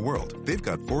Secure Our World. They've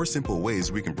got 4 simple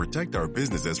ways we can protect our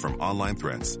businesses from online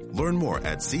threats. Learn more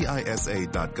at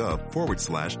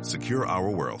CISA.gov/Secure Our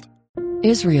World.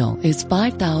 Israel is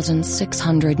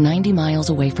 5,690 miles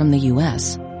away from the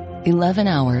U.S., 11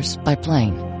 hours by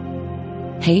plane.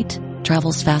 Hate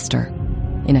travels faster.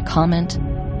 In a comment,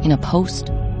 in a post,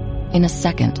 in a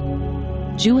second.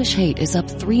 Jewish hate is up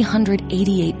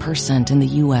 388% in the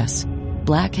U.S.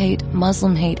 Black hate,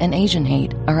 Muslim hate, and Asian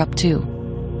hate are up too.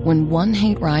 When one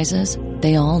hate rises,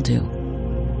 they all do.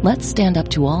 Let's stand up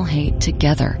to all hate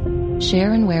together.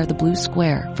 Share and wear the blue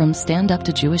square from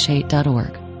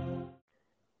standuptojewishhate.org.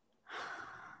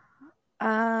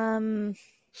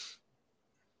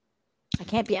 I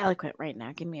can't be eloquent right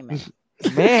now. Give me a minute.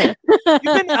 Man, you've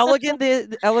been eloquent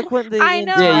the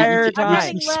entire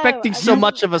time. You're expecting so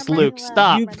much of us, Luke.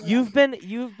 Stop. You've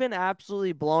been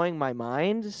absolutely blowing my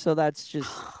mind. So that's just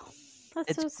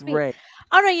That's so sweet. great.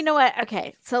 Oh no, you know what?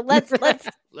 Okay, so let's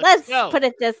go. put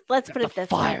it this. Let's put it this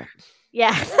fire. way.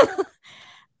 Yeah.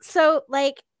 So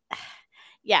like,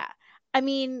 yeah. I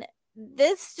mean,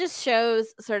 this just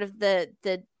shows sort of the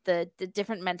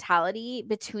different mentality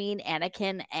between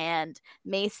Anakin and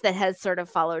Mace that has sort of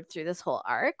followed through this whole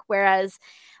arc. Whereas,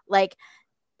 like,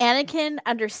 Anakin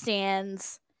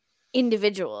understands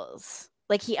individuals.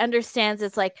 Like, he understands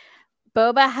it's like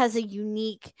Boba has a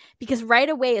unique, because right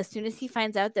away, as soon as he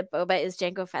finds out that Boba is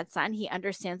Jango Fett's son, he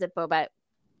understands that Boba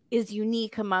is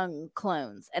unique among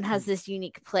clones and has this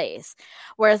unique place.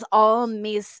 Whereas all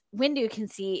Mace Windu can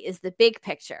see is the big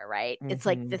picture, right? Mm-hmm. It's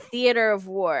like the theater of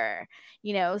war,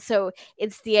 you know? So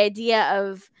it's the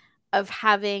idea of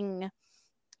having,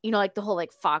 you know, like the whole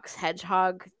like fox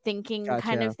hedgehog thinking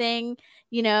kind of thing,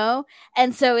 you know?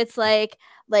 And so it's like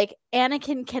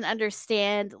Anakin can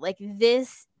understand like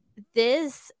this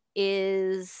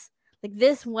is like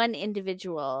this one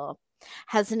individual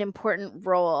has an important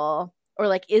role, or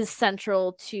like is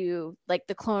central to like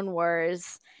the Clone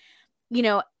Wars, you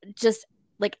know, just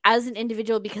like as an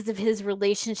individual because of his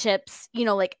relationships, you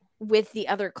know, like with the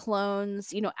other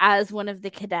clones, you know, as one of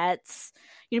the cadets,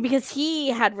 you know, because he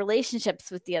had relationships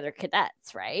with the other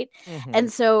cadets, right? Mm-hmm.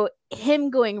 And so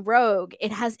him going rogue,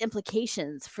 it has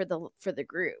implications for the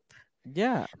group.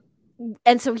 Yeah.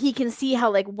 And so he can see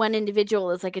how like one individual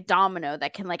is like a domino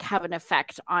that can like have an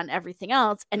effect on everything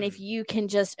else. And if you can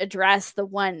just address the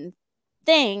one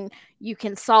thing, you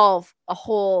can solve a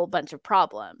whole bunch of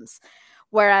problems.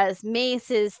 Whereas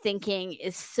Mace's thinking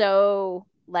is so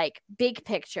like big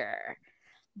picture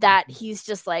that he's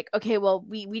just like, okay, well,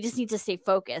 we just need to stay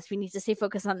focused. We need to stay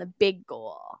focused on the big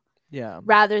goal. Yeah.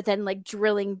 Rather than like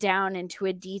drilling down into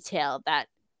a detail that,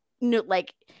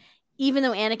 like, even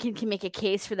though Anakin can make a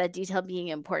case for that detail being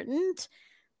important,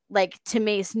 like to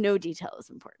Mace, no detail is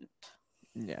important.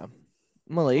 Yeah.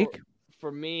 Malik?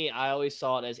 For me, I always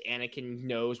saw it as Anakin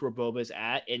knows where Boba's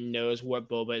at and knows what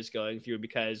Boba is going through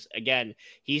because, again,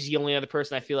 he's the only other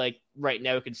person I feel like right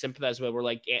now who can sympathize with. Where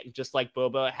like just like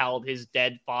Boba held his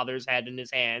dead father's head in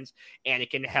his hands,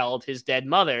 Anakin held his dead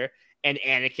mother, and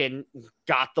Anakin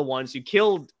got the ones who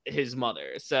killed his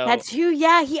mother. So that's who,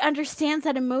 yeah, he understands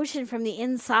that emotion from the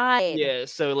inside. Yeah,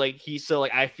 so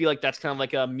I feel like that's kind of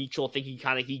like a mutual thing.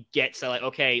 He gets that, like,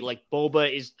 okay, like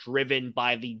Boba is driven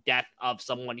by the death of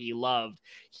someone he loved.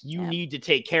 You need to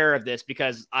take care of this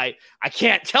because I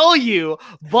can't tell you,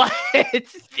 but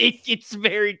it's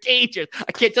very dangerous.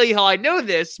 I can't tell you how I know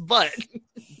this, but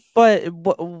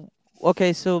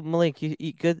okay. So Malik, you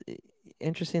good.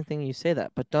 Interesting thing you say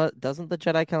that, but doesn't the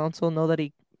Jedi Council know that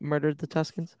he murdered the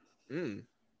Tuskens? He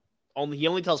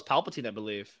only tells Palpatine, I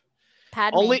believe.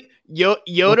 Padme.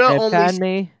 Yoda only.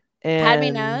 Padme.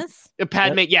 Padme knows.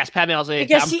 Yes, Padme also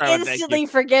Because I'm she sorry about that, instantly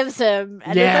too. forgives him.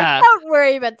 And is Yeah. like, don't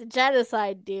worry about the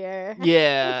genocide, dear.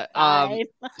 Yeah. Fine.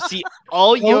 See,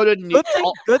 all Yoda knew.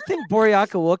 Good thing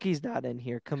Boryaka Wookiee's not in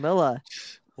here. Camilla.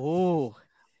 Oh,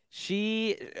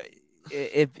 she.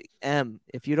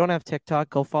 If you don't have TikTok,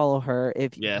 go follow her.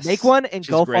 If Yes, make one and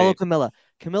she's go follow great. Camilla.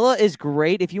 Camilla is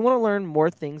great. If you want to learn more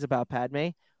things about Padme,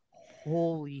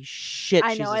 holy shit!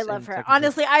 I she's know, a I love her. second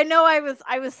Honestly, I know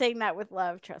I was saying that with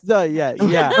love. Trust me. yeah.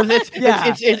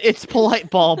 It's polite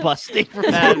ball busting for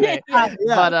Padme.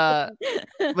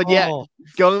 But yeah,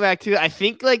 going back to, I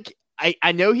think like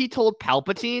I know he told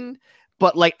Palpatine,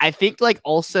 but like I think like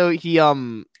also he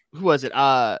who was it?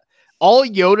 All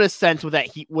Yoda sensed was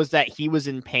that he was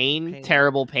in pain.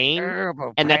 Terrible pain,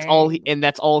 and that's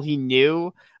all he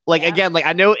knew. Like again, like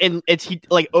I know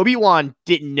like Obi-Wan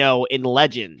didn't know in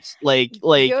Legends. Like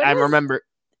I remember.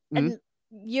 And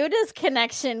Yoda's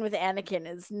connection with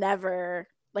Anakin is never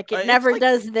like it never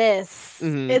does this.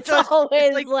 It's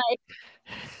always like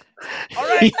all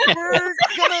right, we're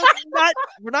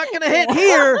not gonna hit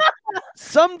here.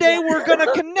 Someday we're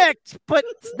gonna connect, but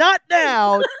it's not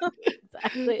now.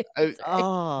 Exactly. It's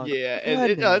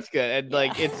good. And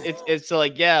like it's so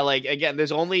like like again,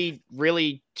 there's only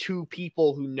really two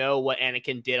people who know what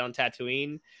Anakin did on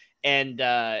Tatooine. And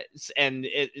to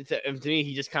me,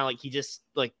 he just kind of like he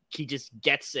just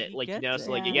gets it, like, you know.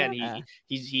 So like again,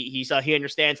 he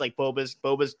understands like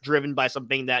Boba's driven by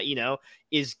something that, you know,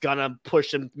 is gonna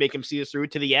push him, make him see us through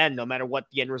to the end, no matter what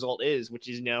the end result is, which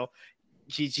is, you know,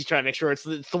 she's trying to make sure it's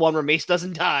the one where Mace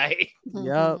doesn't die.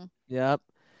 Yep.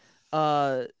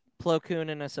 Plo Koon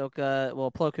and Ahsoka.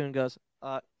 Well, Plo Koon goes,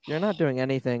 "You're not doing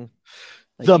anything."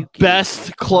 Like, the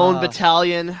best clone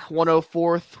battalion,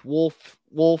 104th Wolf,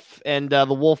 and the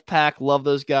Wolf Pack. Love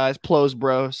those guys. Plos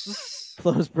bros.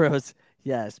 Plos bros.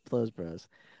 Yes, Plos bros.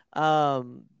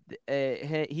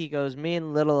 He goes, me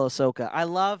and little Ahsoka. I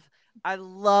love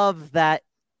that.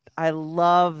 I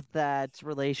love that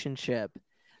relationship.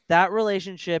 That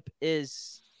relationship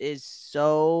is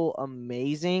so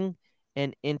amazing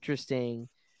and interesting.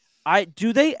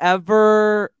 Do they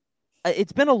ever?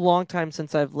 It's been a long time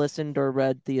since I've listened or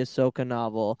read the Ahsoka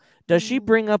novel. Does she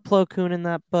bring up Plo Koon in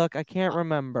that book? I can't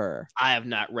remember. I have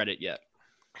not read it yet.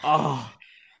 Oh.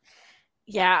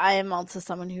 Yeah, I am also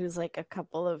someone who's like a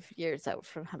couple of years out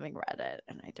from having read it,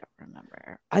 and I don't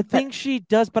remember. I think she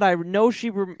does, but I know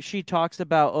she talks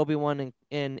about Obi-Wan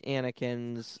and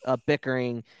Anakin's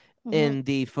bickering in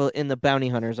the Bounty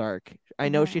Hunters arc. I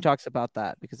know she talks about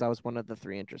that because that was one of the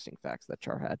 3 interesting facts that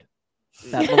Char had.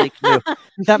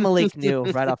 That Malik knew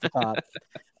right off the top.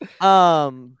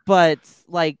 But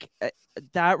like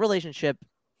that relationship,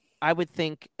 I would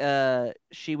think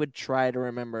she would try to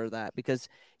remember that because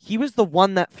he was the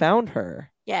one that found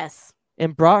her. Yes.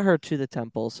 And brought her to the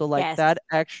temple. So like that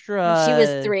extra. She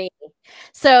was 3.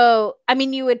 So I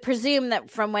mean, you would presume that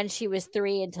from when she was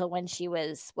 3 until when she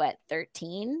was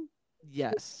 13.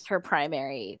 Yes. Her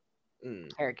primary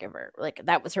caregiver, like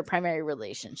that was her primary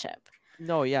relationship.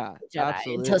 No, yeah, Jedi,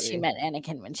 absolutely. until she met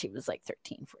Anakin when she was like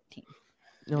 13, 14.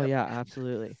 No, yeah,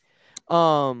 absolutely.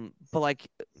 But like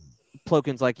Plo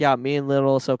Koon's like, yeah, me and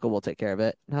little Ahsoka will take care of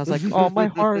it. And I was like, oh, my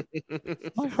heart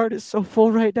is so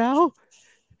full right now.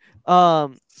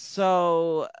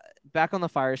 So back on the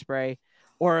fire spray,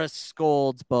 Aura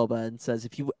scolds Boba and says,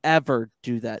 if you ever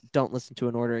do that, don't listen to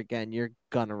an order again. You're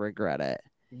gonna regret it.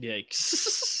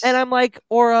 Yikes. And I'm like,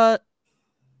 Aura,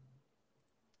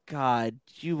 God,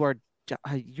 you are,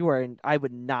 I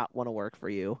would not want to work for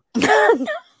you.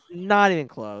 Not even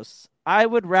close. I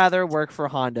would rather work for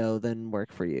Hondo than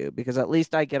work for you because at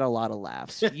least I get a lot of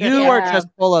laughs. You are just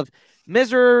full of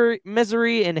misery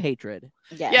and hatred.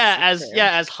 Yes,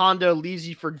 as Hondo leaves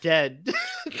you for dead.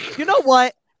 You know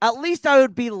what? At least I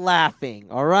would be laughing,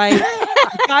 all right?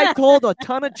 The guy told a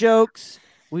ton of jokes.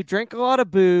 We drank a lot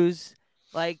of booze.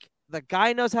 Like, the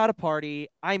guy knows how to party.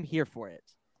 I'm here for it.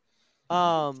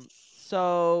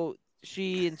 So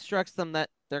she instructs them that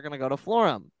they're going to go to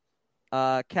Florum.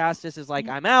 Castus is like,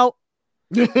 I'm out.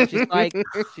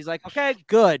 She's like, okay,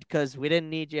 good, because we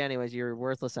didn't need you anyways. You're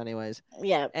worthless anyways.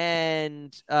 Yeah.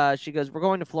 And she goes, we're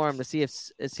going to Florum to see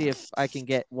if I can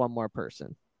get one more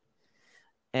person.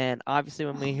 And obviously,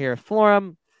 when we hear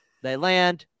Florum, they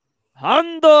land.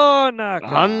 Hondo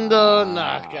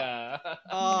Naka.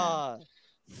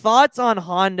 Thoughts on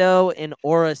Hondo and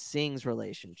Aura Singh's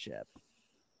relationship?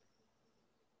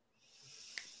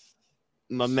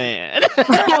 My man.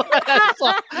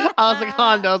 I was like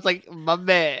Hondo. I was like, my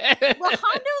man. Well,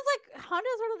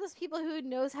 Hondo's one of those people who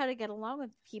knows how to get along with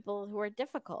people who are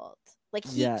difficult. Like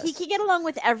he can get along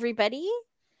with everybody.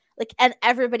 like, and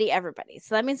everybody.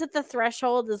 So that means that the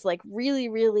threshold is like really,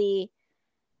 really,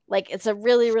 like, it's a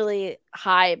really, really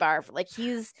high bar for, like,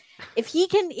 if he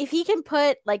can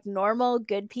put like normal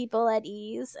good people at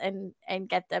ease and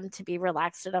get them to be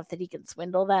relaxed enough that he can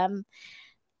swindle them,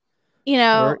 you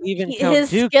know, Or even his Count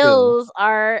Dooku. skills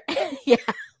are yeah.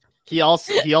 He he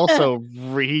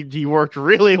worked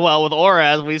really well with Aura,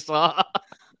 as we saw.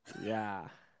 Yeah,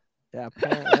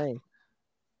 apparently.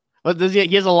 But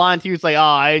he has a line too. It's like, "Oh,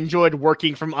 I enjoyed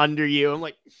working from under you." I'm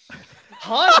like,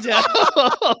 Hondo.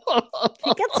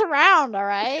 He gets around, all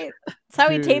right. That's how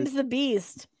he tames the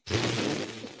beast.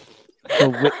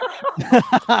 The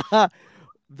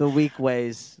weak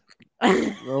ways.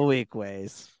 The weak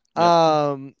ways.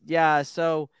 Yep. Yeah,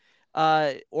 so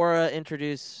Aura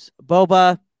introduced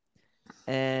Boba,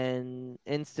 and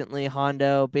instantly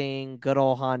Hondo, being good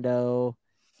old Hondo,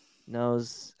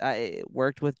 knows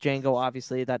worked with Django.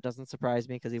 Obviously, that doesn't surprise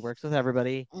me because he works with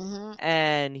everybody.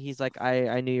 And he's like,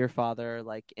 I knew your father,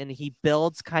 like, and he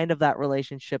builds kind of that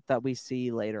relationship that we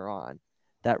see later on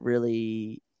that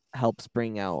really helps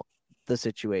bring out the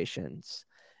situations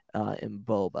in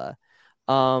Boba.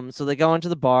 So they go into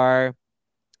the bar.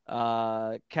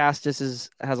 Castus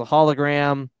has a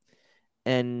hologram,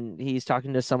 and he's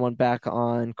talking to someone back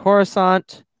on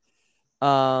Coruscant.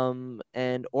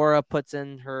 And Aura puts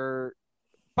in her.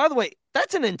 By the way,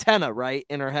 that's an antenna, right,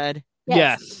 in her head?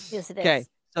 Yes, it is. Okay,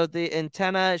 so the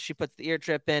antenna, she puts the ear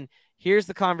trip in. Here's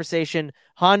the conversation.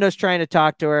 Hondo's trying to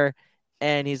talk to her,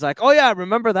 and he's like, "Oh yeah,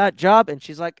 remember that job?" And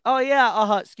she's like, "Oh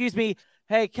yeah, excuse me,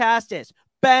 hey Castus."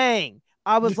 Bang!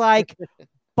 I was like,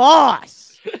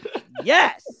 "Boss,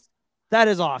 yes, that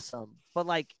is awesome." But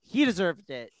like, he deserved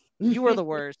it. You were the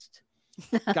worst.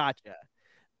 Gotcha.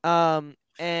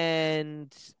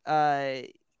 And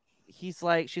she's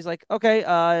like, "Okay,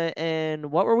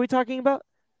 and what were we talking about?"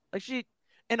 Like,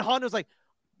 and Hondo's like,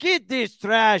 "Get this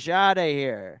trash out of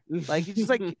here!" Like, he's just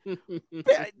like,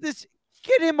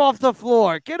 get him off the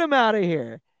floor, get him out of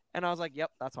here. And I was like,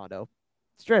 "Yep, that's Hondo,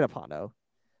 straight up Hondo."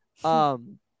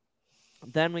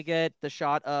 Then we get the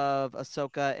shot of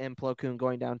Ahsoka and Plo Koon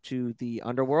going down to the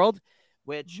underworld,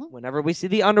 which whenever we see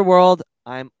the underworld,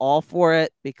 I'm all for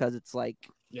it because it's like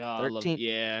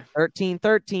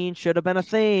 1313 should have been a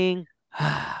thing.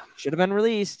 Should have been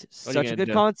released. Such a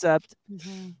good concept.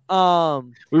 We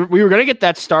were gonna get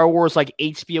that Star Wars like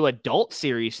HBO adult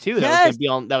series too. That was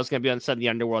gonna be on set in the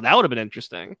underworld. That would have been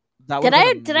interesting.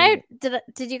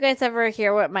 Did you guys ever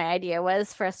hear what my idea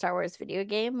was for a Star Wars video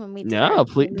game when we did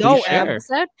please share.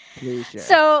 episode? Please share.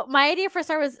 So my idea for a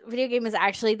Star Wars video game is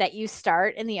actually that you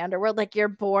start in the underworld, like you're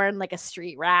born like a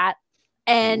street rat,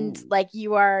 and like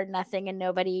you are nothing and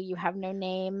nobody, you have no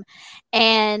name,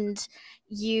 and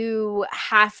you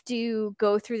have to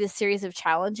go through this series of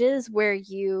challenges where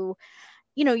you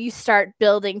start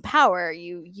building power.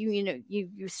 You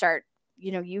start,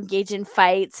 you engage in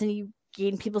fights and you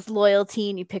gain people's loyalty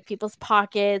and you pick people's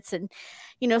pockets, and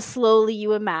slowly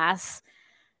you amass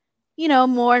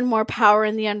more and more power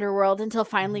in the underworld until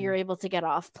finally you're able to get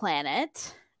off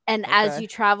planet. And as you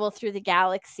travel through the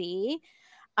galaxy,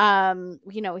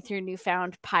 with your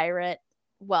newfound pirate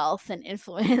wealth and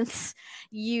influence,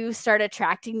 you start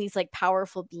attracting these like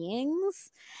powerful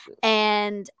beings,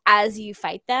 and as you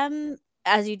fight them,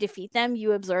 as you defeat them,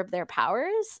 you absorb their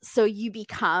powers. So you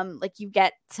become like, you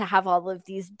get to have all of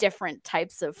these different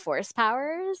types of force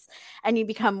powers, and you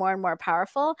become more and more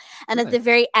powerful. And at the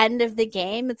very end of the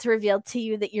game, it's revealed to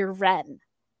you that you're Ren.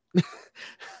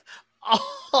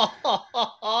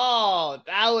 Oh,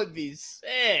 that would be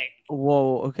sick.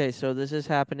 Whoa, okay, so this is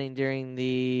happening during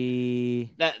the...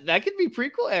 That could be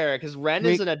prequel era, because Ren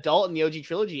is an adult in the OG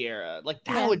trilogy era. Like,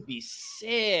 that would be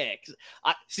sick.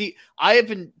 I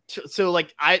have a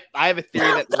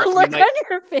theory that... The look on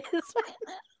your face.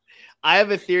 I have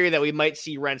a theory that we might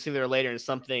see Ren sooner or later in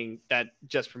something that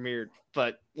just premiered,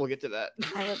 but we'll get to that.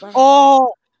 I would love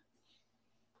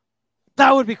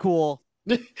that would be cool.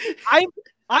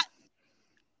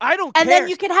 I don't care. And then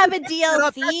you could have a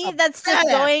DLC that's just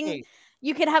going.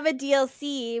 You could have a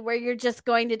DLC where you're just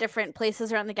going to different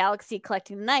places around the galaxy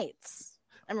collecting the knights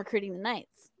and recruiting the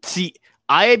knights. See,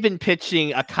 I had been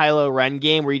pitching a Kylo Ren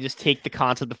game where you just take the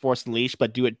concept of Force Unleashed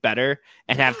but do it better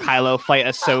and have Kylo fight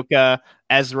Ahsoka,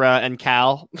 Ezra, and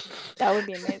Cal. That would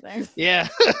be amazing. Yeah,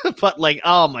 but like,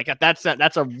 oh my god, that's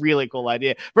a really cool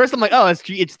idea. First, I'm like, oh, it's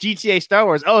GTA Star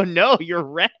Wars. Oh no, you're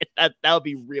Ren. That would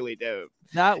be really dope.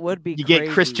 That would be. You get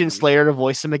Christian Slater to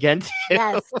voice him again too.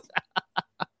 Yes.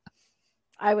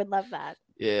 I would love that.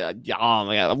 Yeah. Oh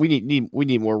my god. We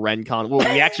need more Ren content.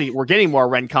 Well, we're getting more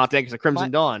Ren content because of Crimson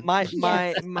Dawn. My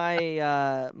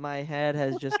head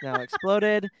has just now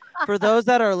exploded. For those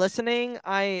that are listening,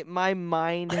 my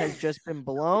mind has just been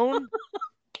blown.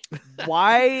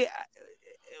 Why?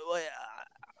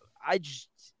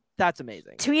 That's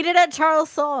amazing. Tweet it at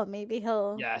Charles Soule. Maybe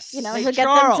he'll Hey, he'll get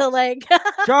Charles. them to like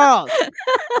Charles,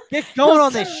 get going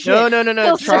on this shit.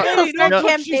 No. Charles, know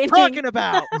what she's talking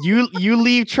about. You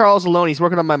leave Charles alone. He's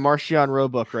working on my Marcion Row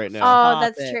book right now. Oh,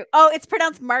 that's true. Oh, it's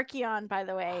pronounced Markion, by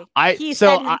the way. He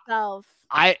so said himself.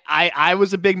 I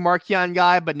was a big Markion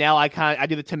guy, but now I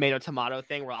do the tomato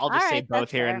thing where I'll just say both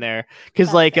here and there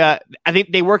because I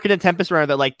think they work in a Tempest runner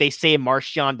that like they say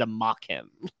Marcion to mock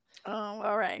him. Oh,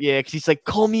 all right. Yeah, because he's like,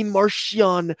 call me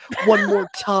Marcion one more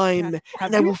time,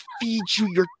 and I will feed you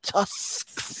your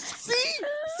tusks.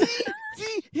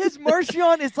 See, his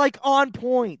Marcion is like on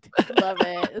point. Love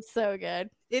it. It's so good.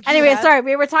 Anyway, sorry,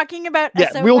 we were talking about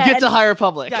Ahsoka we'll get to High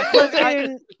Republic.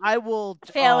 Yeah, I will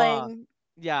failing.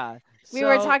 Yeah. We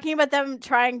were talking about them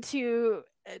trying to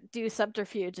do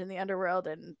subterfuge in the underworld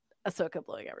and Ahsoka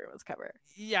blowing everyone's cover.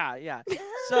 Yeah.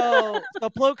 So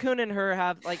Plo Koon and her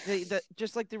have like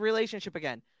just like the relationship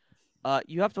again.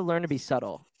 You have to learn to be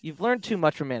subtle. You've learned too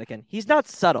much from Anakin. He's not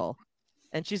subtle.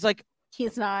 And she's like,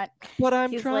 he's not. But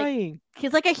I'm trying.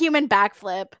 He's like a human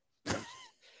backflip.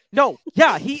 No,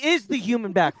 yeah, he is the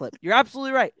human backflip. You're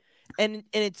absolutely right. And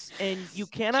you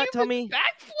cannot tell me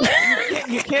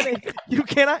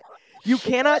you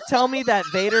cannot tell me that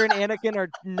Vader and Anakin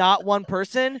are not one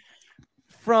person.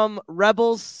 From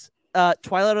Rebels,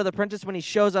 Twilight of the Princess, when he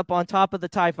shows up on top of the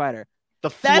TIE fighter. Oh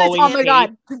my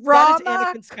god. That is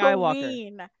Anakin Skywalker.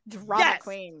 Queen. Drama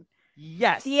queen.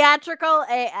 Yes. Theatrical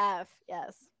AF.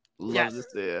 Yes. Love to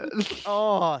see it.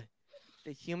 Oh,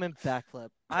 the human backflip.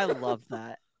 I love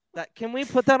that. Can we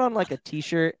put that on like a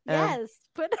t-shirt? Yes.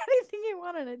 Put anything you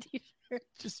want on a t-shirt.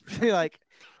 Just be like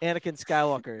Anakin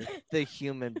Skywalker, the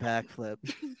human backflip.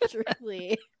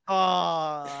 Truly.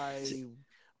 Oh,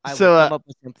 I will come up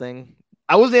with something.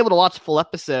 I wasn't able to watch the full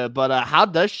episode, but how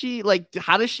does she get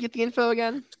the info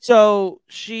again? So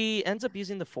she ends up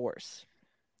using the Force.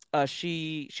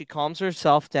 She calms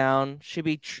herself down.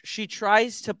 She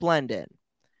tries to blend in,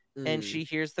 and she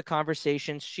hears the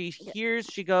conversations.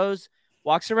 She goes,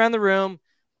 walks around the room,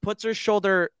 puts her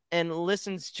shoulder and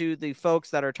listens to the folks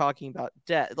that are talking about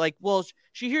death.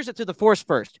 She hears it through the Force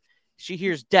first. She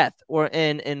hears death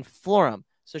in Florum.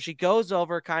 So she goes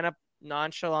over kind of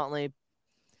nonchalantly,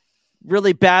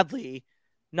 really badly,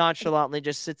 nonchalantly,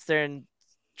 just sits there and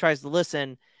tries to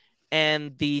listen.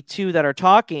 And the two that are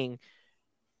talking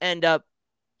end up,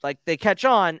 they catch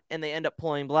on and they end up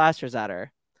pulling blasters at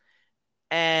her.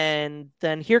 And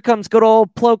then here comes good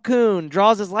old Plo Koon,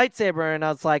 draws his lightsaber, and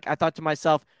I thought to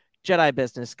myself, Jedi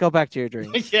business, go back to your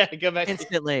dreams. Yeah, go back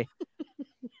instantly.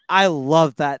 I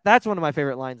love that. That's one of my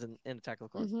favorite lines in Attack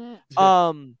of the Clones.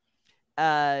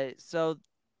 So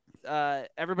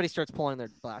everybody starts pulling their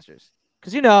blasters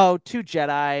because two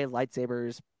Jedi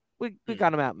lightsabers, we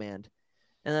got them outmanned.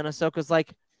 And then Ahsoka's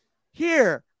like,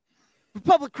 here,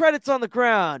 Republic credits on the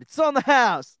ground, it's on the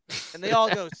house, and they all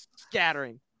go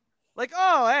scattering. Like,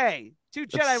 oh hey, two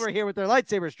Jedi were here with their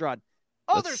lightsabers drawn.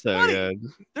 Oh, there's so money. Good.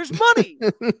 There's money.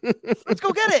 Let's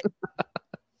go get it.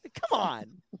 Come on.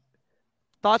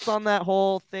 Thoughts on that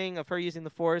whole thing of her using the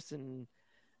Force and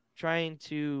trying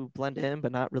to blend in,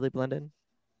 but not really blend in?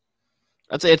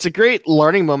 I'd say it's a great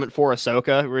learning moment for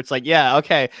Ahsoka, where it's like, yeah,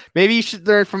 okay, maybe you should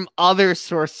learn from other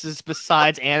sources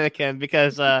besides Anakin,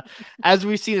 because as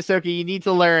we've seen Ahsoka, you need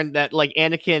to learn that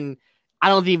Anakin, I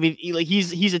don't even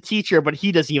he's a teacher, but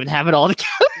he doesn't even have it all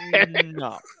together.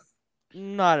 No,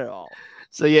 not at all.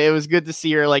 So yeah, it was good to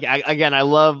see her. I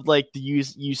love the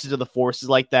uses of the Forces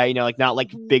like that. Not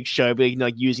big show, but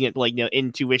using it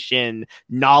intuition,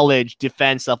 knowledge,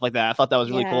 defense, stuff like that. I thought that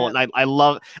was really cool, and I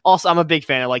love. Also, I'm a big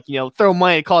fan of throw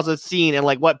money, cause a scene, and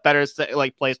what better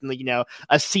place than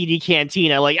a seedy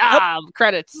cantina?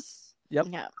 Credits. Yep.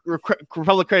 Yeah.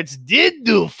 Republic credits did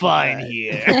do fine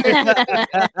here.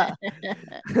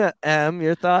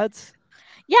 Your thoughts?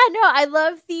 Yeah, no,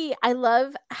 I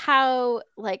love how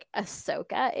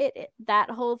Ahsoka that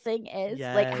whole thing is,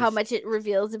 how much it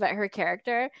reveals about her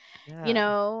character.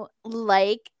 Yeah.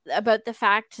 About the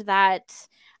fact that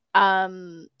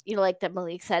that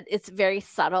Malik said, it's very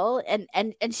subtle,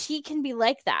 and she can be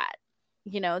like that,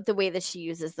 the way that she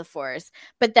uses the Force.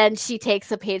 But then she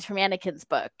takes a page from Anakin's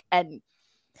book and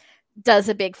does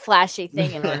a big flashy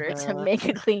thing in order to make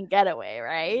a clean getaway,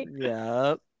 right?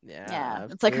 Yep. Yeah,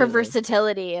 it's her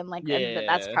versatility, and and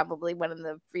that's probably one of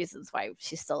the reasons why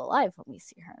she's still alive when we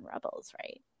see her in Rebels,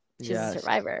 right? She's a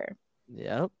survivor.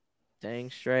 Yep.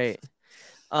 Dang straight.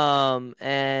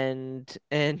 And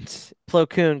Plo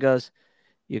Koon goes,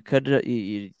 you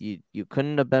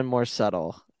couldn't have been more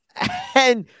subtle.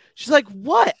 And she's like,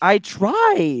 what? I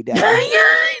tried. Yeah,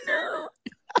 I know.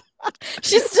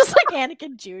 She's just like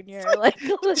Anakin Jr. Like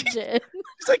legit.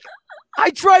 She's like, I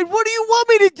tried. What do you want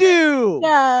me to do?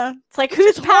 Yeah. It's like, This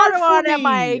whose is hard Padawan for am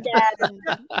I me. again?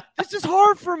 This is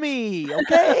hard for me.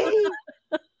 Okay.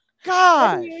 What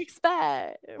God. do you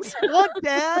expect? What,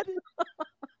 Dad?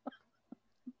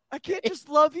 I can't just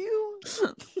love you.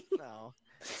 No.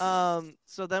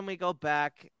 So then we go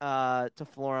back to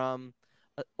Florum.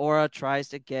 Aura tries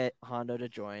to get Hondo to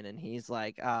join, and he's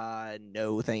like,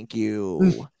 no, thank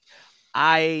you.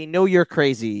 I know you're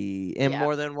crazy in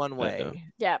more than one way.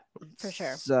 Yeah, for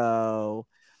sure. So,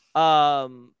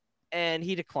 and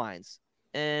he declines,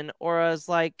 and Aura's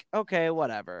like, okay,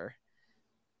 whatever.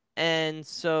 And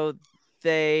so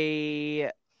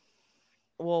back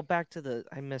to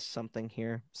I missed something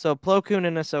here. So Plo Koon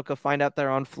and Ahsoka find out they're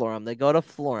on Florum. They go to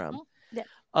Florum. Yeah.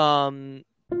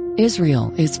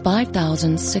 Israel is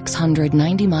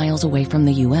 5,690 miles away from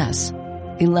the U.S.,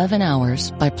 11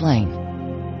 hours by plane.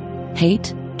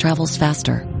 Hate travels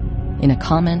faster. In a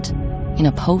comment, in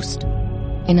a post,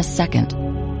 in a second.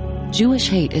 Jewish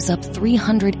hate is up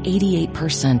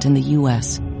 388% in the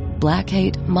U.S. Black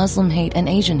hate, Muslim hate, and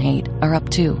Asian hate are up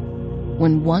too.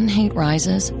 When one hate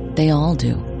rises, they all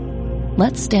do.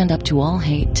 Let's stand up to all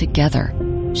hate together.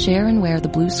 Share and wear the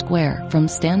blue square from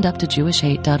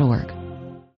standuptojewishhate.org.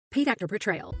 Paid actor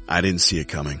portrayal. I didn't see it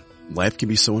coming. Life can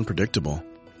be so unpredictable.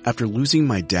 After losing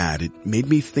my dad, it made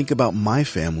me think about my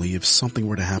family if something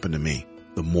were to happen to me.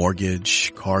 The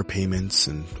mortgage, car payments,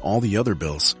 and all the other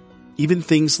bills. Even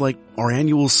things like our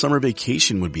annual summer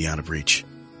vacation would be out of reach.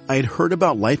 I had heard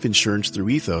about life insurance through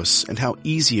Ethos and how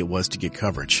easy it was to get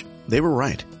coverage. They were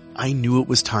right. I knew it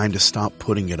was time to stop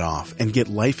putting it off and get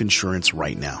life insurance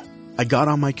right now. I got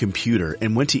on my computer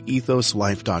and went to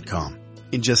ethoslife.com.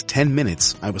 In just 10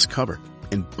 minutes, I was covered.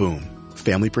 And boom,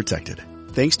 family protected.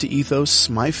 Thanks to Ethos,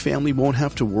 my family won't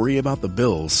have to worry about the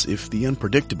bills if the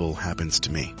unpredictable happens to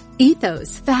me.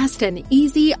 Ethos, fast and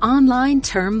easy online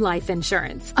term life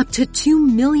insurance. Up to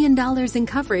 $2 million in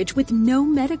coverage with no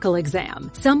medical exam.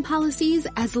 Some policies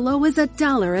as low as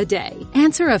 $1 a day.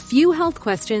 Answer a few health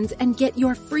questions and get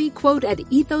your free quote at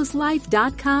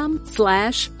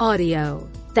ethoslife.com/audio.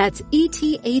 That's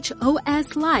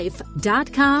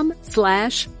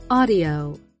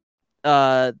ethoslife.com/audio.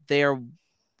 They are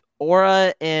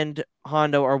Aura and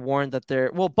Hondo are warned that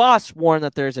Boss warned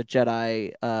that there's a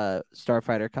Jedi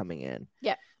starfighter coming in.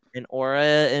 Yeah. And Aura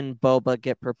and Boba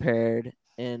get prepared,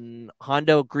 and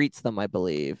Hondo greets them, I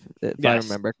believe, if I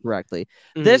remember correctly.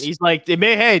 He's like,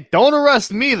 hey, don't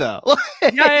arrest me though.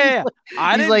 Yeah.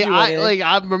 I'm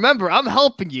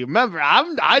helping you. Remember,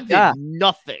 I did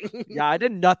nothing. Yeah, I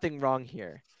did nothing wrong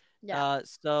here. Yeah.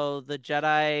 So the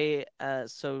Jedi,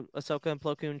 so Ahsoka and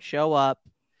Plo Koon show up.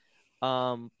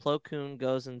 Plo Koon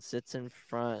goes and sits in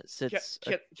front.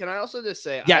 Can I also just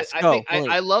say, yes,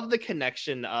 I love the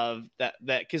connection of that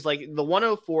because like the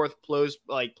 104th Plo's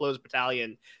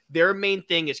battalion, their main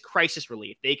thing is crisis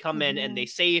relief. They come in and they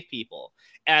save people.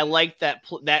 And I like that.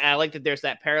 I like that there's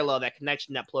that parallel, that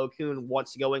connection that Plo Koon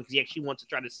wants to go in because he actually wants to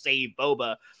try to save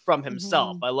Boba from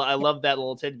himself. I love that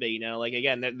little tidbit. You know, like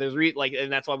again, there's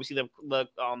and that's why we see the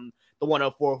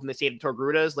 104 when they save the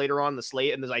Torgrudas later on the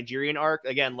Slate and the Nigerian arc.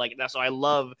 Again, like that's why I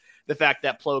love the fact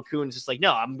that Plo Koon is just like,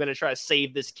 no, I'm gonna try to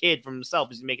save this kid from himself.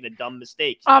 He's making a dumb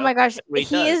mistake. Oh my gosh,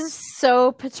 he is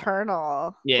so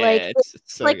paternal. Yeah, like it's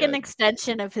so like good. an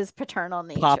extension of his paternal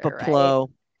nature. Papa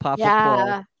Plo.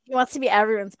 Yeah, he wants to be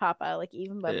everyone's papa, like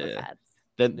even Boba Fett.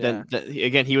 Then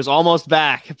again, he was almost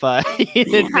back, but he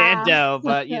didn't Mando.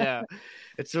 But you know,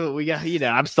 it's what we got. You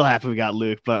know, I'm still happy we got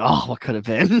Luke, but what could have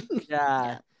been?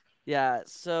 Yeah.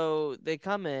 So they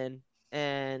come in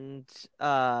and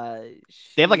they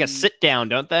have like a sit down,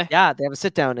 don't they? Yeah, they have a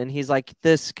sit down, and he's like,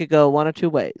 "This could go one of two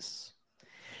ways."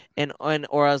 And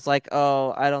Aura's like,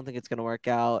 "Oh, I don't think it's gonna work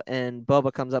out." And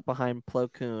Boba comes up behind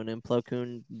Plo Koon, and Plo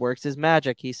Koon works his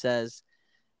magic. He says,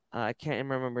 "I can't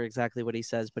remember exactly what he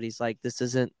says, but he's like, this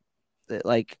isn't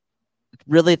like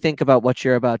really think about what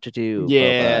you're about to do."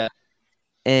 Yeah, Boba.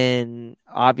 And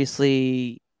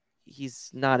obviously he's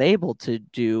not able to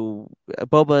do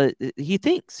Boba.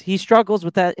 He struggles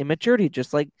with that immaturity,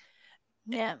 just like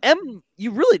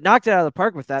you really knocked it out of the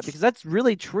park with that, because that's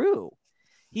really true.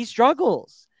 He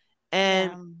struggles,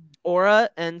 and Aura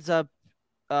ends up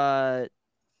so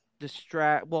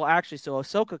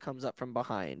Ahsoka comes up from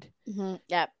behind.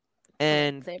 Yep.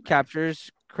 And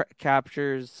captures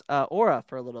Aura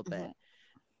for a little bit.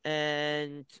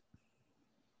 And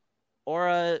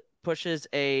Aura pushes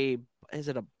is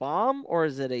it a bomb or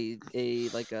is it I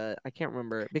can't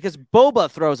remember because Boba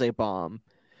throws a bomb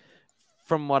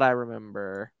from what I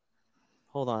remember.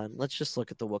 Hold on, let's just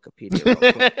look at the Wikipedia real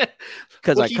quick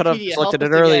because I could have Wikipedia, looked at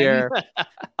help it us earlier.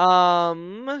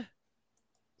 again.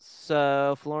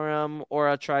 So Florum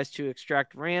Aura tries to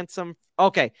extract ransom.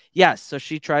 Okay, yes, so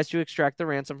she tries to extract the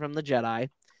ransom from the Jedi.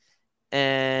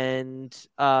 And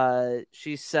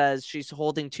she says she's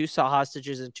holding 2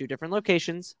 hostages in 2 different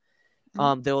locations.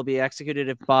 They will be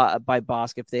executed by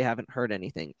Bosk if they haven't heard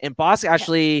anything. And Bosk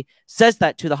actually says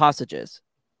that to the hostages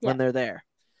when they're there.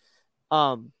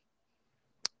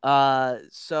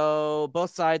 So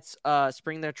both sides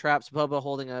spring their traps. Boba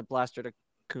holding a blaster to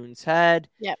Kuhn's head.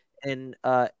 Yep. And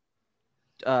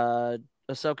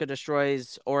Ahsoka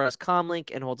destroys Aura's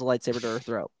comlink and holds a lightsaber to her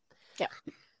throat. Yeah.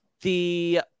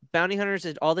 The bounty hunters,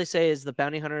 all they say is the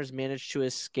bounty hunters managed to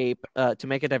escape, to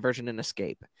make a diversion and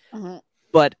escape.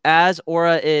 But as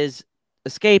Aura is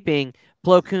escaping,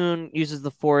 Plo Koon uses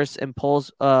the Force and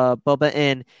pulls Boba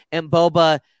in, and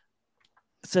Boba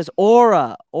says,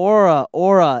 Aura, Aura,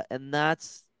 Aura, and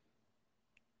that's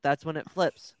when it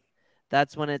flips.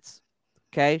 That's when it's,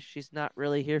 okay, she's not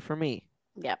really here for me.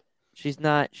 Yep.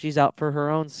 She's out for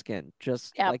her own skin,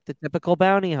 just like the typical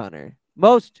bounty hunter.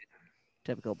 Most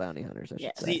typical bounty hunters, I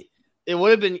should say. See, it would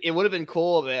have been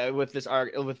cool with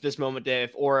this moment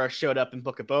if Aura showed up in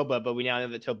Book of Boba, but we now know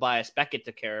that Tobias Beckett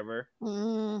took care of her.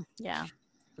 Yeah,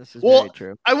 this is very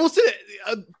true. I will say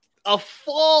a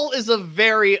fall is a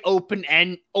very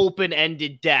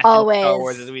open-ended death. Always. In Star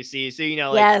Wars, as we see.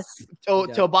 So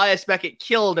Tobias Beckett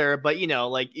killed her, but as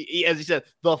you said,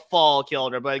 the fall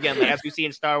killed her. But again, as we see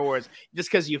in Star Wars, just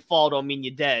because you fall don't mean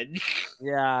you're dead.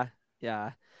 Yeah.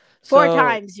 4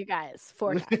 times, you guys.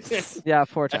 4 times. Yeah,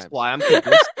 4 times.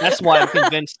 That's why I'm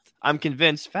convinced. I'm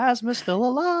convinced Phasma's still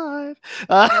alive.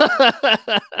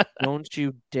 Don't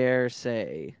you dare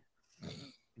say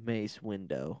Mace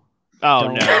Windu. Oh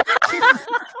no.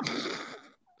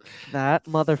 That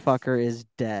motherfucker is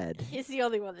dead. He's the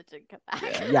only one that didn't come back.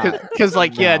 Yeah. Because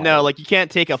you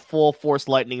can't take a full Force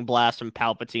lightning blast from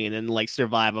Palpatine and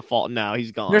survive a fall. No,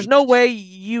 he's gone. There's no way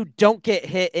you don't get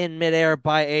hit in midair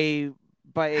by a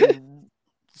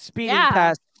speeding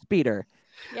past speeder.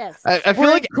 Yes, I feel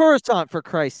like Coruscant, for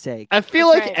Christ's sake. I feel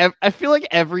like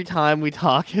every time we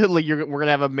talk, we're gonna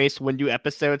have a Mace Windu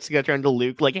episode. It's gonna turn into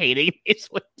Luke hating Mace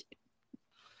Windu.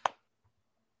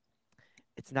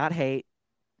 It's not hate.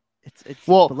 It's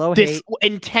below hate.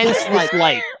 Intense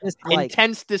dislike.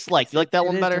 Intense dislike. You like that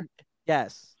one better?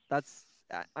 Yes.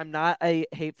 I'm not a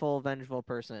hateful, vengeful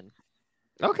person.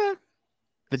 Okay.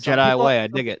 The Jedi way. I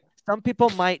dig it. Some people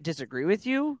might disagree with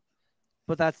you,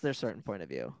 but that's their certain point of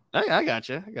view. I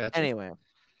gotcha. Anyway,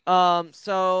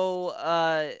 so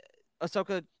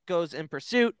Ahsoka goes in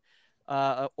pursuit.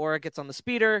 Aura gets on the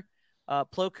speeder.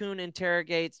 Plo Koon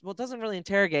doesn't really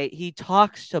interrogate. He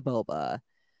talks to Boba.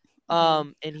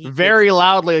 And he very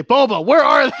loudly, Boba, where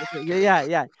are they?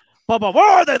 Yeah. Boba, where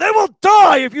are they? They will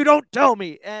die if you don't tell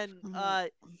me. And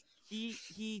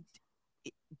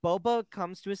Boba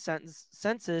comes to his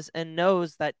senses and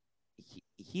knows that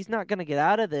he's not going to get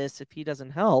out of this if he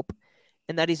doesn't help,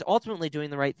 and that he's ultimately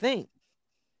doing the right thing.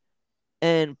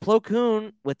 And Plo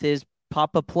Koon, with his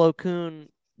Papa Plo Koon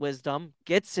wisdom,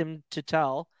 gets him to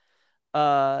tell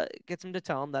him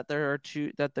that there's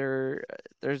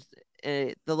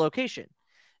the location.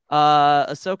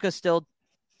 Ahsoka still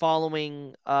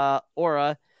following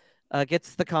Aura.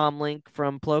 Gets the comm link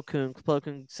from Plo Koon. Plo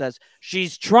Koon says,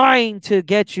 she's trying to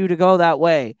get you to go that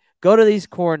way. Go to these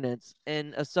coordinates.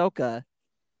 And Ahsoka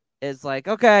is like,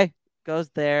 okay,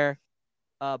 goes there.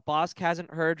 Bosk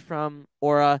hasn't heard from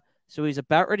Aura, so he's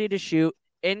about ready to shoot.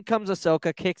 In comes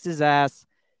Ahsoka, kicks his ass,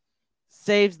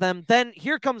 saves them. Then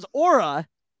here comes Aura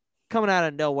coming out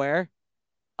of nowhere.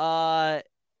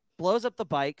 Blows up the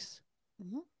bikes.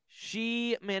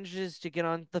 She manages to get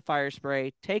on the fire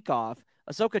spray, take off.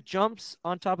 Ahsoka jumps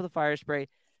on top of the fire spray,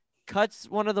 cuts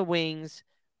one of the wings.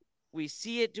 We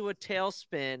see it do a tail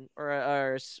spin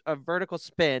or a vertical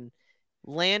spin,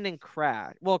 land and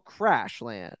crash. Well, crash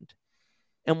land,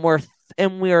 and we're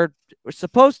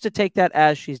supposed to take that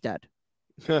as she's dead.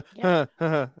 If I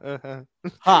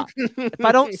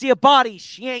don't see a body,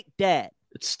 she ain't dead.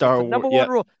 It's Star Wars. Number one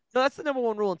rule. No, that's the number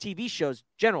one rule in TV shows.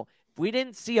 General. If we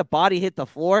didn't see a body hit the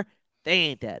floor, they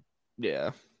ain't dead.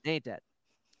 Yeah, they ain't dead.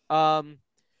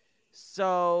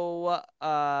 So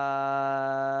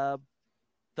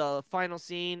the final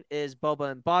scene is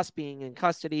Boba and Boss being in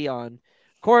custody on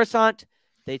Coruscant.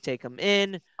 They take him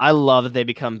in. I love that they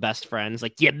become best friends.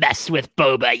 Like, you mess with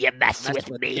Boba, you mess with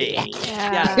me.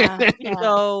 Yeah.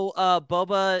 So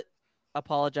Boba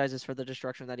apologizes for the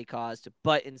destruction that he caused,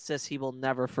 but insists he will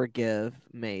never forgive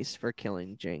Mace for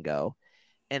killing Jango.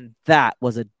 And that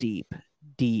was a deep,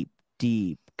 deep,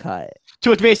 deep cut.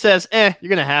 To which Mace says, you're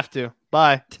going to have to.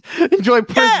 Bye. Enjoy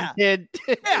prison, kid.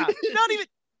 Yeah, not even...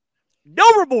 No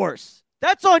remorse.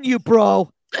 That's on you,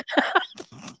 bro.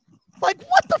 Like,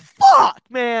 what the fuck,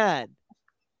 man?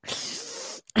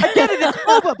 I get it, it's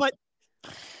Boba, but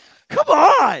come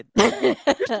on. You're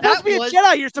supposed to be a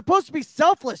Jedi. You're supposed to be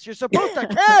selfless. You're supposed to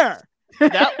care.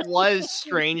 That was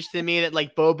strange to me that,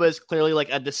 like, Boba is clearly, like,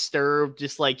 a disturbed,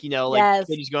 just, like, you know, like,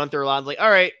 he's going through a lot. Like, all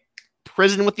right,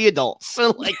 prison with the adults.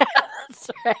 So, like,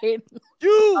 that's right.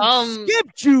 Dude,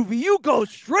 skip juvie. You go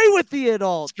straight with the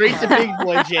adults. Straight to big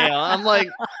boy jail. I'm like,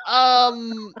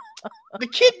 the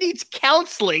kid needs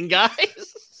counseling,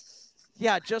 guys.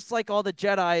 Yeah, just like all the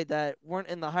Jedi that weren't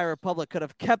in the High Republic could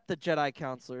have kept the Jedi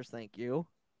counselors. Thank you.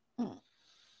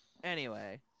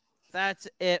 Anyway, that's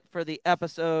it for the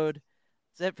episode.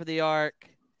 That's it for the arc.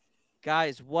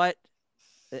 Guys, what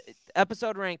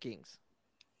episode rankings?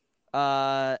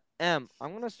 I'm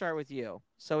going to start with you.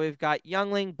 So we've got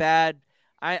Youngling, bad.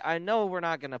 I know we're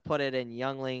not going to put it in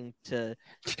Youngling to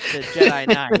Jedi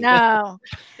Knight. No.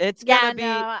 It's going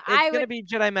to be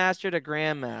Jedi Master to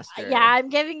Grandmaster. Yeah, I'm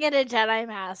giving it a Jedi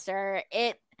Master.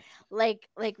 It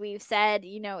like we've said,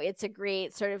 you know, it's a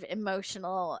great sort of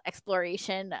emotional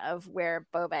exploration of where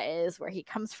Boba is, where he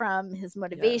comes from, his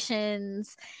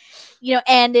motivations, you know,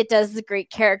 and it does the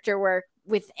great character work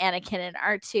with Anakin and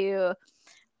R2.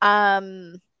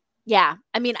 Yeah,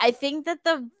 I mean, I think that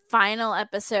the final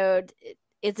episode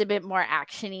is a bit more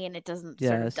actiony and it doesn't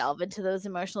sort of delve into those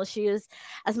emotional issues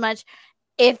as much.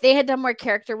 If they had done more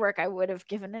character work, I would have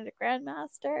given it a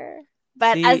Grandmaster.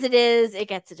 But as it is, it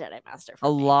gets a Jedi Master.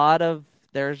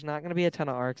 There's not going to be a ton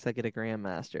of arcs that get a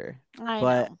Grandmaster. I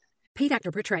know. Paid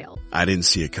actor portrayal. I didn't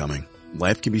see it coming.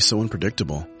 Life can be so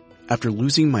unpredictable. After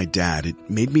losing my dad, it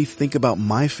made me think about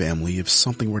my family if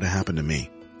something were to happen to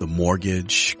me. The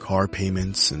mortgage, car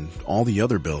payments, and all the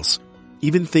other bills.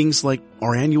 Even things like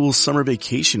our annual summer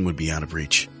vacation would be out of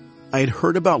reach. I had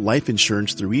heard about life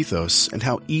insurance through Ethos and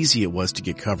how easy it was to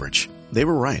get coverage. They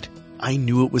were right. I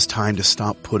knew it was time to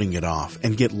stop putting it off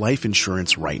and get life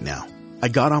insurance right now. I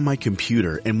got on my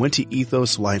computer and went to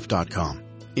ethoslife.com.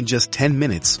 In just 10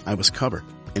 minutes, I was covered.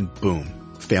 And boom,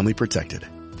 family protected.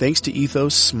 Thanks to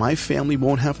Ethos, my family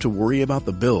won't have to worry about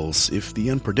the bills if the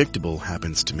unpredictable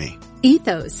happens to me.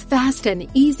 Ethos, fast and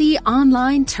easy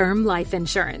online term life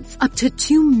insurance. Up to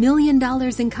 $2 million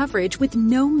in coverage with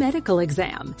no medical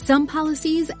exam. Some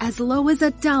policies as low as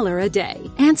 $1 a day.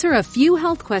 Answer a few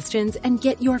health questions and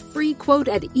get your free quote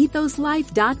at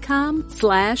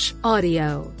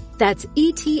ethoslife.com/audio. That's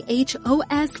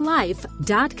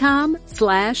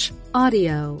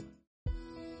ethoslife.com/audio.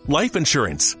 Life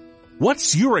insurance.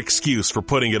 What's your excuse for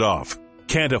putting it off?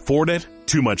 Can't afford it?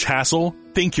 Too much hassle?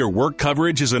 Think your work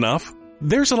coverage is enough?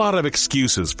 There's a lot of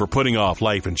excuses for putting off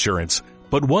life insurance,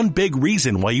 but one big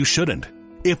reason why you shouldn't.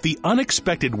 If the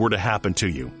unexpected were to happen to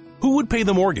you, who would pay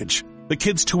the mortgage, the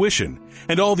kids' tuition,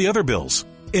 and all the other bills?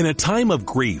 In a time of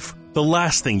grief, the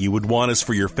last thing you would want is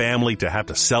for your family to have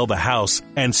to sell the house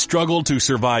and struggle to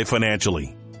survive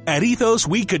financially. At Ethos,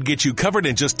 we could get you covered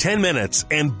in just 10 minutes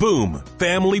and boom,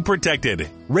 family protected.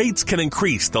 Rates can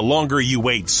increase the longer you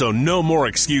wait, so no more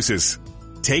excuses.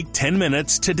 Take 10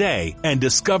 minutes today and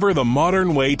discover the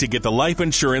modern way to get the life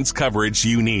insurance coverage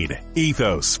you need.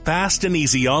 Ethos, fast and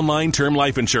easy online term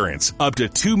life insurance. Up to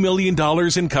 $2 million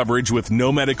in coverage with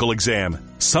no medical exam.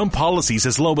 Some policies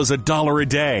as low as $1 a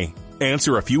day.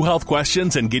 Answer a few health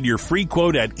questions and get your free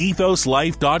quote at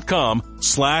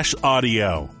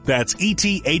ethoslife.com/audio. That's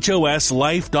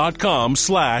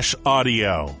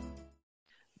ethoslife.com/audio.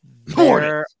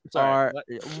 There are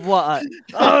what?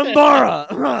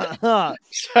 Bara.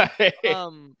 Sorry.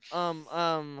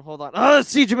 Hold on.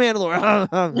 Siege of Mandalore.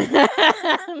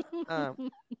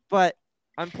 But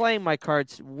I'm playing my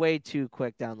cards way too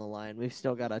quick down the line. We've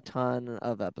still got a ton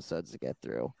of episodes to get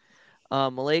through.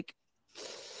 Malik.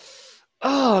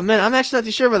 Oh man, I'm actually not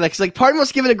too sure about that because like part of me wants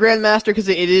to give it a Grandmaster because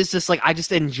it is just like I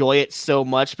just enjoy it so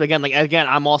much. But again,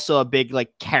 I'm also a big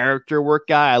like character work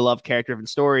guy. I love character-driven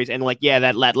stories, and like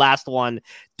that last one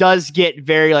does get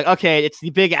very like okay, it's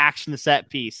the big action set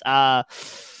piece.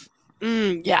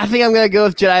 Yeah, I think I'm gonna go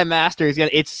with Jedi Master.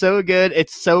 It's so good.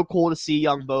 It's so cool to see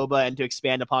young Boba and to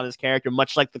expand upon his character,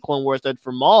 much like the Clone Wars did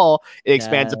for Maul. It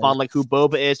expands upon like who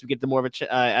Boba is. We get the more of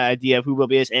a idea of who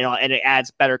Boba is, and it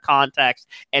adds better context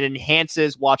and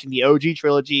enhances watching the OG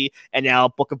trilogy and now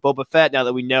Book of Boba Fett. Now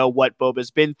that we know what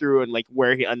Boba's been through and like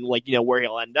where he where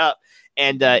he'll end up,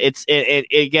 and it's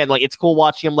again like it's cool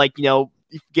watching him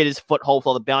get his foothold with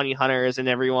all the bounty hunters and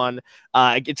everyone.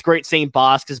 It's great seeing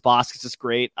Bosk because Bosk is just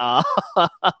great.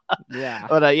 Yeah,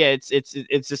 but yeah,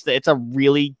 it's a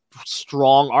really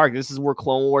strong arc. This is where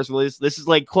Clone Wars was. This is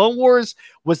like Clone Wars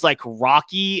was like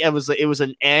Rocky. It was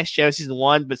an ass show season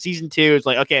 1, but season 2 is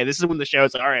like, okay, this is when the show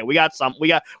is like, all right,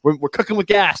 we're cooking with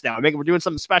gas now. We're doing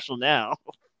something special now.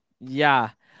 Yeah,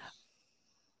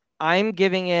 I'm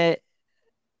giving it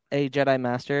a Jedi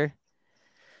Master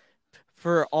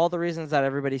for all the reasons that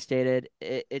everybody stated.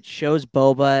 It shows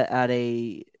Boba at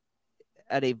a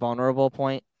vulnerable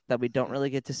point that we don't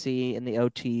really get to see in the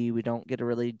OT. We don't get to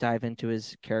really dive into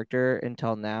his character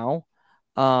until now.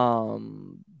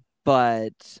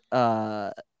 But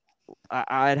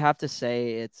I'd have to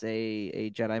say it's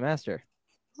a Jedi Master.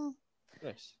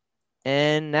 Nice.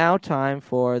 And now time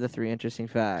for the 3 interesting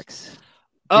facts.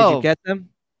 Did you get them?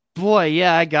 Boy,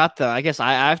 yeah, I got them. I guess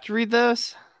I have to read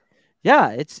those.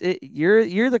 Yeah,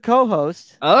 you're the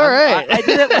co-host. All right.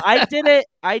 I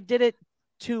did it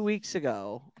 2 weeks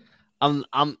ago. I'm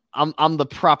the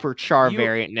proper Char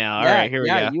variant now. All right, here we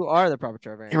go. Yeah, you are the proper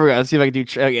Char variant. Here we go. Let's see if I can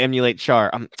emulate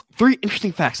Char. 3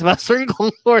 interesting facts about certain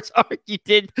Clone Wars arc you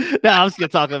did. No, I'm just gonna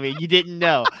talk about me. You didn't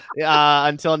know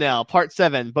until now. Part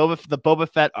 7, the Boba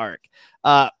Fett arc.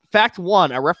 Fact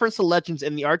 1, a reference to Legends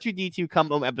in the R2-D2 Come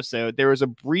Home episode. There was a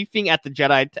briefing at the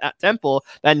Jedi Temple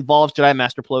that involves Jedi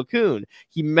Master Plo Koon.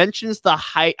 He mentions the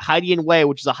Hydian Way,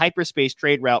 which is a hyperspace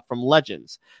trade route from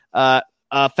Legends.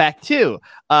 Fact 2,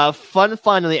 fun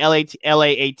on the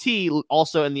LAAT,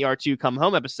 also in the R2 Come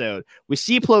Home episode. We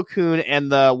see Plo Koon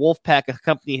and the wolf pack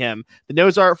accompany him. The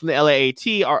nose art from the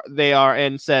LAAT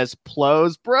and says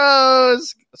Plo's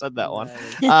Bros. I said that one.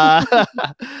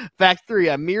 Fact 3,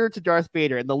 a mirror to Darth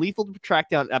Vader. In the Lethal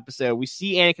Trackdown episode, we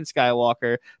see Anakin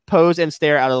Skywalker pose and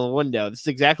stare out of the window. This is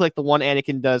exactly like the one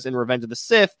Anakin does in Revenge of the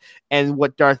Sith and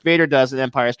what Darth Vader does in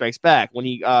Empire Strikes Back when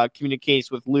he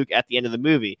communicates with Luke at the end of the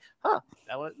movie. Huh.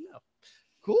 That was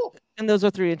cool. And those are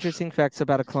 3 interesting facts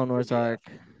about a Clone Wars arc.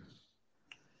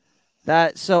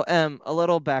 A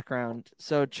little background.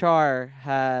 So Char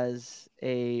has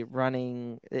a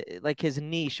running, like his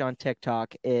niche on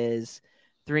TikTok is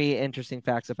 3 interesting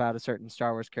facts about a certain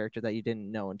Star Wars character that you didn't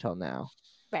know until now.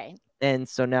 Right. And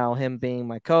so now him being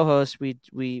my co-host, we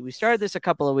started this a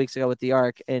couple of weeks ago with the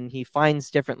arc, and he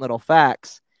finds different little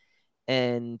facts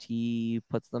and he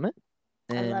puts them in.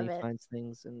 And he finds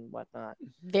things and whatnot.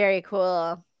 Very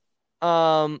cool.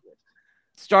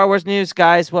 Star Wars news,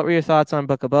 guys. What were your thoughts on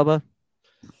Book of Boba?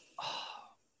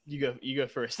 You go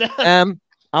first. I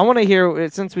want to hear,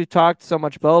 since we've talked so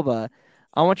much Boba,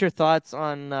 I want your thoughts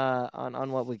on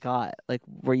what we got. Like,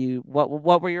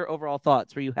 what were your overall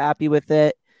thoughts? Were you happy with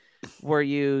it? Were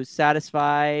you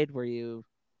satisfied? What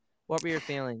were your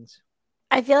feelings?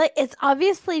 I feel like it's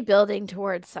obviously building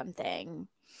towards something.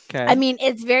 Okay. I mean,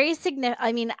 it's very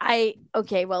significant.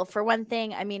 Well, for one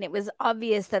thing, it was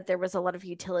obvious that there was a lot of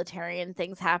utilitarian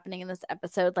things happening in this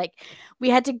episode. Like, we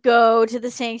had to go to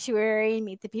the sanctuary and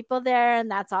meet the people there,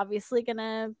 and that's obviously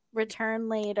gonna return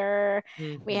later.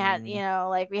 Mm-hmm. We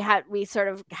had, we sort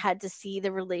of had to see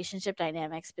the relationship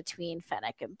dynamics between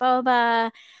Fennec and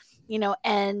Boba,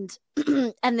 and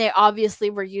and they obviously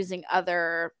were using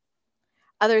other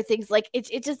things. Like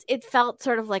it felt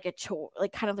sort of like a chore,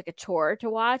 like kind of like a chore to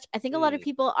watch. I think a lot of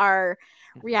people are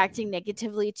reacting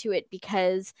negatively to it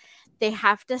because they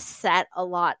have to set a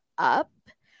lot up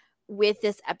with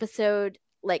this episode,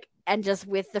 like, and just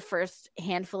with the first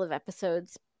handful of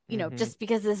episodes, just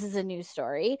because this is a new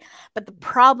story. But the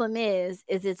problem is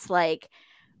it's like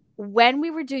when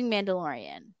we were doing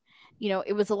Mandalorian,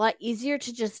 it was a lot easier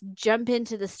to just jump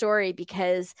into the story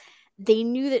because they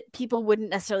knew that people wouldn't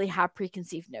necessarily have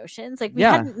preconceived notions. Like, we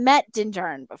hadn't met Din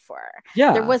Djarin before.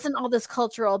 Yeah. There wasn't all this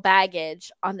cultural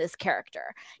baggage on this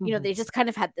character. They just kind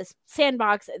of had this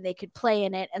sandbox and they could play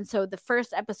in it. And so the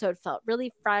first episode felt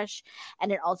really fresh.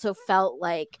 And it also felt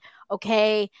like,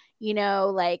 okay,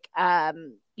 you're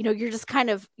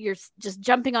just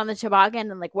jumping on the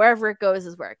toboggan and like wherever it goes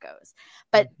is where it goes.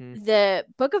 But the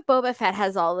Book of Boba Fett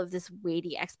has all of this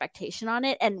weighty expectation on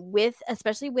it. And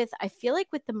especially with, I feel like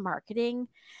with the marketing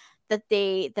that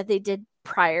they did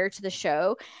prior to the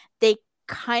show, they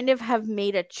kind of have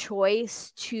made a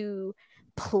choice to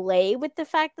play with the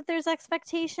fact that there's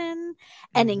expectation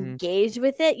and engage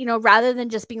with it, rather than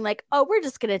just being like, oh, we're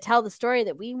just going to tell the story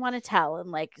that we want to tell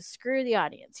and like screw the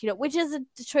audience, which is a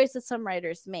choice that some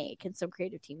writers make and some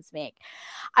creative teams make.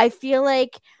 I feel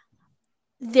like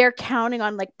they're counting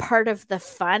on, like, part of the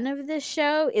fun of this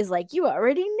show is like, you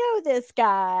already know this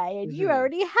guy and you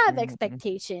already have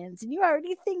expectations and you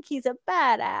already think he's a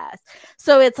badass.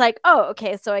 So it's like, oh,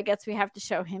 okay, so I guess we have to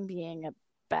show him being a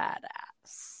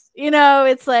badass.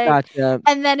 It's like, Gotcha.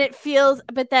 and then it feels,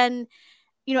 but then,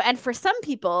 and for some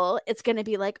people, it's going to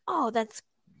be like, oh, this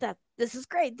is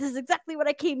great. This is exactly what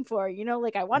I came for.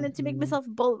 Like I wanted to make myself a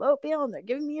bowl of oatmeal and they're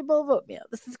giving me a bowl of oatmeal.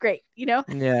 This is great,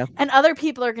 Yeah. And other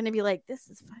people are going to be like, this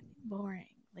is fucking boring.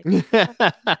 Like,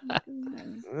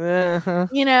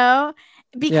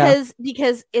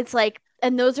 because it's like,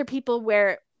 and those are people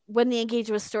where when they engage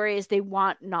with stories, they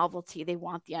want novelty. They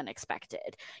want the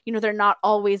unexpected. They're not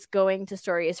always going to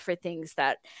stories for things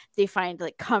that they find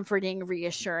like comforting,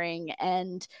 reassuring,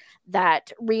 and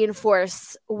that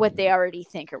reinforce what they already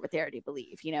think or what they already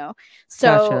believe,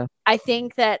 So Gotcha.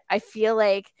 I feel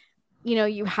like,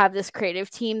 you have this creative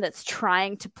team that's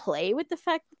trying to play with the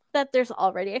fact that there's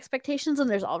already expectations and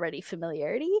there's already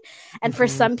familiarity. And for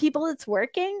some people it's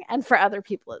working and for other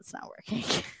people it's not working.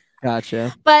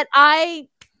 Gotcha. But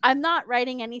I'm not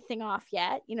writing anything off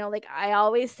yet. Like I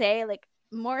always say, like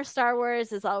more Star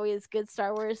Wars is always good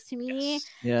Star Wars to me.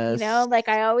 Yes. Like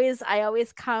I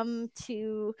always come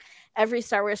to every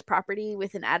Star Wars property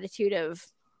with an attitude of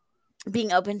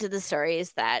being open to the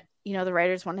stories that, the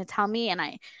writers want to tell me. And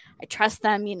I trust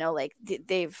them, like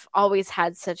they've always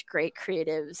had such great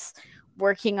creatives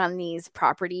working on these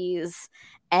properties.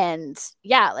 And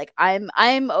yeah, like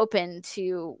I'm open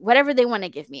to whatever they want to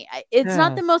give me. It's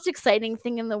not the most exciting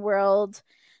thing in the world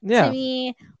to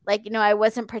me. Like, I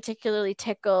wasn't particularly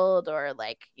tickled or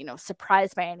like,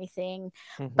 surprised by anything.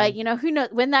 But, who knows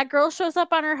when that girl shows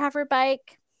up on her hover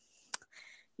bike,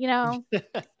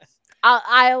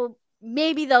 I'll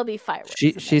maybe there'll be fireworks.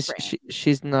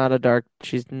 She's not a dark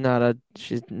Jedi.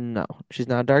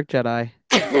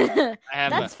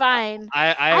 That's fine.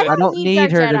 I don't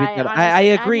need her to be Jedi. I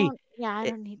agree.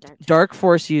 I don't need dark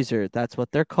Force user. That's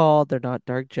what they're called. They're not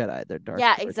dark Jedi. They're dark.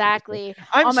 Yeah, Force exact,ly user.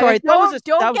 I'm sorry.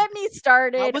 Don't get me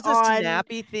started. That was a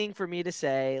snappy thing for me to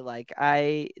say. Like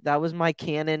that was my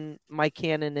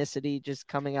canonicity just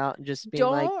coming out and just being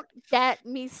like. Don't get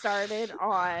me started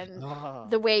on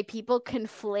the way people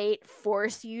conflate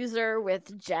Force user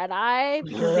with Jedi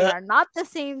because they are not the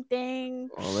same thing.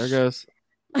 Oh, there goes.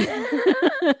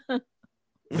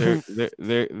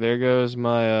 There goes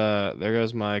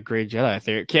my great Jedi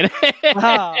theory. Kidding.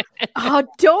 Oh,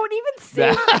 don't even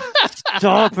say that.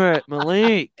 Stop it,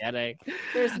 Malik. Kidding.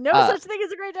 There's no such thing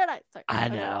as a great Jedi. Sorry. I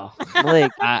know.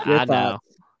 Malik, I know.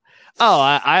 Oh,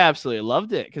 I absolutely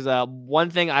loved it because one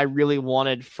thing I really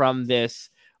wanted from this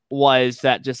was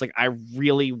that just like I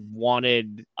really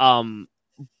wanted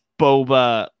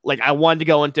Boba, like I wanted to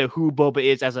go into who Boba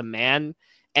is as a man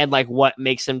and like what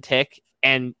makes him tick.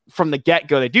 And from the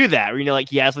get-go, they do that. Like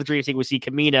he has the dream thing. We see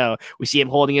Camino. We see him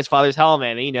holding his father's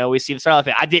helmet. And, we see the Starlight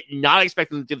Pit. I did not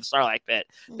expect them to do the Starlight Pit.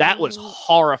 That was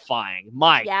horrifying.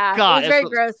 My God. It was very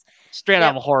gross. Straight out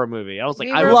of a horror movie. I was like,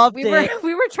 I loved it.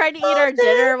 We were trying to eat our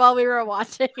dinner while we were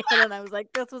watching it. And I was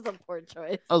like, this was a poor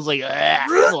choice. I was like,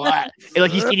 what? And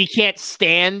like he can't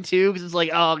stand too because it's like,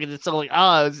 because it's so like,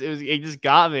 it just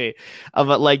got me.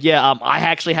 But like, I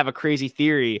actually have a crazy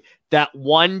theory. That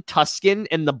one Tusken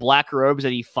in the black robes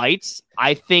that he fights,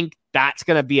 I think that's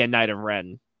gonna be a Knight of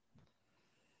Ren.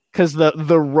 Because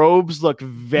the robes look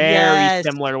very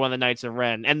similar to one of the Knights of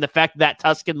Ren, and the fact that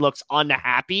Tusken looks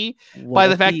unhappy by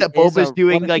the fact that Boba's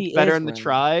doing like better in the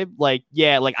tribe, like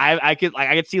I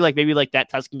could see like maybe like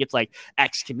that Tusken gets like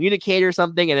excommunicated or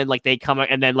something, and then like they come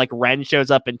and then like Ren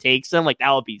shows up and takes him, like that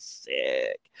would be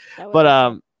sick.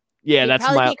 That's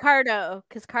probably my be Cardo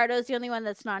because Cardo's the only one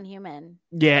that's non-human.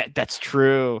 Yeah, that's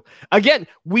true. Again,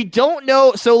 we don't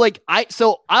know. So I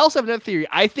also have another theory.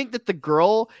 I think that the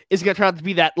girl is gonna turn out to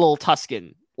be that little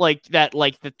Tusken, that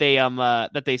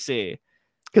they see,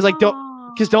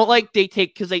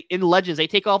 because in Legends they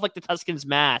take off like the Tusken's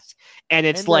mask, and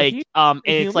it's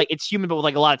it's human but with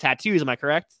like a lot of tattoos. Am I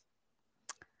correct?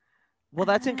 Well,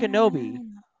 that's in Kenobi,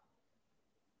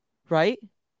 right?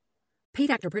 Paid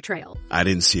actor portrayal. I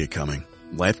didn't see it coming.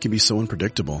 Life can be so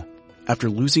unpredictable. After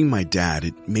losing my dad,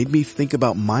 it made me think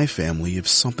about my family if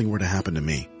something were to happen to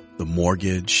me. The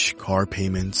mortgage, car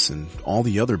payments, and all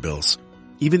the other bills.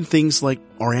 Even things like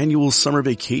our annual summer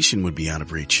vacation would be out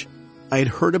of reach. I had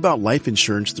heard about life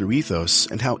insurance through Ethos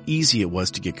and how easy it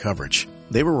was to get coverage.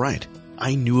 They were right.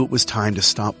 I knew it was time to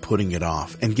stop putting it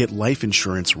off and get life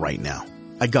insurance right now.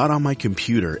 I got on my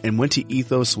computer and went to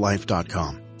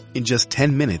ethoslife.com. In just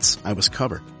 10 minutes, I was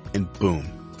covered. And boom,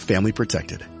 family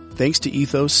protected. Thanks to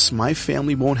Ethos, my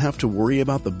family won't have to worry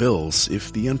about the bills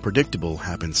if the unpredictable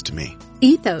happens to me.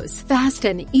 Ethos, fast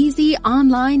and easy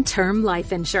online term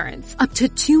life insurance. Up to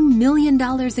 $2 million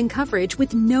in coverage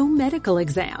with no medical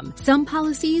exam. Some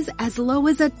policies as low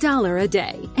as $1 a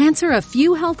day. Answer a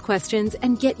few health questions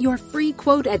and get your free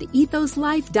quote at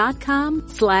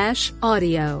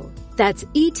ethoslife.com/audio. That's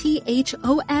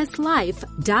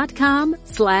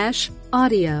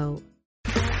ethoslife.com/audio.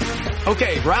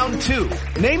 Okay, round 2.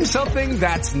 Name something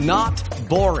that's not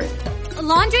boring. A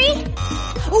laundry?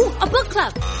 Ooh, a book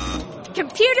club.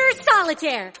 Computer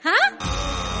solitaire, huh?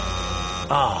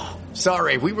 Ah,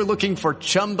 sorry, we were looking for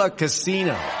Chumba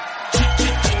Casino.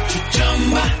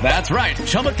 That's right,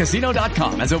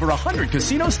 ChumbaCasino.com has over 100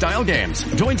 casino-style games.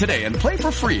 Join today and play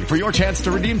for free for your chance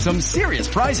to redeem some serious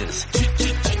prizes.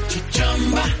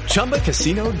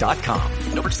 ChumbaCasino.com.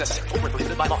 No purchase necessary. Void where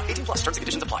prohibited by law. 18+ terms and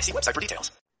conditions apply. See website for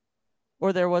details.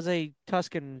 Or there was a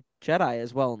Tusken Jedi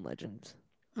as well in Legends.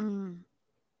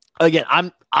 Again,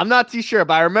 I'm not too sure,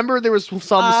 but I remember there was some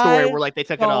story where like they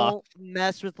took it off. Don't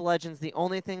mess with Legends. The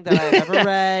only thing that I've ever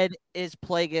read is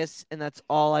Plagueis, and that's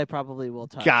all I probably will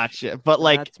touch. Gotcha. But And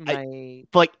like, that's my...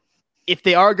 if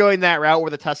they are going that route where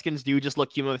the Tuskens do just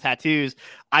look human with tattoos,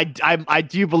 I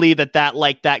do believe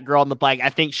that girl in the black, I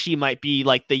think she might be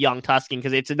like the young Tusken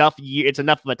because it's enough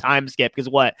of a time skip because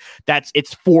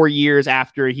it's 4 years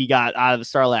after he got out of the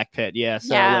Sarlacc pit. Yeah.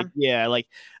 So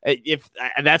if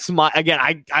that's my, again,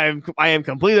 I am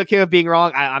completely okay with being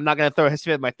wrong. I'm not going to throw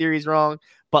history at my theories wrong.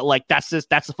 But like that's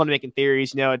the fun of making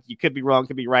theories. You know, you could be wrong,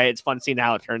 could be right. It's fun seeing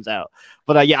how it turns out.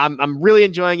 But I'm really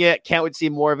enjoying it. Can't wait to see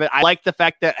more of it. I like the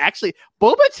fact that actually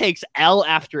Boba takes L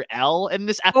after L in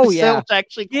this episode, which I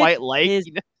actually quite like.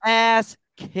 His ass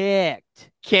kicked.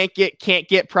 Can't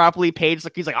get properly paid. It's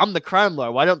like he's like, I'm the crime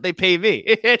lord. Why don't they pay me?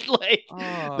 It's like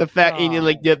the fact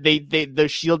the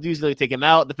shield dudes really take him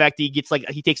out. The fact that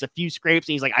he takes a few scrapes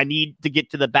and he's like, I need to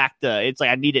get to the Bacta. It's like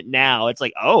I need it now. It's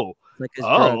like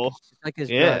drug. It's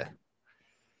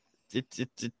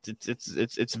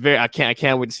very. I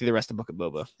can't wait to see the rest of Book of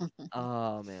Boba.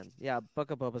 Oh man, yeah,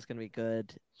 Book of Boba's gonna be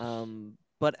good.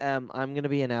 But I'm gonna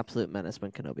be an absolute menace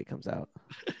when Kenobi comes out.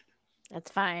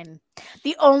 That's fine.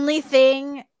 The only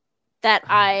thing that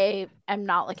I am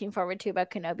not looking forward to about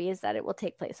Kenobi is that it will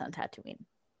take place on Tatooine.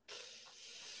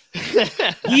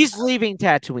 He's leaving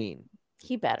Tatooine.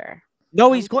 He better.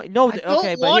 No, he's going. No, I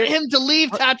don't want him to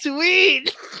leave Tatooine.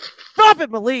 Stop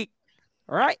it, Malik.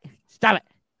 All right, stop it.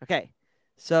 Okay,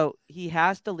 so he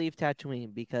has to leave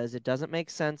Tatooine because it doesn't make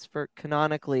sense for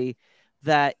canonically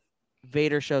that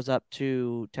Vader shows up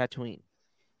to Tatooine.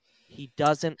 He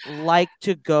doesn't like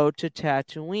to go to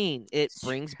Tatooine. It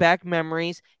brings back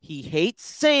memories. He hates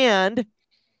sand.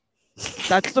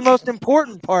 That's the most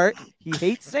important part. He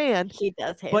hates sand. He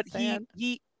does hate sand.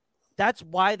 He that's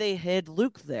why they hid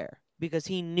Luke there. Because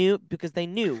they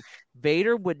knew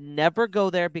Vader would never go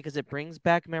there because it brings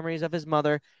back memories of his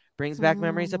mother, brings back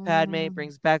memories of Padme,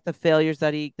 brings back the failures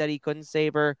that he couldn't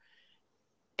save her.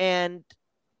 And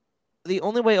the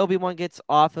only way Obi-Wan gets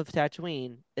off of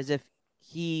Tatooine is if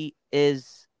he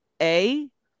is A,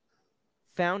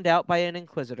 found out by an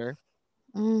Inquisitor,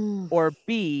 or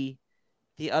B,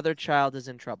 the other child is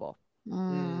in trouble.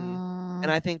 And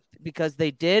I think because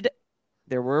there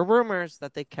were rumors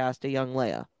that they cast a young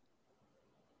Leia.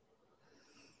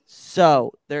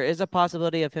 So there is a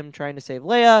possibility of him trying to save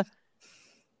Leia.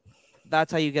 That's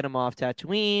how you get him off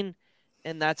Tatooine.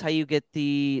 And that's how you get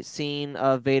the scene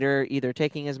of Vader either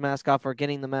taking his mask off or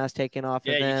getting the mask taken off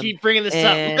of him. Yeah, you keep bringing this up.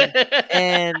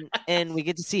 and we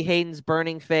get to see Hayden's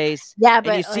burning face. Yeah,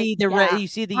 but you see you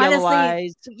see the honestly, yellow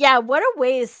eyes. Yeah, what a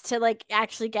ways to like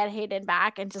actually get Hayden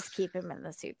back and just keep him in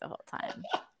the suit the whole time.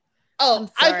 I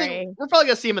think we're probably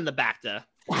gonna see him in the Bacta.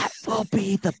 That will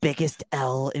be the biggest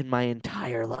L in my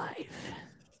entire life.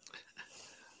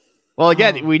 Well,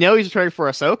 again, we know he's returning for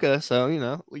Ahsoka, so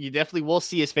you definitely will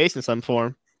see his face in some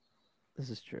form. This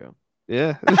is true.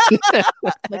 Yeah,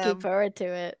 looking forward to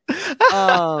it.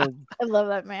 I love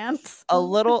that man. A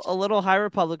little High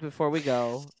Republic before we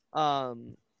go. 5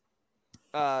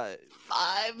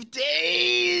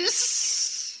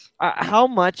 days. How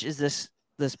much is this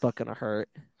book gonna hurt?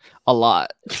 A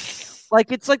lot.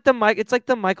 Like it's like the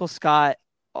Michael Scott.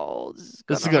 Oh, this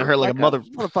is gonna hurt like a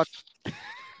motherfucker.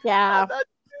 Yeah.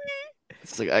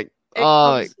 It's like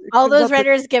all those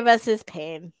writers give us his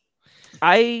pain.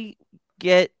 I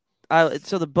get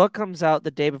so the book comes out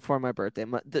the day before my birthday.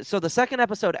 So the second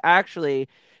episode actually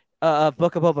of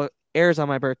Book of Boba airs on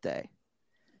my birthday.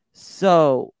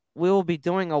 So we will be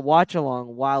doing a watch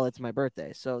along while it's my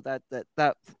birthday. So that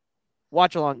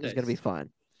watch along is gonna be fun.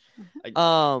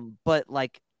 But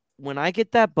like when I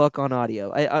get that book on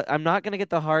audio, I'm not gonna get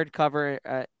the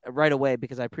hardcover right away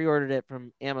because I pre-ordered it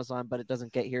from Amazon, but it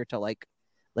doesn't get here till like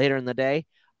later in the day.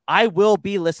 I will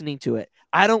be listening to it.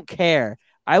 I don't care.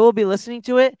 I will be listening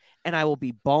to it, and I will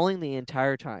be bawling the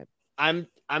entire time. I'm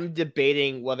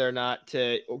debating whether or not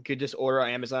to could just order on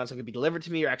Amazon so it could be delivered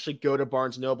to me, or actually go to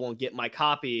Barnes & Noble and get my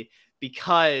copy,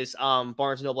 because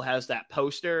Barnes & Noble has that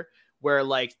poster where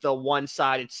like the one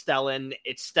side it's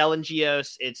Stellan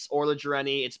Geos, it's Orla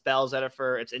Jareni, it's Belle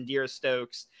Zetterfer, it's Indira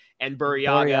Stokes, and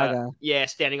Buryaga. Yeah,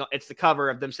 standing on, it's the cover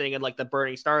of them sitting in like the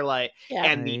burning starlight. Yeah.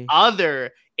 And the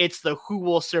other, it's the Who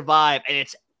Will Survive, and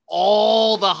it's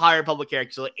all the High Republic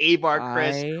characters, so like Avar,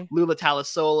 Chris, Lula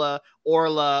Talasola,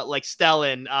 Orla, like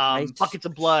Stellan, Buckets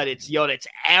of Blood, it's Yoda, it's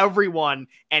everyone,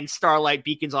 and Starlight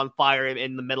Beacon's on fire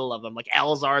in the middle of them. Like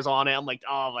Elzar's on it. I'm like,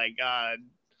 oh my god.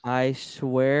 I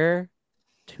swear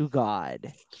to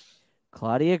God,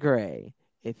 Claudia Gray,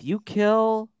 if you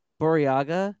kill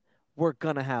Buryaga, we're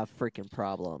gonna have freaking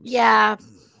problems. Yeah,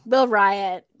 we'll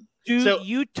riot. Dude, so,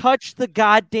 you touch the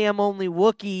goddamn only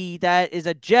Wookiee that is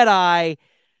a Jedi,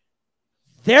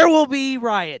 there will be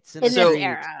riots in this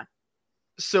era.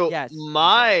 So yes,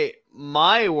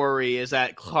 my worry is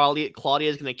that Claudia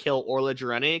is going to kill Orla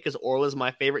Jareni, because Orla is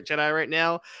my favorite Jedi right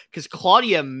now, because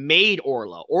Claudia made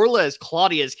Orla. Orla is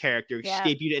Claudia's character. She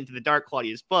debuted into the Dark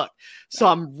Claudia's book. So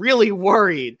I'm really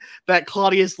worried that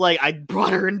Claudia's like, I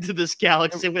brought her into this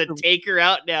galaxy. I'm going to take her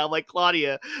out now. I'm like,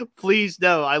 Claudia, please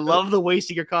no. I love the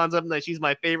Wayseeker concept and that she's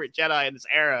my favorite Jedi in this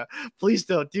era. Please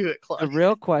don't do it, Claudia. The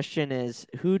real question is,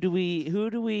 who do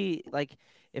we like,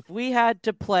 if we had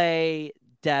to play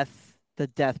the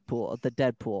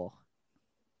Deadpool,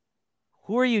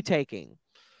 who are you taking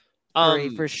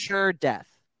for sure death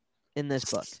in this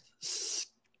book?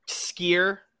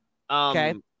 Skier,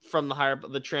 from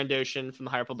the Trandoshan from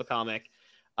the High Republic comic,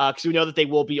 because we know that they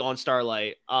will be on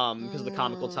Starlight, because of the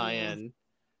comical tie-in.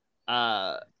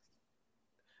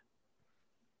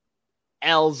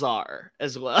 Elzar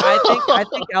as well. I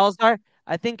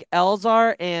think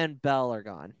Elzar and Bell are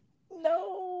gone.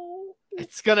 No,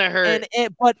 it's gonna hurt.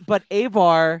 But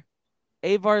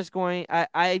Avar's going.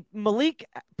 Malik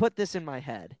put this in my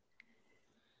head.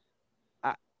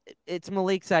 It's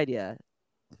Malik's idea.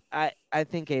 I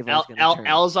think Avar's going to turn.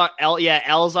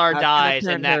 Elzar dies,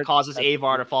 and that causes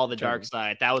Avar to fall the dark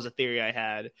side. That was a theory I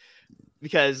had,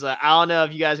 because I don't know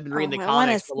if you guys have been reading the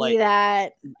comics, but like,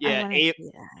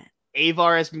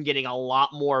 Avar has been getting a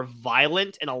lot more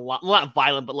violent, and not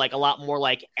violent, but like a lot more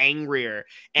like angrier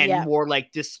and more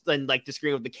like disagreeing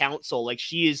with the council. Like,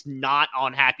 she is not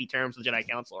on happy terms with the Jedi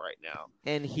Council right now.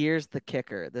 And here's the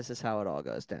kicker. This is how it all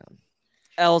goes down.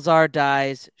 Elzar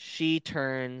dies. She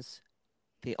turns.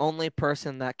 The only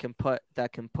person that can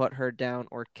put her down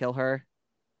or kill her,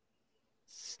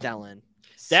 Stellan.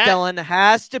 Stellan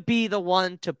has to be the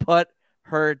one to put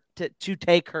her to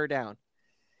take her down.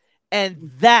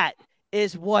 And that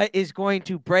is what is going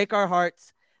to break our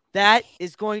hearts. That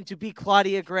is going to be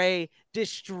Claudia Gray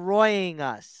destroying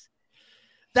us.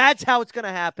 That's how it's going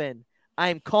to happen.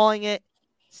 I'm calling it.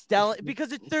 Stellan, because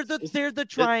they're the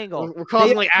triangle. We're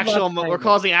causing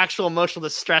actual emotional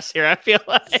distress here, I feel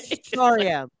like.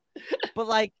 Sorry, but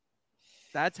like,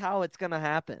 that's how it's going to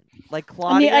happen. Like,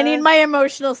 Claudia, I need my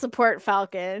emotional support,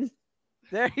 Falcon.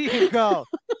 There you go.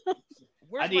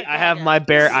 I have my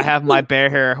bear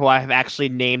here, who I have actually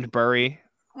named Burry.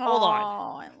 Hold on.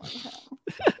 I love him.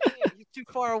 He's too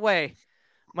far away.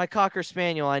 My Cocker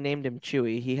Spaniel, I named him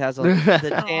Chewy. He has the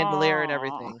chandelier and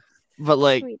everything. But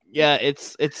like, yeah,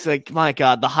 it's like, my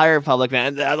God, the High Republic,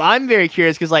 man. I'm very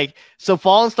curious because, like, so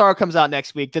Fallen Star comes out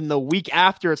next week. Then the week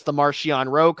after, it's the Marchion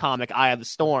Rowe comic, Eye of the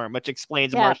Storm, which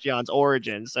explains Marchion's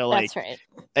origin. So, like, that's right.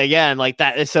 Again, like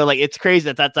that. So, like, it's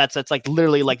crazy that's like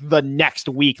literally like the next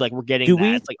week. Like, we're getting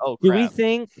It's like, oh, crap. Do we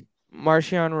think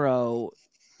Marchion Rowe?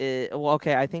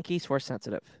 Okay, I think he's Force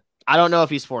sensitive. I don't know if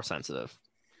he's Force sensitive.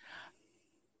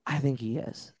 I think he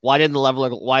is. Why didn't the Leveler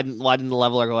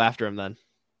go after him then?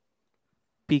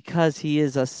 Because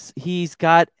he's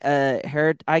got a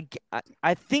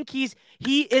I think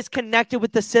he is connected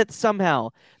with the Sith somehow,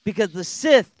 because the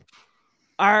Sith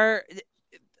are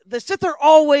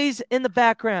always in the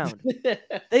background.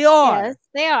 They are. Yes,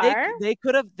 they are. They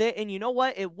could have, and you know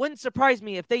what? It wouldn't surprise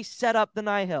me if they set up the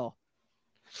Nihil.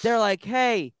 They're like,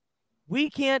 hey, we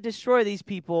can't destroy these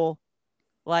people.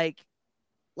 Like,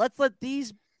 let's let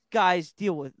these guys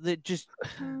deal with it. Just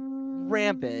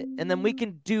ramp it, and then we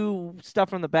can do stuff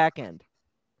from the back end.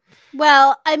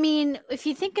 Well, I mean, if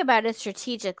you think about it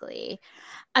strategically,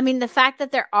 I mean, the fact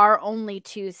that there are only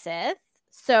 2 Sith,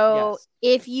 so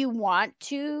if you want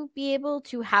to be able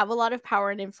to have a lot of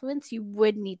power and influence, you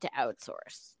would need to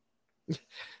outsource.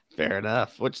 Fair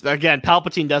enough. Which again,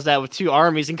 Palpatine does that with 2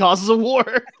 armies and causes a war.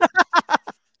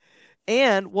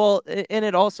 And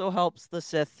it also helps the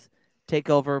Sith take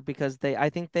over because I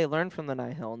think they learn from the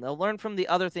Nihil, and they'll learn from the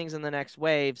other things in the next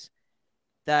waves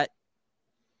that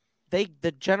the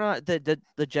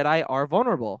Jedi are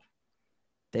vulnerable.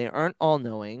 They aren't all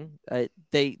knowing.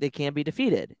 They can be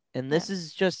defeated, and this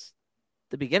is just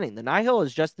the beginning. The Nihil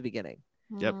is just the beginning.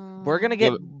 Yep, we're gonna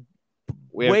get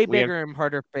way bigger and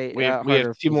harder. We have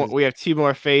 2 more. We have 2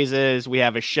 more phases. We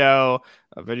have a show,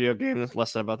 a video game.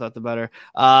 Less about that, the better.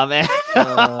 And,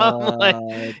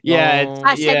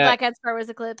 Hashtag Black Hat Star Wars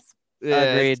Eclipse.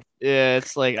 Agreed.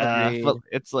 It's like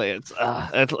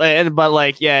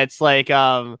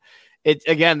it's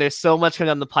again, there's so much coming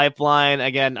down the pipeline.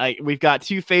 Again, we've got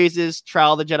 2 phases: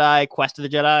 Trial of the Jedi, Quest of the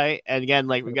Jedi, and again,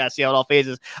 like we gotta see how it all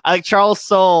phases. I like Charles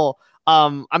Soule.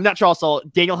 I'm not Charles Soule.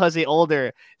 Daniel Jose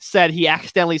Older said he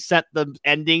accidentally sent the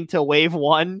ending to Wave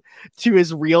 1 to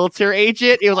his realtor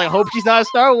agent. He was like, "Hope she's not a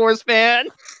Star Wars fan."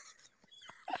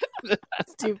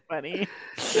 That's too funny.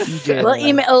 Well,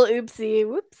 email, oopsie,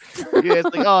 whoops. Yeah,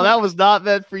 it's like, oh, that was not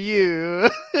meant for you.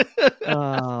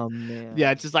 Oh man.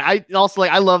 Yeah, it's just like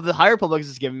I love the High Republic.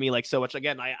 Is giving me like so much.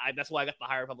 Again, I that's why I got the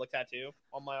High Republic tattoo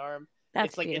on my arm.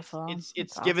 That's it's like beautiful. It's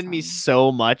That's given me awesome.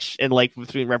 so much, and like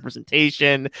between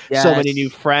representation, so many new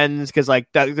friends. Because like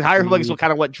the High Republic is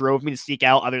kind of what drove me to seek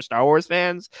out other Star Wars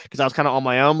fans. Because I was kind of on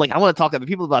my own. Like I want to talk to other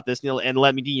people about this, and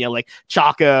let me, like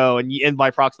Chaco and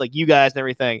by proxy like you guys and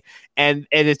everything. And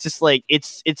it's just like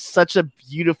it's such a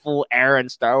beautiful era in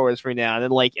Star Wars for now. And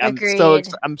then like I'm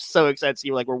so excited to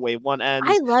see like where Wave 1 ends.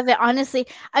 I love it, honestly.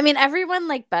 I mean, everyone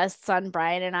like bests on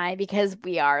Brian and I because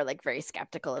we are like very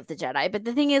skeptical of the Jedi. But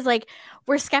the thing is, like,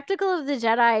 we're skeptical of the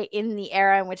Jedi in the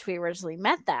era in which we originally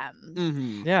met them.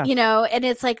 Mm-hmm. Yeah. And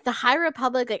it's like the High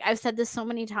Republic, like I've said this so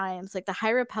many times, like the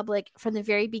High Republic from the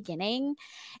very beginning,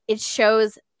 it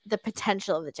shows the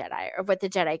potential of the Jedi or what the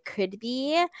Jedi could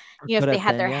be, if they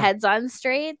had their heads on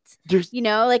straight.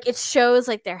 Like it shows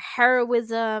like their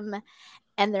heroism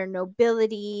and their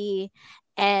nobility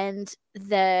and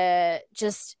the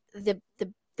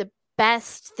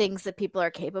best things that people are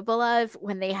capable of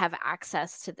when they have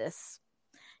access to this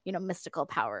mystical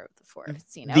power of the Force.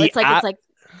 It's like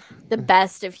the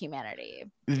best of humanity.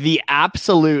 The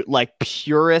absolute like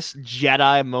purest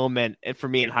Jedi moment for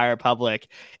me in High Republic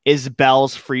is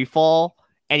Belle's free fall,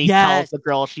 and he tells the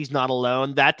girl she's not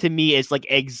alone. That to me is like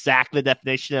exactly the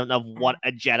definition of what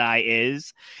a Jedi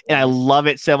is, and I love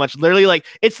it so much. It's literally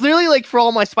like for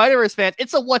all my Spider-Verse fans,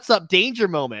 it's a "What's Up Danger"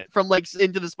 moment from like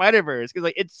Into the Spider-Verse because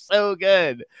like it's so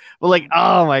good. But like,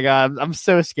 oh my god, I'm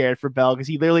so scared for Belle because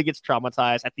he literally gets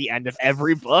traumatized at the end of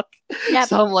every book. Yep.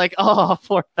 So I'm like, oh,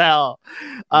 poor Belle.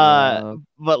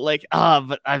 But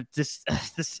I'm just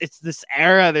it's this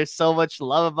era. There's so much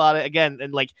love about it again,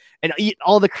 and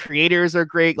all the creators are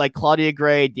great. Like Claudia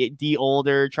Gray, D.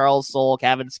 Older, Charles Soule,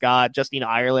 Kevin Scott, Justine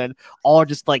Ireland, all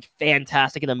just like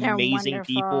fantastic and amazing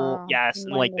people. Yes,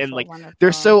 and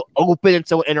they're so open and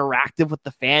so interactive with the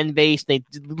fan base. They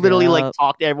literally like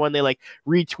talk to everyone. They like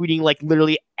retweeting like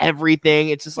literally everything.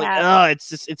 It's just like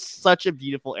it's such a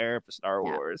beautiful era for Star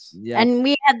Wars. Yeah, and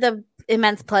we had the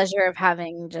immense pleasure of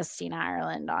having Justine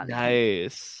Ireland on.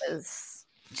 Nice, it was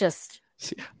just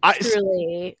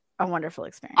truly a wonderful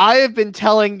experience. I have been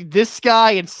telling this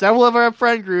guy and several of our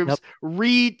friend groups,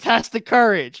 read Test of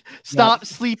Courage. Stop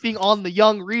sleeping on the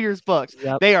young readers' books.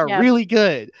 They are really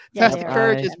good. Test of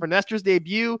Courage is Vernestra's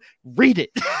debut. Read it.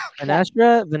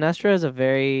 Venestra is a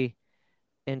very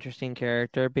interesting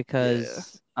character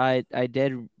because I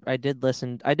did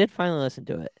finally listen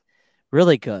to it.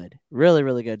 Really good. Really,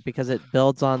 really good because it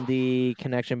builds on the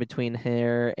connection between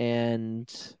her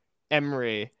and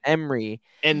Emery.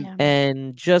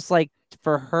 And just like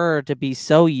for her to be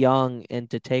so young and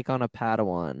to take on a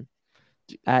Padawan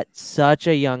at such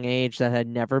a young age that had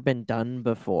never been done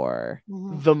before.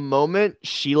 The moment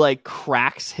she like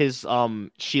cracks his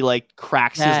lightsaber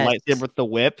with the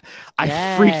whip,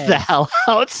 I freaked the hell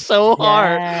out so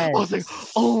hard. I was like,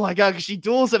 oh my god, because she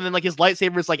duels him and like his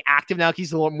lightsaber is like active now,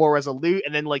 he's a little more resolute,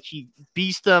 and then like she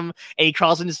beats him and he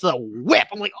crawls into the whip.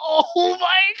 I'm like, oh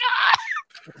my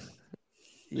god.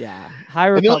 Yeah, High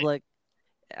Republic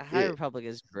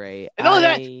is great. And all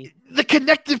that, the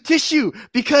connective tissue,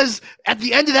 because at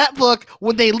the end of that book,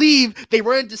 when they leave, they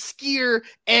run into Skier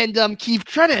and Keith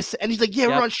Trennis, and he's like,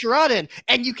 we're on Shiradan,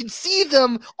 and you can see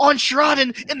them on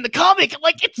Shiradan in the comic,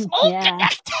 like it's all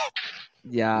connected.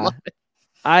 Yeah,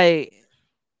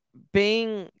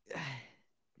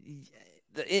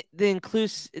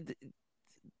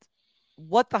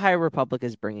 what the High Republic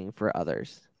is bringing for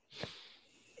others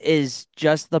is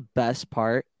just the best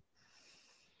part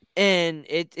and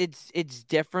it's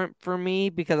different for me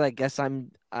because I guess I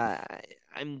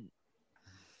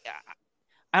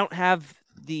don't have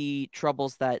the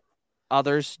troubles that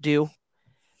others do,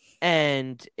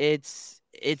 and it's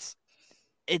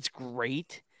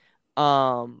great.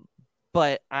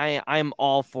 But I'm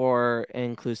all for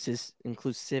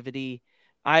inclusivity.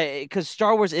 Because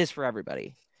Star Wars is for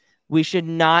everybody. We should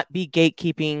not be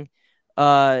gatekeeping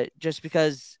just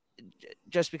because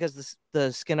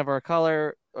the skin of our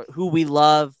color, who we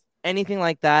love, anything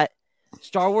like that.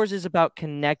 Star Wars is about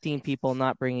connecting people,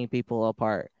 not bringing people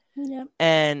apart. Yep.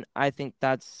 And I think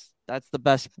that's the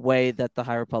best way that the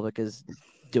High Republic is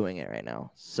doing it right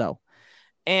now. So,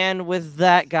 and with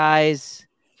that, guys,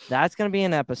 that's going to be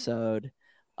an episode.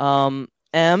 M,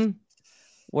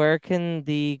 where can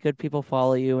the good people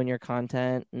follow you and your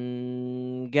content?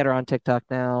 And get her on TikTok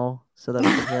now so that we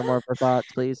can hear more of her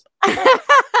thoughts, please.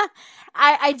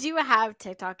 I do have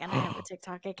TikTok and I have a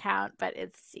TikTok account, but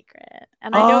it's secret.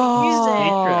 And I don't use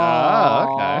it.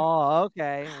 Oh,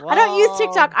 okay. Well, I don't use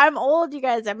TikTok. I'm old, you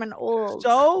guys. I'm an old.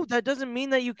 So that doesn't mean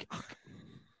that you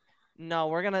No,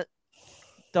 we're gonna.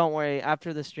 Don't worry.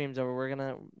 After the stream's over, we're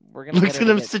gonna. It's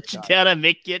gonna sit you down and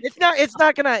make it. It's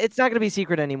not gonna be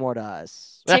secret anymore to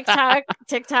us.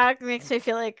 TikTok makes me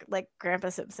feel like Grandpa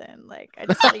Simpson. Like I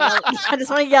just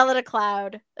want to yell at a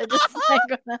cloud. I just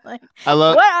I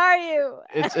love. What are you?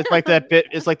 It's like that bit.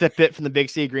 It's like that bit from the Big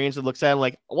Sea Greens that looks at him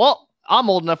like, well, I'm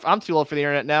old enough. I'm too old for the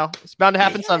internet now. It's bound to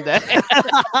happen someday.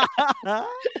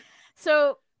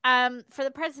 So. For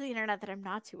the parts of the internet that I'm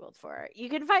not too old for, you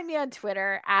can find me on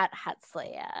Twitter at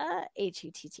Hutsleia,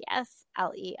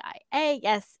 HUTTSLEIA.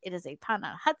 Yes, it is a pun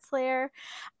on Hutslayer.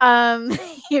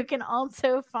 You can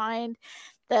also find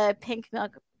the Pink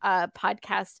Milk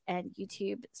podcast and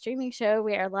YouTube streaming show.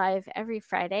 We are live every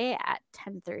Friday at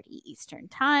 10:30 Eastern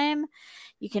time.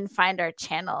 You can find our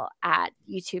channel at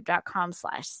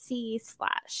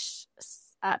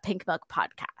youtube.com/C/Pink Milk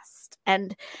Podcast.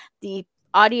 And the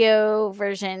audio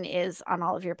version is on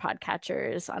all of your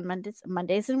podcatchers on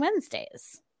Mondays and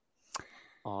Wednesdays.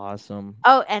 Awesome.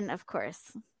 Oh, and of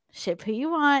course, ship who you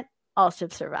want. All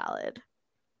ships are valid.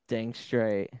 Dang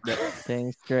straight.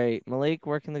 Dang straight. Malik,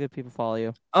 where can the good people follow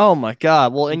you? Oh my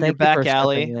God! Well, in your Thank you for back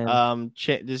alley,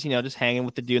 stepping just hanging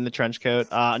with the dude in the trench coat.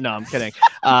 No, I'm kidding.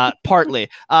 Partly.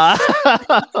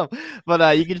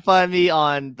 But you can find me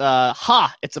on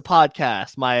It's a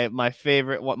Podcast. My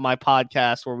favorite, my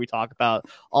podcast where we talk about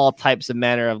all types of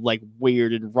manner of like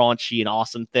weird and raunchy and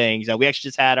awesome things. We actually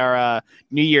just had our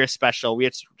New Year's special. We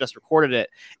just recorded it,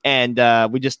 and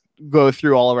we just go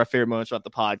through all of our favorite moments about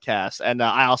the podcast. And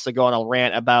I also go on a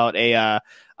rant about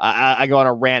I go on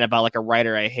a rant about like a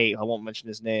writer I hate. I won't mention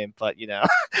his name, but you know.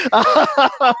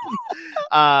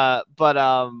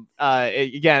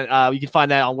 Again, you can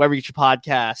find that on wherever you get your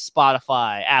podcast,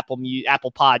 Spotify, Apple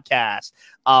Podcasts,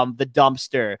 the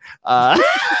Dumpster,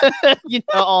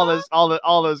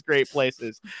 all those great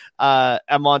places.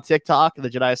 I'm on TikTok, the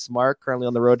Jedi Smart, currently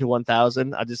on the road to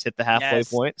 1,000. I just hit the halfway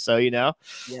point, so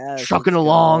trucking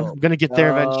along. I'm gonna get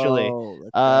there eventually.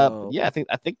 Yeah, I think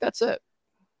that's it.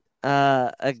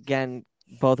 Again,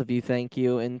 both of you, thank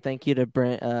you, and thank you to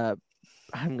Brent.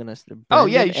 I'm gonna.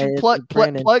 Brandon, you should plug.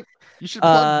 You should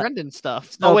plug Brendan's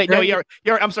stuff. No, wait, Brendan,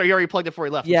 no, I'm sorry, you already plugged it before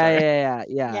he left. Yeah.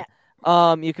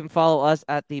 You can follow us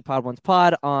at the Pod Ones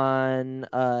Pod on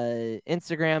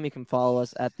Instagram. You can follow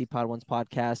us at the Pod Ones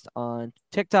Podcast on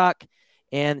TikTok,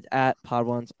 and at Pod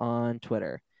Ones on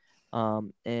Twitter.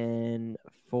 And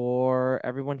for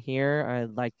everyone here,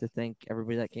 I'd like to thank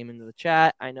everybody that came into the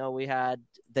chat. I know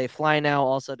they fly now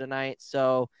also tonight,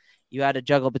 so you had to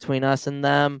juggle between us and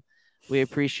them. We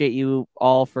appreciate you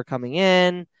all for coming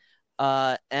in.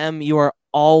 M, you are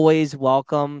always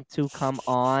welcome to come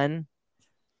on.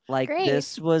 Great.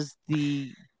 This was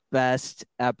the best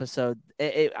episode.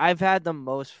 I've had the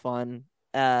most fun,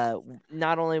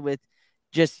 not only with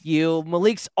just you.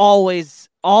 Malik's always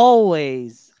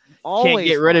can't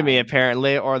get rid of me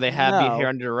apparently, or they have me here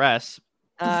under arrest.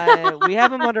 We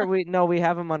have him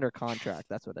under contract.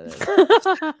 That's what it is.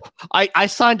 I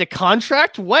signed a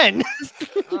contract when?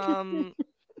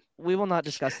 We will not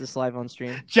discuss this live on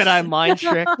stream. Jedi mind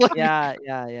trick. Yeah.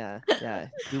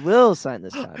 We will sign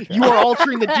this contract. You are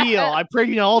altering the deal. I pray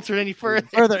you don't alter it any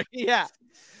further. Yeah.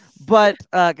 But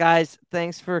guys,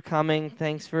 thanks for coming.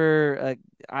 Thanks for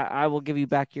I will give you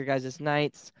back your guys'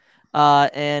 nights.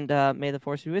 And may the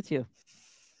force be with you.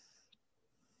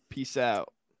 Peace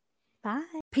out. Bye.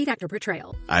 Paid actor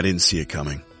portrayal. I didn't see it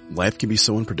coming. Life can be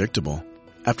so unpredictable.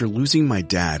 After losing my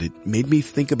dad, it made me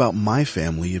think about my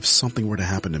family if something were to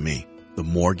happen to me. The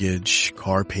mortgage,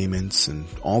 car payments, and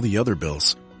all the other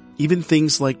bills. Even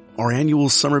things like our annual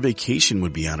summer vacation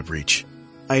would be out of reach.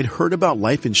 I had heard about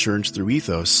life insurance through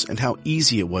Ethos and how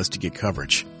easy it was to get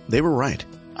coverage. They were right.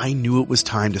 I knew it was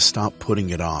time to stop putting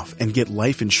it off and get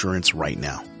life insurance right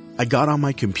now. I got on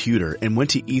my computer and went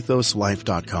to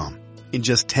ethoslife.com. In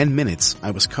just 10 minutes,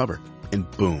 I was covered. And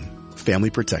boom,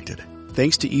 family protected.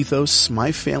 Thanks to Ethos,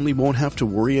 my family won't have to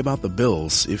worry about the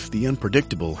bills if the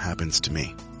unpredictable happens to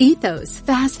me. Ethos,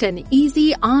 fast and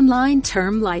easy online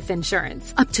term life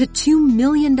insurance. Up to $2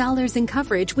 million in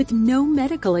coverage with no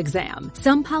medical exam.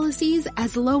 Some policies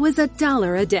as low as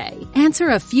 $1 a day. Answer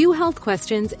a few health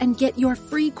questions and get your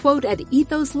free quote at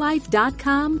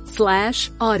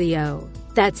ethoslife.com/audio.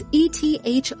 That's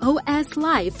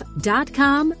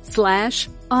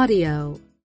ethoslife.com/audio.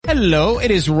 Hello,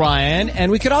 it is Ryan,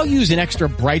 and we could all use an extra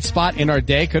bright spot in our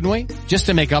day, couldn't we? Just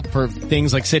to make up for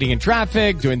things like sitting in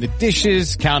traffic, doing the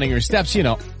dishes, counting your steps, you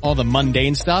know, all the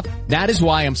mundane stuff. That is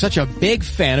why I'm such a big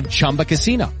fan of Chumba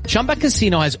Casino. Chumba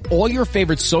Casino has all your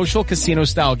favorite social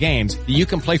casino-style games that you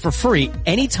can play for free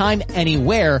anytime,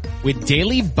 anywhere with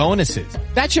daily bonuses.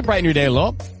 That should brighten your day a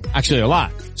little. Actually, a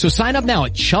lot. So sign up now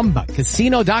at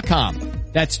ChumbaCasino.com.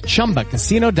 That's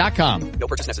ChumbaCasino.com. No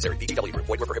purchase necessary. VGW Group.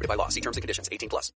 Void where prohibited by law. See terms and conditions. 18+.